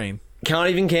at the it. screen. Can't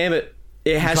even cam it.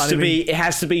 It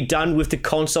has to be done with the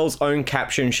console's own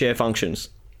capture and share functions.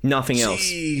 Nothing else.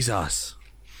 Jesus.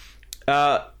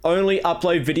 Only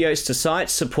upload videos to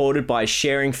sites supported by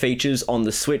sharing features on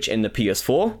the Switch and the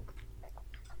PS4.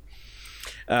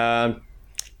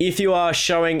 If you are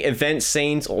showing event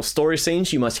scenes or story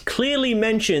scenes, you must clearly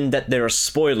mention that there are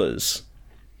spoilers.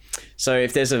 So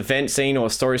if there's an event scene or a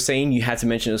story scene, you have to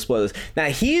mention the spoilers. Now,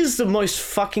 here's the most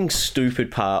fucking stupid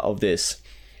part of this.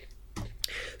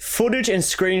 Footage and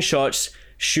screenshots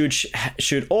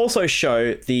should also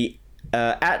show the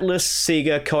Atlus,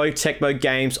 Sega, Koei Tecmo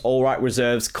Games All Right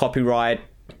Reserves copyright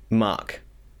mark.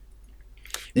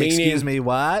 Excuse me,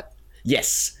 what?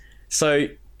 Yes. So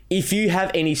if you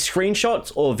have any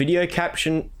screenshots or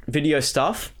video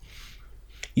stuff,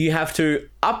 you have to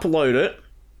upload it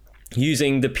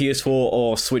using the PS4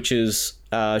 or Switch's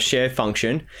share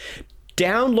function,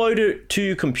 download it to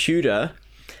your computer,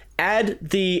 add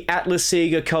the Atlus,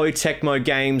 Sega, Koei Tecmo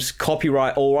Games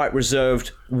copyright all right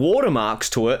reserved watermarks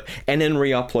to it, and then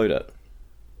re-upload it.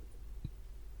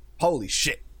 Holy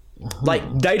shit.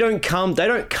 Like, they don't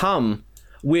come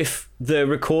with the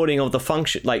recording of the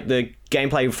function, like the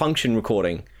gameplay function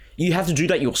recording. You have to do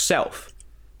that yourself.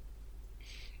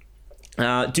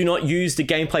 Do not use the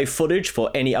gameplay footage for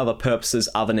any other purposes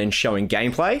other than showing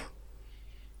gameplay.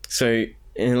 So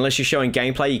unless you're showing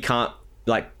gameplay, you can't,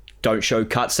 don't show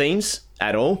cutscenes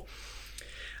at all.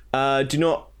 Do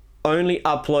not only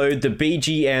upload the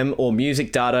BGM or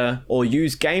music data or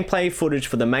use gameplay footage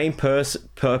for the main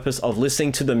purpose of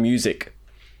listening to the music.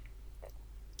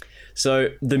 So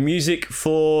the music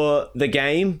for the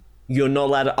game, you're not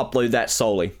allowed to upload that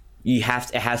solely. It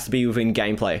has to be within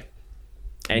gameplay.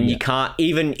 And you can't,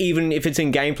 even if it's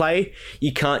in gameplay,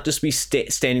 you can't just be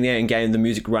standing there and getting the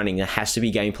music running. It has to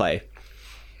be gameplay.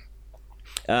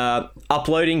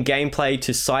 Uploading gameplay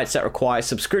to sites that require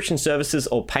subscription services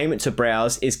or payment to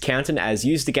browse is counted as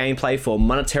use the gameplay for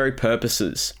monetary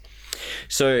purposes.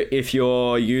 So if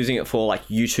you're using it for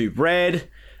YouTube Red,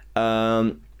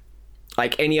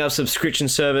 any other subscription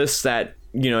service that,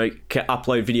 can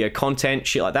upload video content,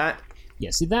 shit like that. Yeah,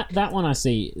 see that one I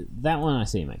see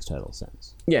makes total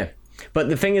sense. Yeah. But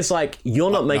the thing is,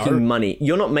 you're not making money.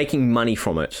 You're not making money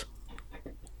from it.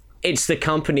 It's the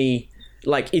company.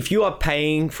 If you are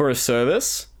paying for a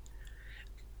service,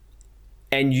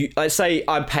 and let's say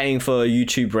I'm paying for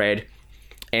YouTube Red,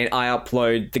 and I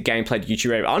upload the gameplay to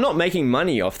YouTube Red, I'm not making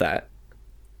money off that.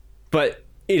 But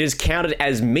it is counted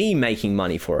as me making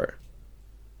money for it.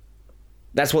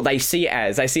 That's what they see it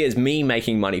as. They see it as me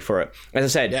making money for it. As I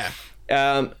said, yeah.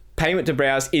 Payment to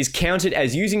browse is counted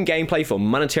as using gameplay for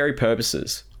monetary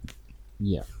purposes.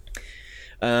 Yeah.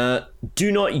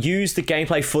 Do not use the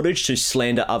gameplay footage to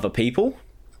slander other people.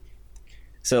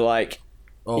 So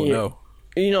no.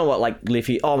 You know what,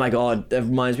 Liffy? Oh my god, that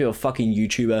reminds me of a fucking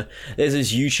YouTuber. There's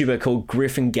this YouTuber called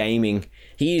Griffin Gaming.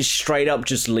 He is straight up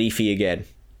just Leafy again.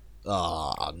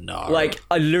 Oh no.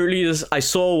 I literally I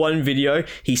saw one video.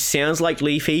 He sounds like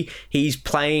Leafy. He's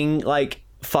playing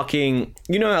fucking,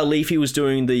 how Leafy was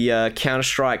doing the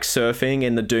Counter-Strike surfing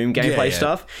and the Doom gameplay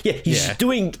stuff? Yeah, he's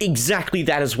doing exactly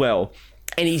that as well.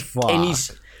 And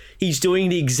he's doing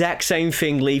the exact same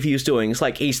thing Leafy was doing. It's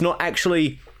he's not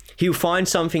actually, he'll find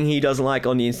something he doesn't like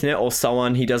on the internet or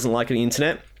someone he doesn't like on the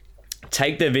internet,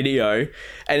 take their video,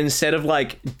 and instead of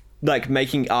like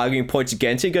arguing points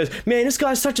against it. He goes, man, this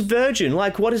guy's such a virgin.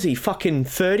 Like, what is he, fucking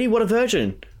 30? What a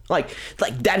virgin. Like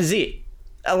that is it.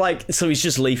 Like, so he's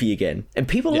just Leafy again. And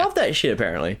people love that shit,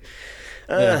 apparently.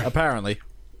 Yeah, apparently.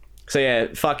 So yeah,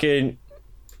 fucking,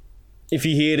 if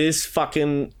you hear this,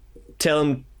 fucking tell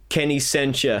him Kenny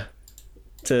sent you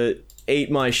to eat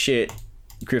my shit,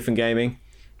 Griffin Gaming.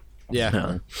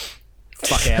 Yeah.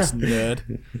 Fuck ass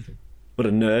nerd. What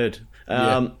a nerd.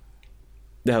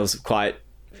 That was quite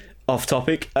off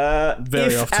topic.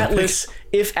 Very off topic.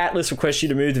 If Atlas requests you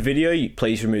to move the video,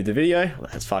 please remove the video.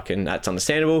 That's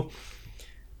understandable.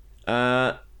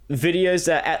 Videos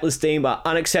that Atlas deem are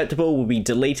unacceptable will be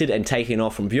deleted and taken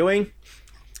off from viewing.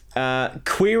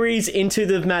 Queries into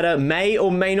the matter may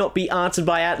or may not be answered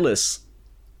by Atlas.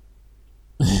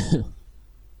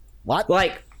 What?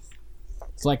 Like,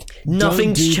 It's like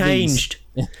nothing's changed.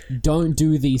 Don't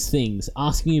do these things.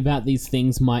 Asking about these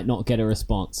things might not get a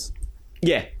response.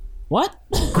 Yeah. What?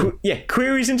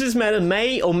 Queries into this matter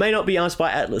may or may not be answered by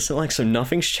Atlas. So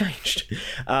nothing's changed.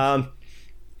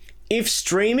 If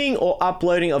streaming or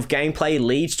uploading of gameplay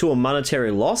leads to a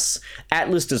monetary loss,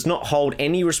 Atlas does not hold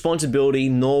any responsibility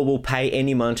nor will pay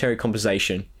any monetary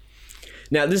compensation.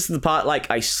 Now, this is the part, like,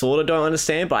 I sort of don't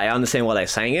understand, but I understand why they're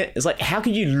saying it. It's like, how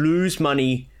could you lose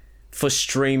money for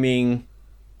streaming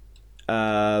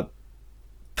Persona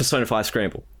 5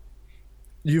 Scramble?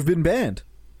 You've been banned.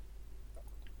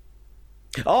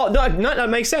 Oh, no, that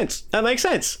makes sense. That makes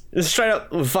sense. It's straight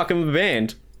up fucking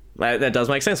banned. That does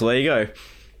make sense. Well, there you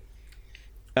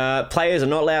go. Players are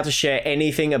not allowed to share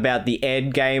anything about the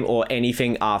end game or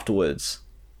anything afterwards.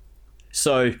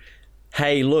 So,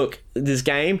 hey, look, this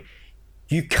game,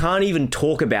 you can't even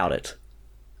talk about it.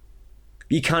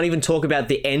 You can't even talk about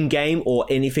the end game or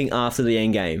anything after the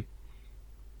end game.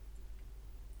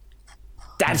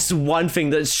 That's the one thing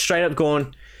that's straight up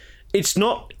gone. It's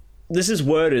not. This is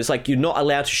worded. It's like you're not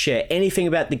allowed to share anything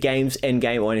about the game's end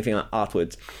game or anything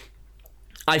afterwards.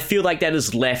 I feel like that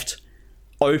is left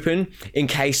open in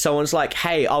case someone's like,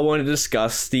 hey, I want to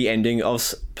discuss the ending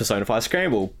of Persona 5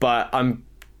 Scramble, but I'm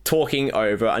talking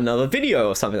over another video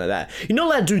or something like that. You're not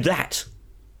allowed to do that.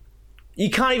 You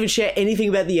can't even share anything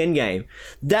about the end game.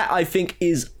 That, I think,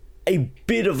 is a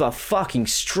bit of a fucking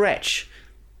stretch.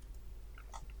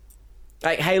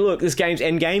 Like, hey, look, this game's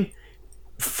end game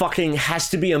fucking has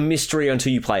to be a mystery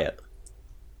until you play it.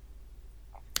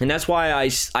 And that's why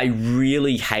I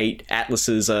really hate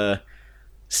Atlas's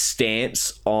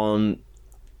stance on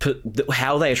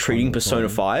how they are treating Persona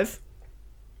 5.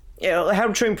 Yeah, how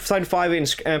they're treating Persona 5 in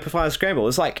Persona Scramble.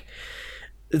 It's like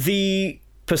the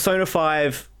Persona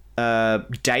 5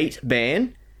 date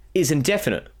ban is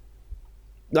indefinite.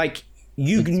 Like,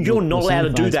 you're not allowed to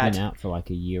do that. It's been out for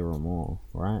like a year or more,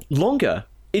 right? Longer.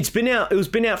 It's been out. It was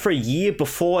been out for a year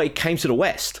before it came to the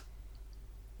West.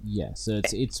 Yeah, so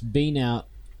it's been out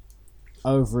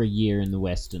over a year in the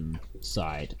Western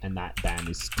side, and that ban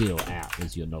is still out,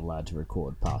 as you're not allowed to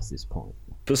record past this point.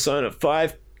 Persona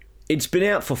 5, it's been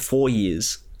out for 4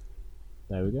 years.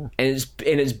 There we go. And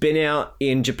it's been out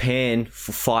in Japan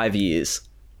for 5 years.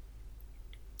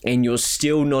 And you're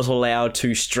still not allowed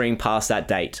to stream past that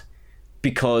date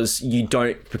because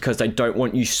they don't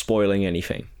want you spoiling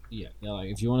anything. Yeah, like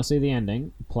if you want to see the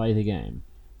ending, play the game.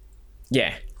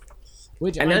 Yeah.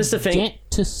 Which and that's the thing.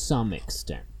 Get to some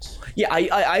extent. Yeah,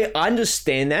 I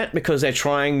understand that because they're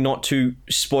trying not to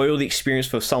spoil the experience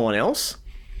for someone else.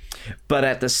 But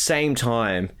at the same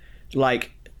time,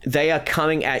 like, they are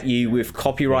coming at you with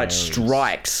copyright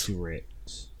strikes. Strict.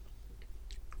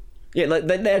 Yeah, like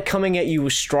they're coming at you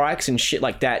with strikes and shit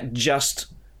like that just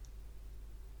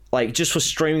for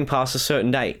streaming past a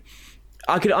certain date.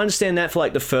 I could understand that for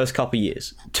like the first couple of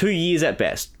years. 2 years at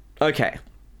best. Okay.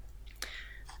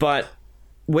 But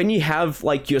when you have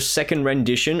like your second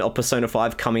rendition of Persona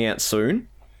 5 coming out soon,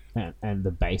 and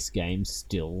the base game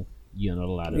still you're not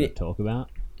allowed to talk about.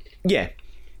 Yeah.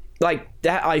 Like,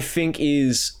 that I think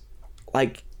is,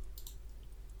 like,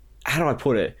 how do I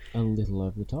put it? A little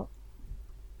over the top.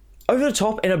 Over the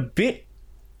top and a bit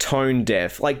tone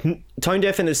deaf. Like, tone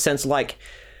deaf in the sense, like,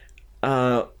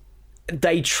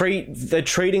 they're treating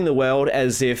the world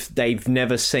as if they've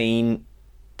never seen,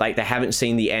 like, they haven't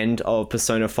seen the end of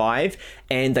Persona 5,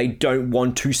 and they don't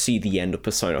want to see the end of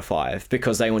Persona 5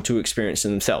 because they want to experience it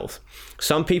themselves.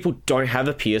 Some people don't have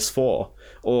a PS4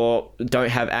 or don't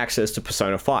have access to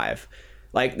Persona 5.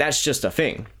 Like, that's just a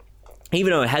thing.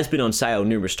 Even though it has been on sale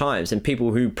numerous times, and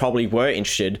people who probably were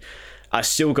interested are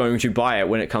still going to buy it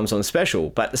when it comes on special.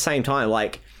 But at the same time,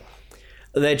 like,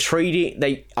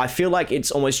 I feel like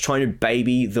it's almost trying to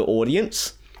baby the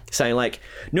audience, saying like,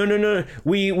 no,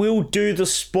 we will do the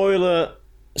spoiler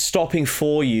stopping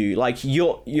for you. Like,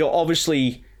 you're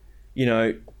obviously,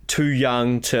 too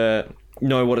young to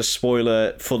know what a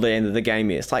spoiler for the end of the game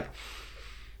is. Like,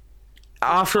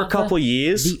 after a couple of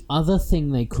years... The other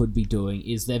thing they could be doing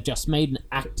is they've just made an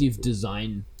active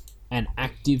design, an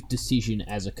active decision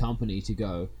as a company to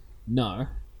go, no,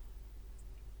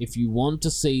 if you want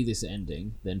to see this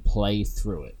ending, then play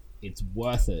through it. It's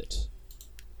worth it.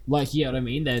 Like, you know what I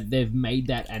mean? They've made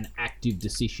that an active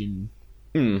decision.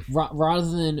 Rather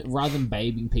than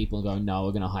babying people and going, no,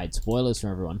 we're going to hide spoilers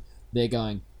from everyone, they're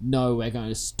going, no, we're going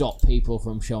to stop people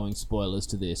from showing spoilers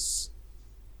to this,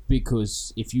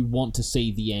 because if you want to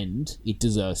see the end, it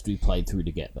deserves to be played through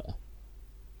to get there.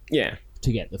 Yeah.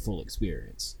 To get the full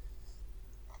experience.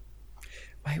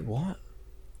 Wait, what?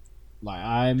 Like,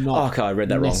 I'm not I read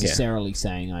that wrong, necessarily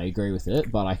saying I agree with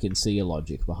it, but I can see a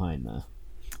logic behind that.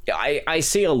 I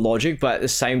see a logic, but at the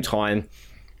same time,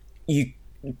 you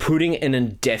putting an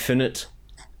indefinite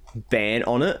ban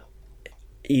on it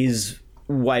is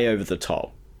way over the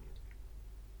top.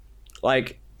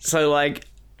 And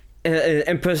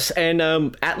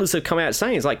Atlas have come out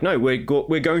saying, it's like, no,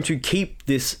 we're going to keep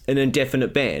this an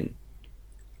indefinite ban.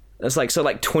 It's like, so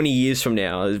like 20 years from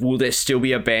now, will there still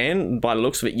be a ban? By the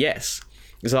looks of it, yes.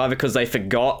 It's either because they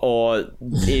forgot, or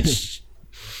it's...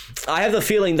 I have the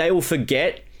feeling they will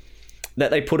forget that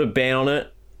they put a ban on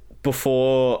it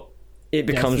before it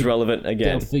becomes relevant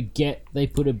again. They'll forget they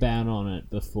put a ban on it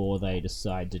before they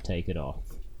decide to take it off.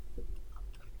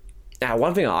 Now,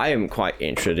 one thing I am quite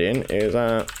interested in is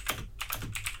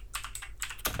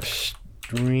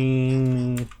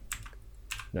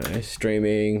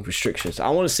streaming restrictions. I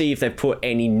want to see if they've put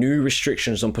any new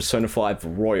restrictions on Persona 5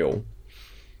 Royal.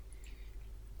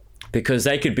 Because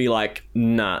they could be like,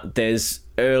 nah, there's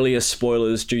earlier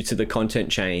spoilers due to the content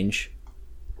change.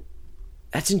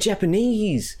 That's in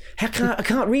Japanese. I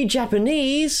can't read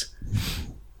Japanese.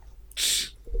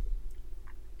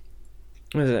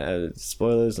 What is it?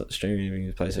 Spoilers, not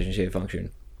streaming, PlayStation Share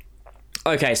function.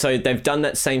 Okay, so they've done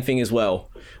that same thing as well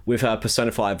with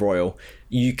Persona 5 Royal.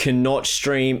 You cannot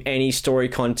stream any story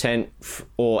content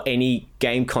or any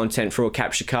game content through a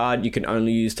capture card. You can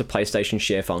only use the PlayStation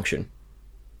Share function.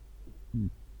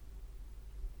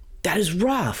 That is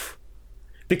rough.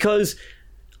 Because,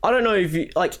 I don't know if you...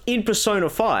 Like, in Persona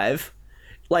 5,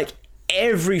 like,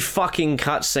 every fucking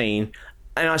cutscene...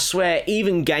 And I swear,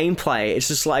 even gameplay, it's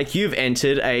just like, you've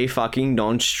entered a fucking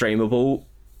non-streamable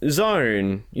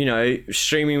zone.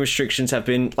 Streaming restrictions have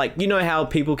been... Like, you know how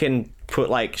people can put,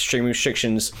 like, streaming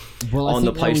restrictions on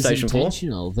the PlayStation 4?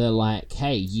 Intentional. They're like,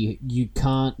 hey, you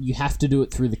can't... You have to do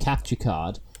it through the capture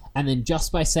card. And then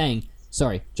just by saying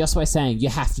you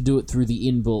have to do it through the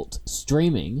inbuilt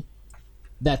streaming,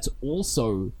 that's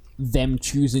also them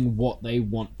choosing what they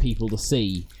want people to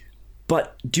see.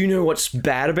 But do you know what's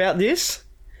bad about this?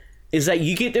 Is that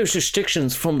you get those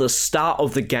restrictions from the start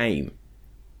of the game.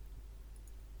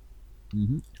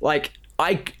 Mm-hmm. Like,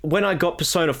 when I got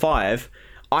Persona 5,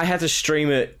 I had to stream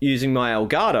it using my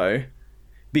Elgato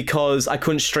because I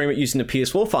couldn't stream it using the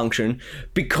PS4 function,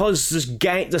 because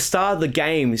the start of the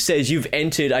game says you've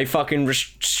entered a fucking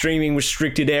streaming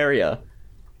restricted area.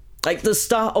 Like, the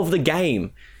start of the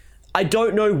game. I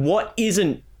don't know what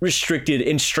isn't restricted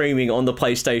in streaming on the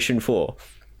PlayStation 4.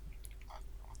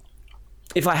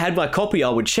 If I had my copy, I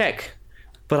would check,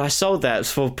 but I sold that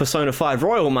for Persona 5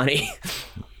 Royal money.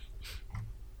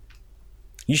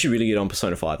 You should really get on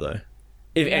Persona 5 though.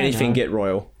 If anything, get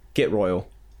Royal. Get Royal.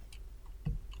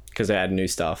 Because they add new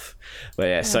stuff. But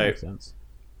yeah, so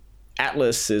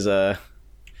Atlas is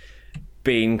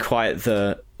being quite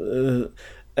a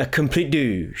complete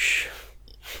douche.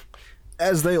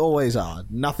 As they always are.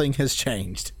 Nothing has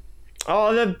changed.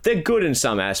 Oh, they're good in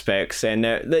some aspects, and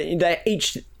they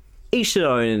each their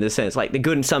own in the sense. Like, they're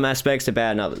good in some aspects, they're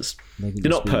bad in others. They're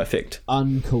not perfect.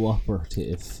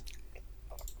 Uncooperative.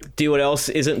 Do you know what else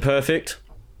isn't perfect?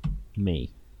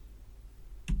 Me.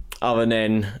 Other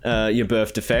than your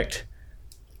birth defect.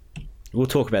 We'll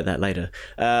talk about that later.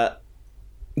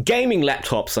 Gaming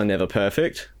laptops are never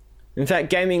perfect. In fact,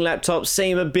 gaming laptops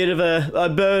seem a bit of a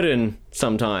burden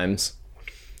sometimes.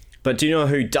 But do you know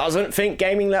who doesn't think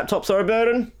gaming laptops are a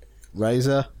burden?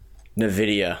 Razer.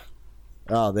 NVIDIA.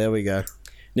 Oh, there we go.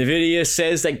 NVIDIA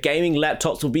says that gaming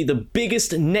laptops will be the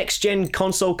biggest next-gen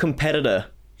console competitor.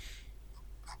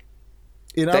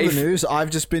 In other news, I've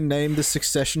just been named the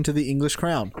succession to the English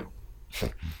crown.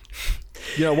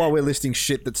 While we're listing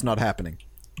shit that's not happening.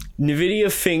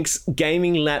 NVIDIA thinks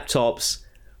gaming laptops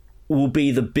will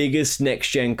be the biggest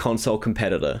next-gen console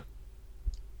competitor.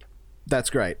 That's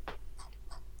great.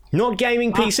 Not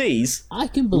gaming PCs. I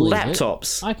can believe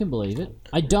laptops. I can believe it.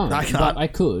 I don't, I can't. but I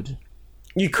could.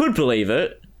 You could believe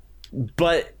it.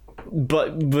 but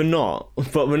we're not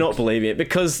believing it,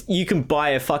 because you can buy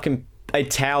a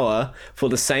tower for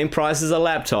the same price as a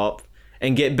laptop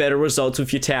and get better results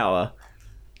with your tower.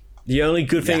 The only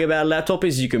good thing about a laptop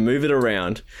is you can move it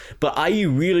around. But are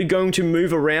you really going to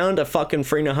move around a fucking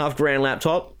 $3,500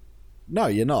 laptop? No,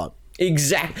 you're not.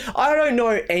 Exactly. I don't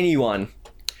know anyone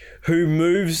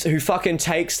who fucking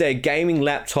takes their gaming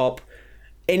laptop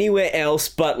anywhere else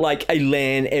but like a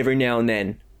LAN every now and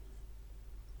then.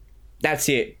 That's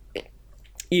it.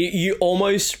 It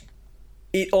almost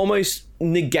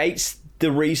negates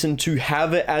the reason to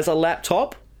have it as a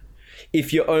laptop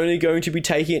if you're only going to be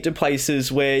taking it to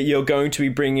places where you're going to be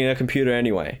bringing a computer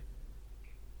anyway.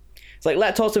 It's like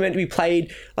laptops are meant to be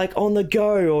played like on the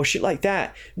go or shit like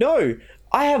that. No,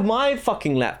 I have my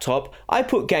fucking laptop. I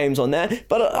put games on that,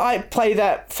 but I play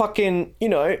that fucking,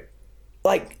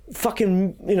 not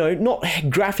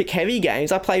graphic heavy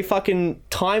games. I play fucking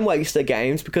time waster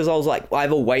games because I was like, I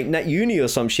have a waiting at uni or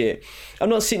some shit. I'm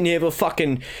not sitting here with a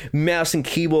fucking mouse and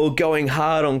keyboard going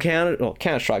hard on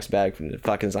Counter-Strike's a bad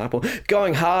fucking example.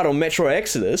 Going hard on Metro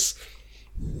Exodus.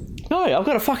 No, I've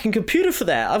got a fucking computer for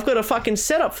that. I've got a fucking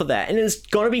setup for that. And it's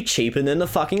gonna be cheaper than the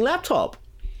fucking laptop.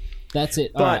 That's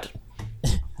it. But Alright.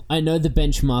 I know the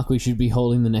benchmark we should be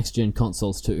holding the next gen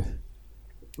consoles to.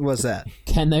 What's that?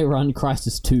 Can they run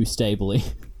Crysis 2 stably?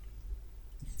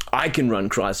 I can run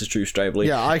Crysis 2 stably.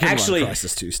 Yeah, I can run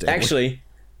Crysis 2 stably. Actually,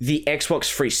 the Xbox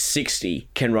 360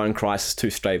 can run Crysis 2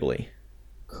 stably.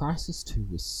 Crysis 2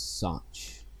 was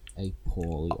such a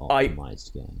poorly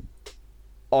optimized game.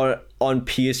 On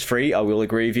PS3, I will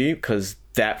agree with you, because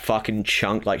that fucking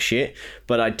chunked like shit.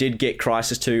 But I did get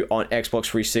Crysis 2 on Xbox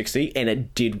 360, and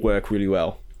it did work really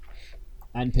well.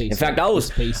 And PC. In fact, I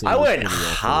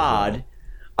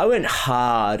went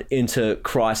hard into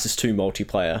Crysis 2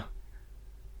 multiplayer.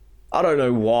 I don't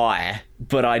know why,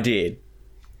 but I did.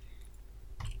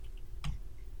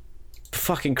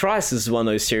 Fucking Crysis is one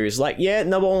of those series. Like, yeah,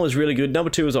 number 1 was really good, number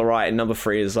 2 was alright, and number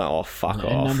 3 is like, oh, fuck off.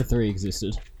 And number 3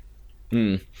 existed.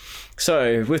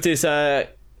 So, with this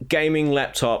gaming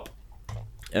laptop,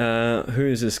 who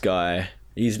is this guy?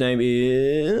 His name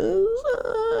is...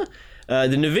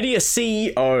 the NVIDIA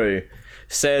CEO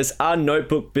says our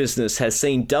notebook business has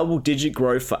seen double-digit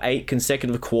growth for 8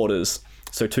 consecutive quarters,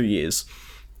 so 2 years.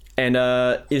 And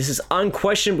this is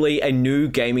unquestionably a new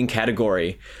gaming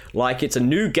category. Like, it's a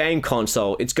new game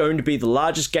console. It's going to be the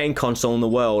largest game console in the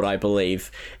world, I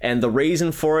believe. And the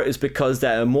reason for it is because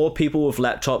there are more people with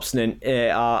laptops than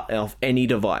there are of any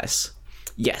device.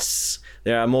 Yes,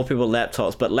 there are more people with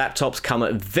laptops, but laptops come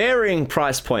at varying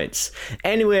price points.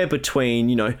 Anywhere between,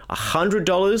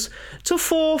 $100 to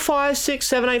 $4,000, $5,000,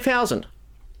 $6,000, $7,000, $8,000.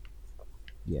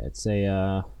 Yeah, it's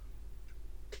a...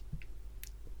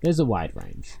 There's a wide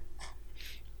range.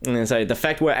 And so the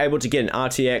fact we're able to get an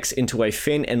RTX into a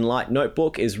thin and light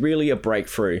notebook is really a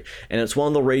breakthrough, and it's one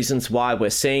of the reasons why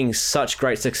we're seeing such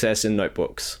great success in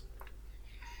notebooks.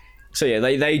 So yeah,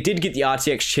 they did get the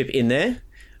RTX chip in there,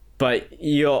 but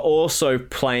you're also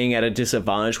playing at a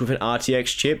disadvantage with an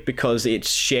RTX chip because it's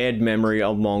shared memory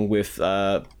along with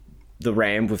the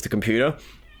RAM with the computer,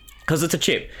 because it's a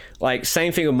chip. Like,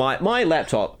 same thing with my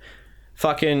laptop.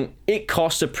 Fucking, it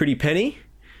costs a pretty penny,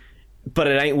 but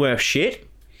it ain't worth shit.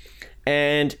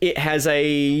 And it has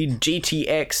a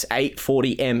GTX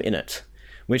 840M in it,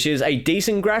 which is a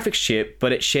decent graphics chip,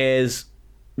 but it shares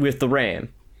with the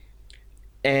RAM.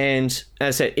 And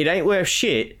as I said, it ain't worth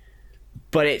shit,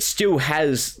 but it still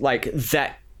has like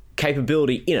that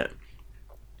capability in it.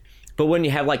 But when you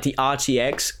have like the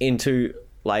RTX into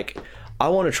like, I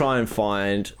want to try and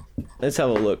find, let's have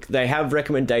a look. They have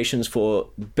recommendations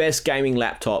for best gaming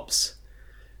laptops,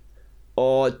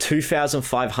 or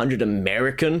 2,500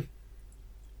 American.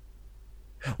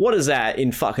 What is that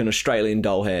in fucking Australian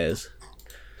doll hairs?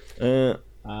 I don't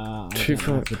know off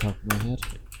the top of my head.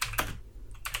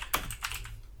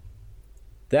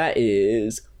 That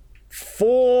is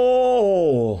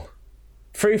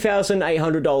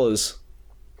 $3,800.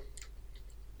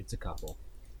 It's a couple.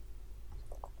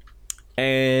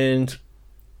 And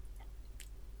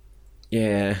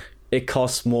yeah, it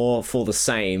costs more for the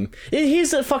same. Here's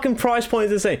the fucking price point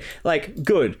of the same. Like,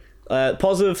 good.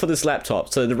 Positive for this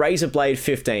laptop. So the Razer Blade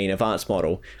 15 advanced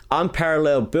model.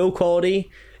 Unparalleled build quality.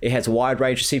 It has a wide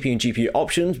range of CPU and GPU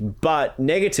options, but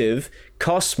negative,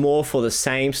 costs more for the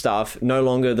same stuff, no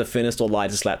longer the thinnest or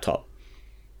lightest laptop.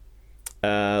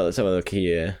 Let's have a look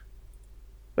here.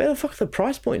 Where the fuck are the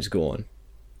price points gone?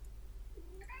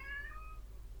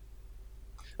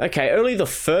 Okay, only the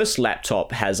first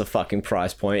laptop has a fucking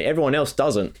price point. Everyone else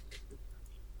doesn't.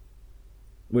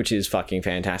 Which is fucking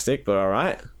fantastic, but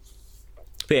alright.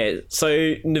 But yeah, so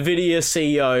Nvidia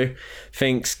CEO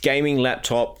thinks gaming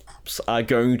laptops are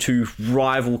going to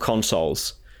rival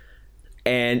consoles.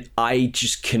 And I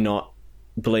just cannot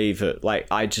believe it. Like,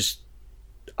 I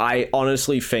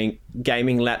honestly think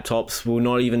gaming laptops will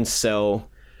not even sell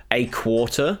a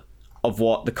quarter of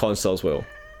what the consoles will.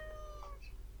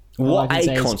 What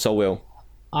a console will.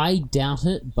 I doubt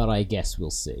it, but I guess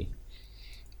we'll see.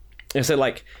 And so,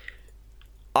 like,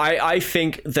 I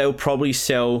think they'll probably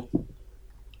sell,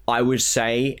 I would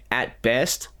say, at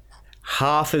best,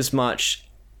 half as much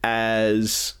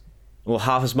units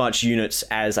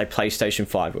as a PlayStation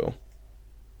 5 will.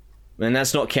 And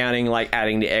that's not counting, like,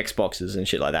 adding the Xboxes and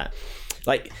shit like that.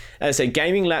 Like, as I said,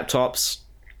 gaming laptops,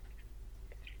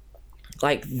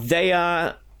 like, they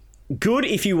are good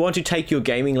if you want to take your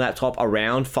gaming laptop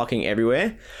around fucking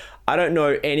everywhere. I don't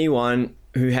know anyone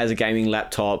who has a gaming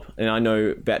laptop, and I know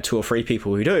about 2 or 3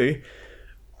 people who do,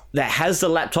 that has the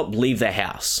laptop leave their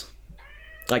house.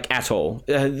 Like, at all.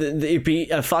 It'd be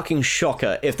a fucking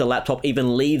shocker if the laptop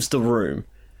even leaves the room.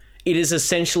 It is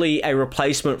essentially a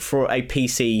replacement for a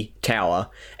PC tower,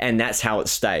 and that's how it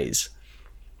stays.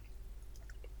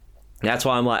 That's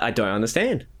why I'm like, I don't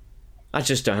understand. I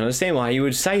just don't understand why you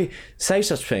would say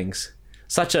such things.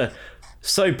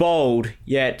 So bold,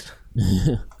 yet...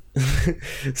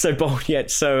 so bold,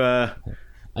 yet so...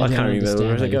 I can't remember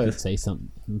where it goes. Say something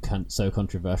so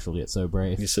controversial, yet so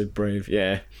brave. You're so brave,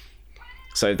 yeah.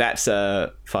 So that's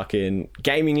fucking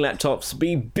gaming laptops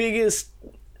be biggest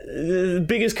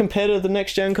competitor of the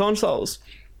next gen consoles.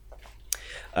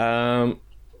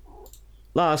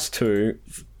 Last 2.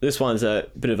 This one's a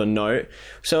bit of a note.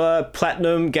 So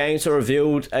Platinum Games have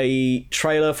revealed a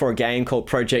trailer for a game called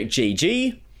Project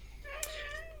GG.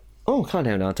 Oh, calm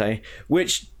down, Dante.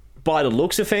 Which, by the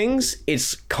looks of things,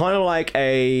 it's kind of like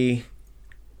a...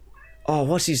 Oh,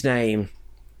 what's his name?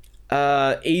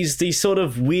 He's the sort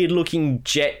of weird-looking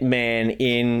jet man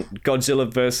in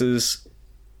Godzilla versus...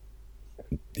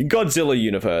 Godzilla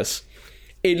universe.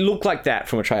 It looked like that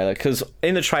from a trailer, because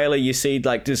in the trailer you see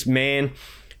like this man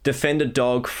defend a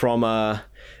dog from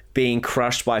being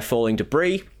crushed by falling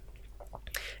debris,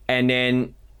 and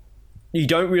then you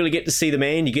don't really get to see the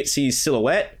man, you get to see his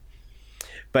silhouette,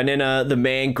 but then the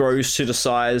man grows to the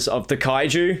size of the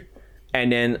kaiju,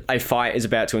 and then a fight is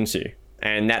about to ensue.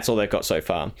 And that's all they've got so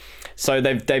far. So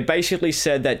they basically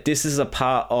said that this is a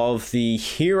part of the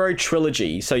Hero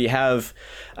trilogy. So you have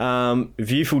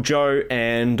Viewful Joe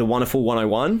and The Wonderful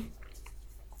 101.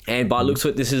 And by looks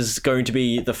of it, this is going to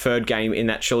be the 3rd game in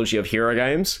that trilogy of Hero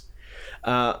games.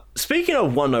 Speaking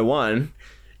of 101,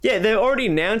 yeah, they already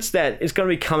announced that it's going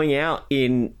to be coming out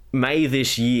in May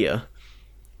this year.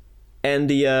 And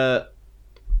the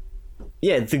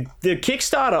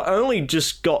Kickstarter only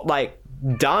just got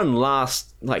done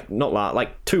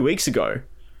like 2 weeks ago.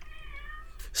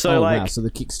 So wow, so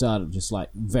the Kickstarter just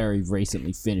very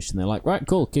recently finished, and they're like, right,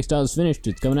 cool, Kickstarter's finished,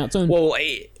 it's coming out soon. Well,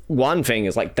 one thing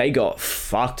is they got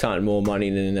fuck ton more money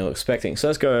than they were expecting. So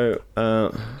let's go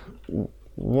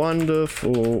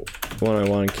Wonderful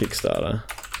 101 Kickstarter,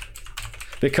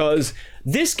 because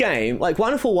this game,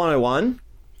 Wonderful 101,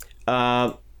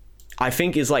 I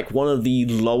think is one of the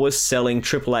lowest selling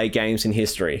AAA games in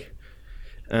history.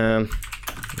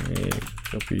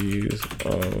 Copies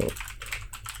of...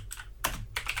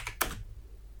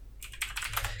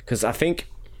 Because I think...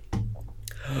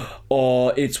 Oh,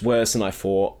 it's worse than I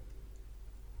thought.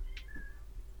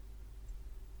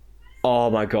 Oh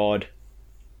my god.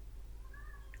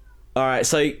 Alright,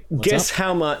 so guess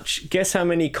how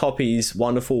many copies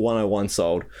Wonderful 101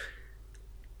 sold?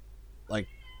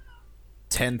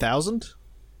 10,000?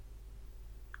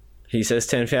 He says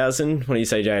 10,000. What do you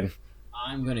say, Jade?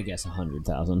 I'm gonna guess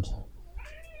 100,000.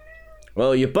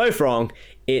 Well, you're both wrong.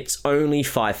 It's only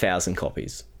 5,000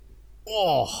 copies.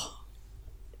 Oh.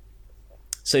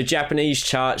 So Japanese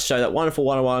charts show that Wonderful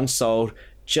 101 sold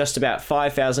just about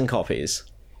 5,000 copies.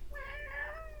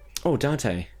 Oh,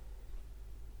 Dante.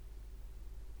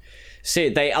 See,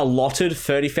 they allotted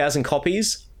 30,000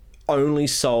 copies, only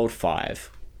sold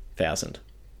 5,000.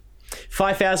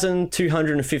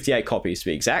 5,258 copies to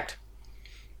be exact.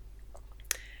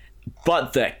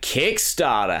 But the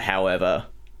Kickstarter, however,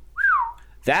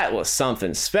 that was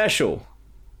something special.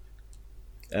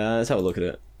 Let's have a look at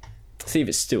it. See if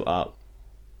it's still up.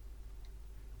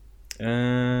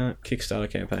 Kickstarter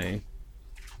campaign.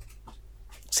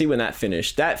 See when that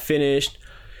finished. That finished.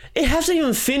 It hasn't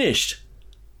even finished.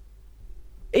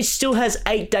 It still has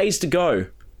 8 days to go.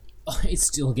 It's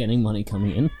still getting money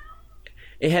coming in.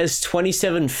 It has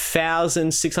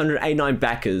 27,689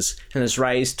 backers and has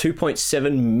raised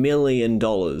 $2.7 million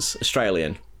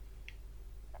Australian.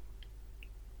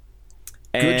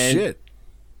 Good shit.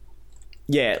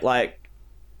 yeah, like,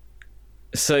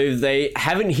 so they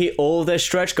haven't hit all of their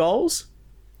stretch goals.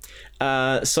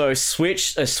 So a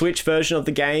Switch version of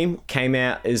the game came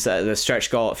out is the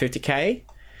stretch goal at 50k.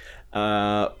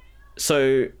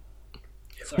 So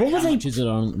what were How much is it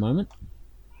on at the moment?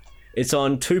 It's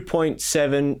on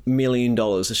 $2.7 million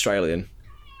Australian.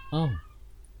 Oh,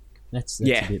 that's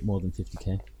Yeah. a bit more than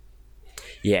 50k.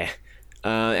 Yeah.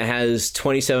 It has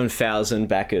 27,000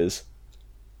 backers.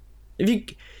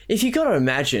 If you gotta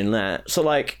imagine that, so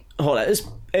like, hold on,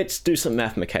 let's do some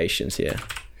mathematications here.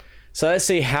 So let's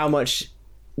see how much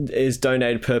is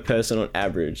donated per person on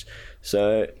average.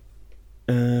 So,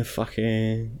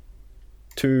 fucking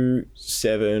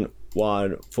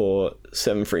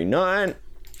 2714739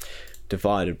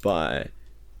 divided by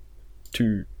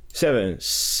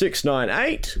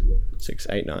 27698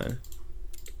 689.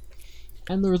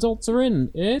 And the results are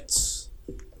in. It's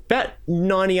About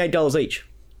 $98 each.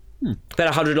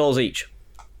 About $100 each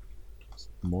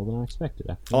more than I expected,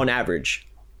 actually. on average.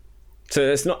 So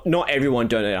it's not everyone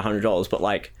donated $100, but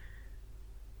like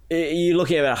you're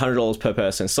looking at about $100 per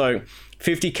person. So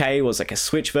 50k was like a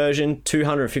Switch version,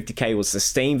 250k was the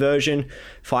Steam version,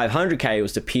 500k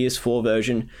was the PS4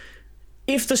 version.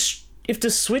 If the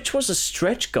Switch was a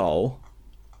stretch goal,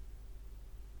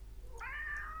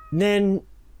 then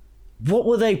what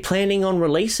were they planning on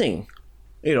releasing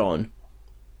it on?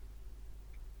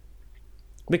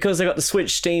 Because they got the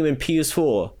Switch, Steam, and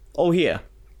PS4 all here.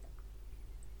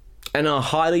 And I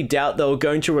highly doubt they were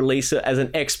going to release it as an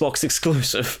Xbox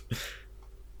exclusive.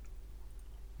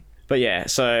 But yeah,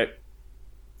 so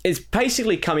it's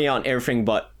basically coming out on everything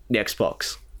but the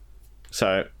Xbox.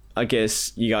 So I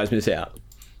guess you guys miss out.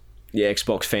 The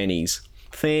Xbox fannies.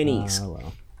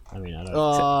 Well, I mean, I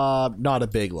don't. Not a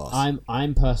big loss.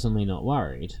 I'm personally not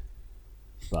worried,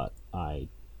 but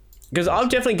Because I'll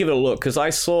definitely give it a look, because I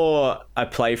saw a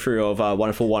playthrough of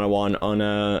Wonderful 101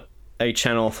 on a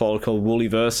channel called Woolly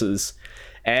Versus,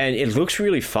 and it looks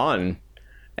really fun.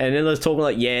 And then they're talking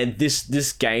like, yeah,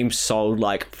 this game sold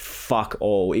like fuck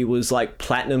all. It was like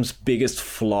Platinum's biggest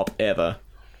flop ever.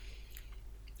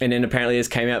 And then apparently this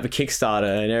came out for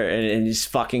Kickstarter, and it's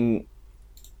fucking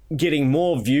getting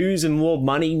more views and more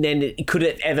money than it could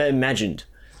have ever imagined.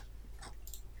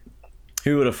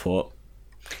 Who would have thought?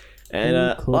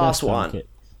 And last one,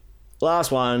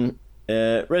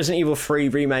 Resident Evil 3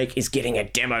 Remake is getting a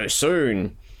demo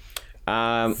soon.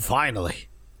 Finally.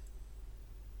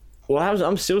 Well,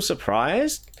 I'm still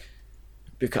surprised,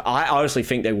 because I honestly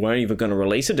think they weren't even going to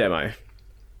release a demo.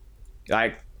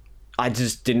 I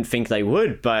just didn't think they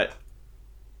would, but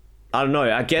I don't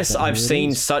know. I guess I've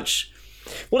seen such...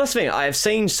 Well, that's the thing. I've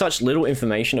seen such little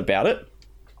information about it.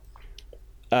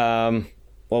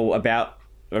 About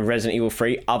Resident Evil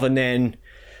 3, other than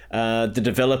the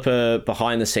developer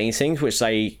behind the scenes things, which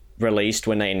they released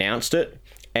when they announced it,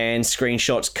 and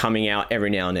screenshots coming out every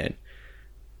now and then.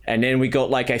 And then we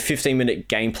got like a 15-minute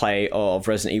gameplay of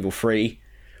Resident Evil 3,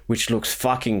 which looks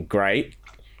fucking great.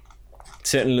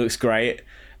 Certainly looks great.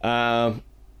 I've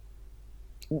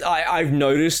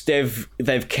noticed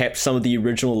they've kept some of the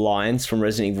original lines from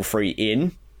Resident Evil 3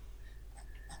 in.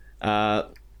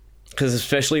 Because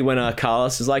especially when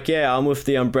Carlos is like, yeah, I'm with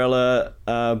the Umbrella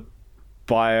bio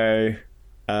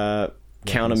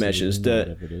countermeasures.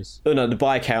 The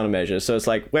bio countermeasures. So it's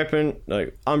like weapon,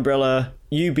 like Umbrella,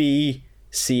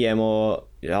 UBCM or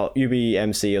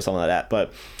UBMC or something like that.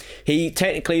 But he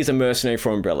technically is a mercenary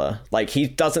for Umbrella. Like, he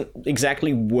doesn't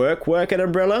exactly work at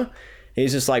Umbrella.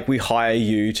 He's just like, we hire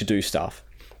you to do stuff.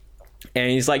 And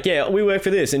he's like, yeah, we work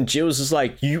for this. And Jill's just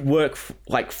like, you work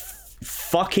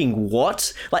fucking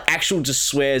what? Like, actual just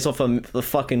swears off the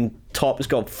fucking top. It's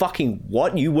got fucking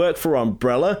what? You work for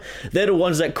Umbrella? They're the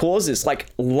ones that cause this. Like,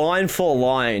 line for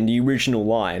line, the original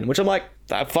line. Which I'm like,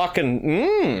 that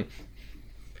fucking,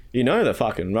 you know they're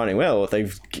fucking running well.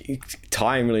 They've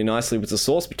tying really nicely with the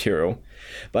source material.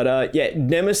 But yeah,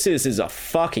 Nemesis is a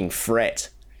fucking threat.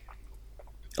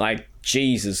 Like,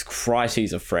 Jesus Christ,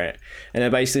 he's a threat. And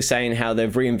they're basically saying how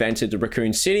they've reinvented the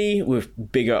Raccoon City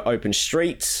with bigger open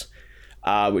streets,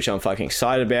 which I'm fucking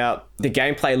excited about. The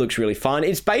gameplay looks really fun.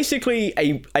 It's basically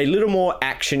a little more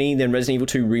actiony than Resident Evil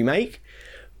 2 Remake,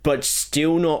 but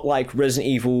still not like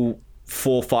Resident Evil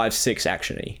 4, 5, 6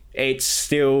 actiony. It's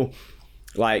still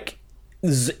like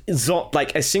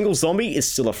like a single zombie is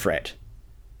still a threat,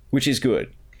 which is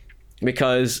good,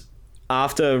 because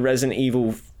after Resident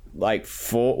Evil 4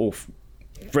 or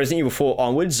Resident Evil 4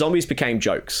 onwards, zombies became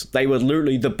jokes. They were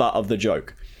literally the butt of the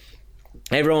joke.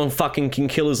 Everyone fucking can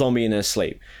kill a zombie in their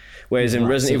sleep. Whereas in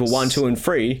Resident Evil 1, 2, and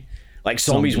 3, like,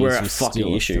 zombies were a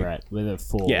fucking issue. Threat, whether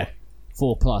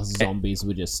 4 plus zombies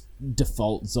were just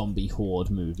default zombie horde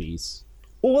movies.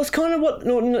 Well, it's kind of what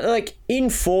like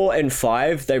in 4 and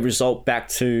 5 they result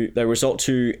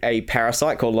to a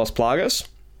parasite called Los Plagas.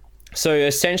 So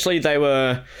essentially they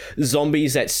were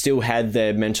zombies that still had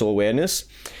their mental awareness.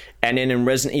 And then in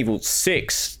Resident Evil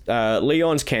 6,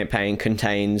 Leon's campaign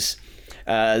contains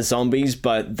zombies,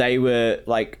 but they were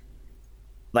like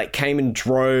came in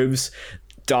droves,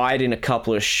 died in a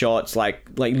couple of shots, like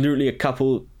literally a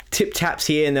couple tip taps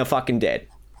here and they're fucking dead.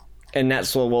 And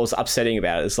that's what was upsetting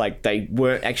about it. It's like they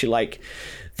weren't actually like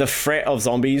the threat of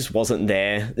zombies wasn't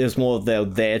there. It was more they're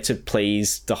there to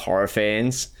please the horror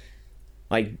fans,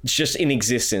 like just in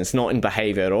existence, not in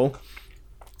behavior at all.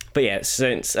 But yeah,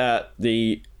 since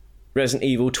the Resident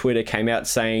Evil Twitter came out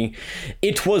saying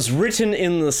it was written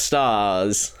in the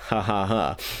stars, ha ha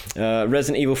ha.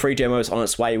 Resident Evil 3 demo is on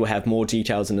its way. We'll have more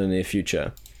details in the near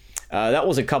future. That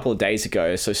was a couple of days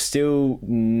ago, so still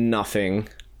nothing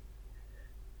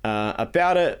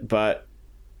about it, but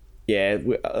yeah,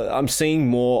 I'm seeing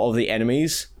more of the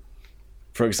enemies.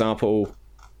 For example,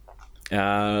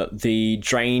 the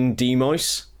Drain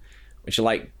Demos, which are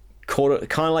like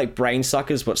kind of like brain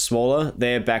suckers but smaller.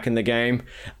 They're back in the game.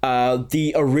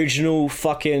 The original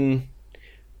fucking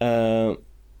I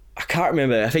can't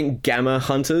remember. I think Gamma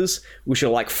Hunters, which are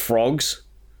like frogs.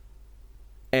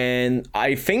 And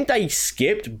I think they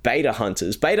skipped Beta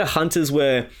Hunters. Beta Hunters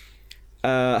were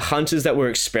hunters that were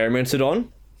experimented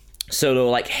on, so they were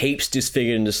like heaps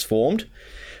disfigured and disformed.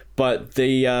 But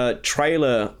the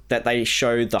trailer that they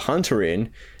showed the hunter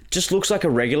in just looks like a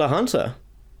regular hunter,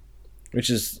 which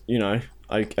is, you know,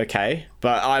 okay.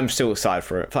 But I'm still excited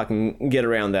for it. Fucking get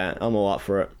around that. I'm all up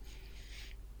for it.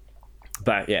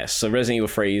 But yeah, so Resident Evil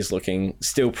 3 is looking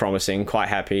still promising. Quite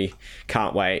happy.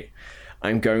 Can't wait.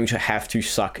 I'm going to have to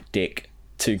suck dick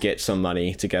to get some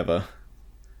money together.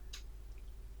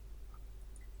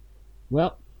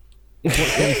 Well,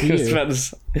 what's for you?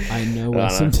 I know where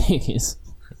some dick is.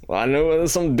 Well, I know where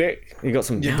there's some dick. You got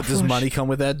some. Yeah, but does money come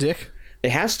with that dick?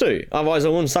 It has to. Otherwise, I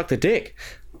wouldn't suck the dick.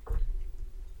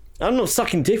 I'm not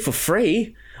sucking dick for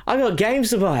free. I got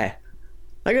games to buy.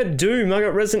 I got Doom. I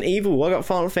got Resident Evil. I got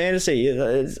Final Fantasy.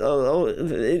 It's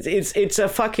a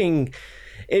fucking.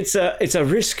 It's a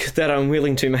risk that I'm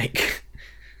willing to make.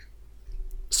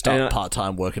 Start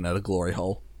part-time working at a glory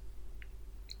hole.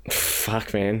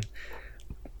 Fuck, man.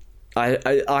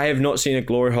 I have not seen a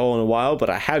glory hole in a while, but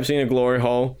I have seen a glory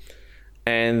hole,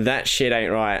 and that shit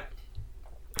ain't right.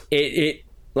 It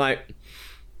like,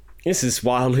 this is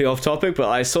wildly off topic, but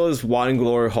I saw this one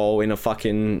glory hole in a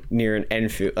fucking near an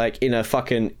Enfield, like in a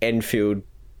fucking Enfield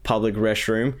public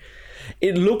restroom.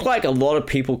 It looked like a lot of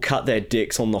people cut their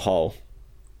dicks on the hole.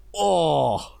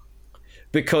 Oh,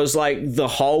 because like the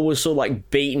hole was sort of like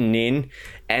beaten in,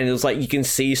 and it was like you can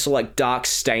see sort of like dark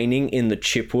staining in the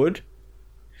chipwood.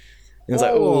 And it's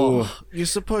like, oh, you're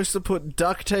supposed to put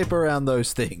duct tape around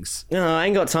those things. No, I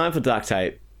ain't got time for duct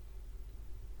tape.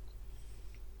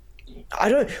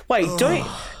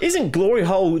 Isn't glory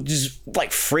hole just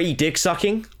like free dick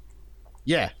sucking?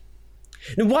 Yeah.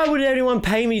 Then why would anyone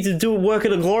pay me to do work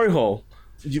at a glory hole?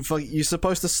 You're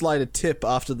supposed to slide a tip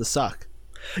after the suck.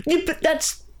 Yeah, but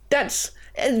that's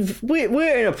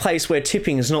we're in a place where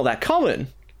tipping is not that common.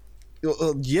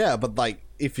 Yeah, but like,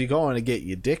 if you're going to get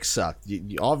your dick sucked,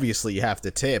 you obviously you have to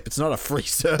tip. It's not a free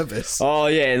service. Oh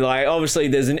yeah, like obviously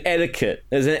there's an etiquette.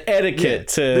 There's an etiquette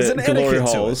to glory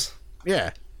holes.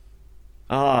 Yeah.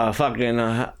 Oh, fucking!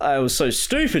 I was so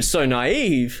stupid, so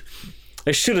naive.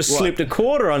 I should have slipped a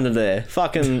quarter under there.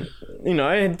 Fucking, you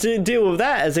know, deal with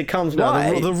that as it comes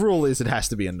by. The rule is it has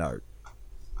to be a note.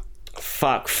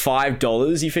 Fuck,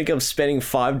 $5? You think I'm spending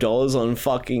 $5 on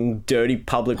fucking dirty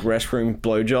public restroom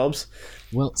blowjobs?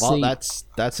 Well, see,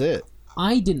 that's it.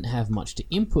 I didn't have much to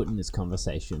input in this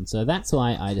conversation, so that's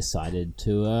why I decided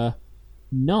to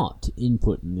not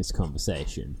input in this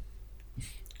conversation.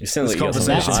 It sounds this like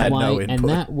conversation had no input.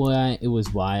 And it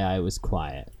was why I was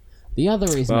quiet. The other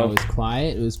reason I was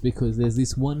quiet was because there's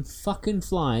this one fucking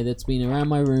fly that's been around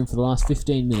my room for the last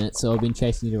 15 minutes, so I've been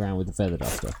chasing it around with a feather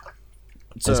duster.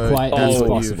 So as quiet as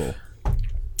possible.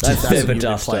 That's feather what you've been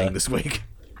duster playing this week.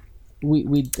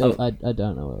 I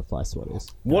don't know what a fly swat is.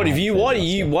 Why do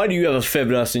you have a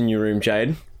feather duster in your room,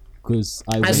 Jade? Because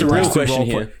That's the real question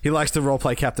here. He likes to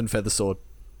roleplay Captain Feathersword.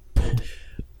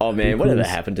 Oh man, whatever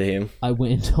happened to him? I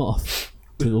went off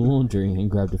to the laundry and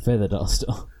grabbed a feather duster.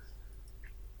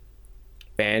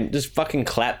 Man, just fucking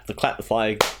clap the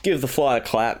fly. Give the fly a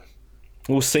clap.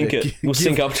 We'll sync it. We'll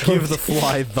sync up to Give it. the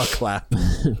fly the clap.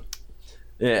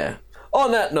 Yeah.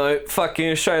 On that note,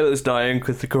 fucking Shayla's dying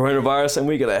with the coronavirus, and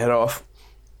we gotta head off.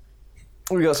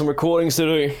 We got some recordings to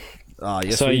do. Oh,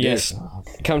 yes, so we yes, did.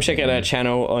 come check out our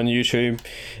channel on YouTube.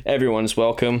 Everyone's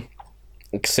welcome.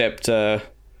 except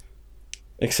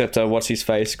what's his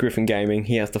face, Griffin Gaming.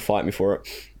 He has to fight me for it.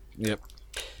 Yep.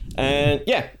 And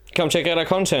yeah, come check out our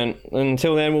content.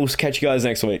 Until then, we'll catch you guys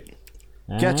next week.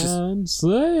 Catch us. And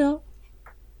see ya.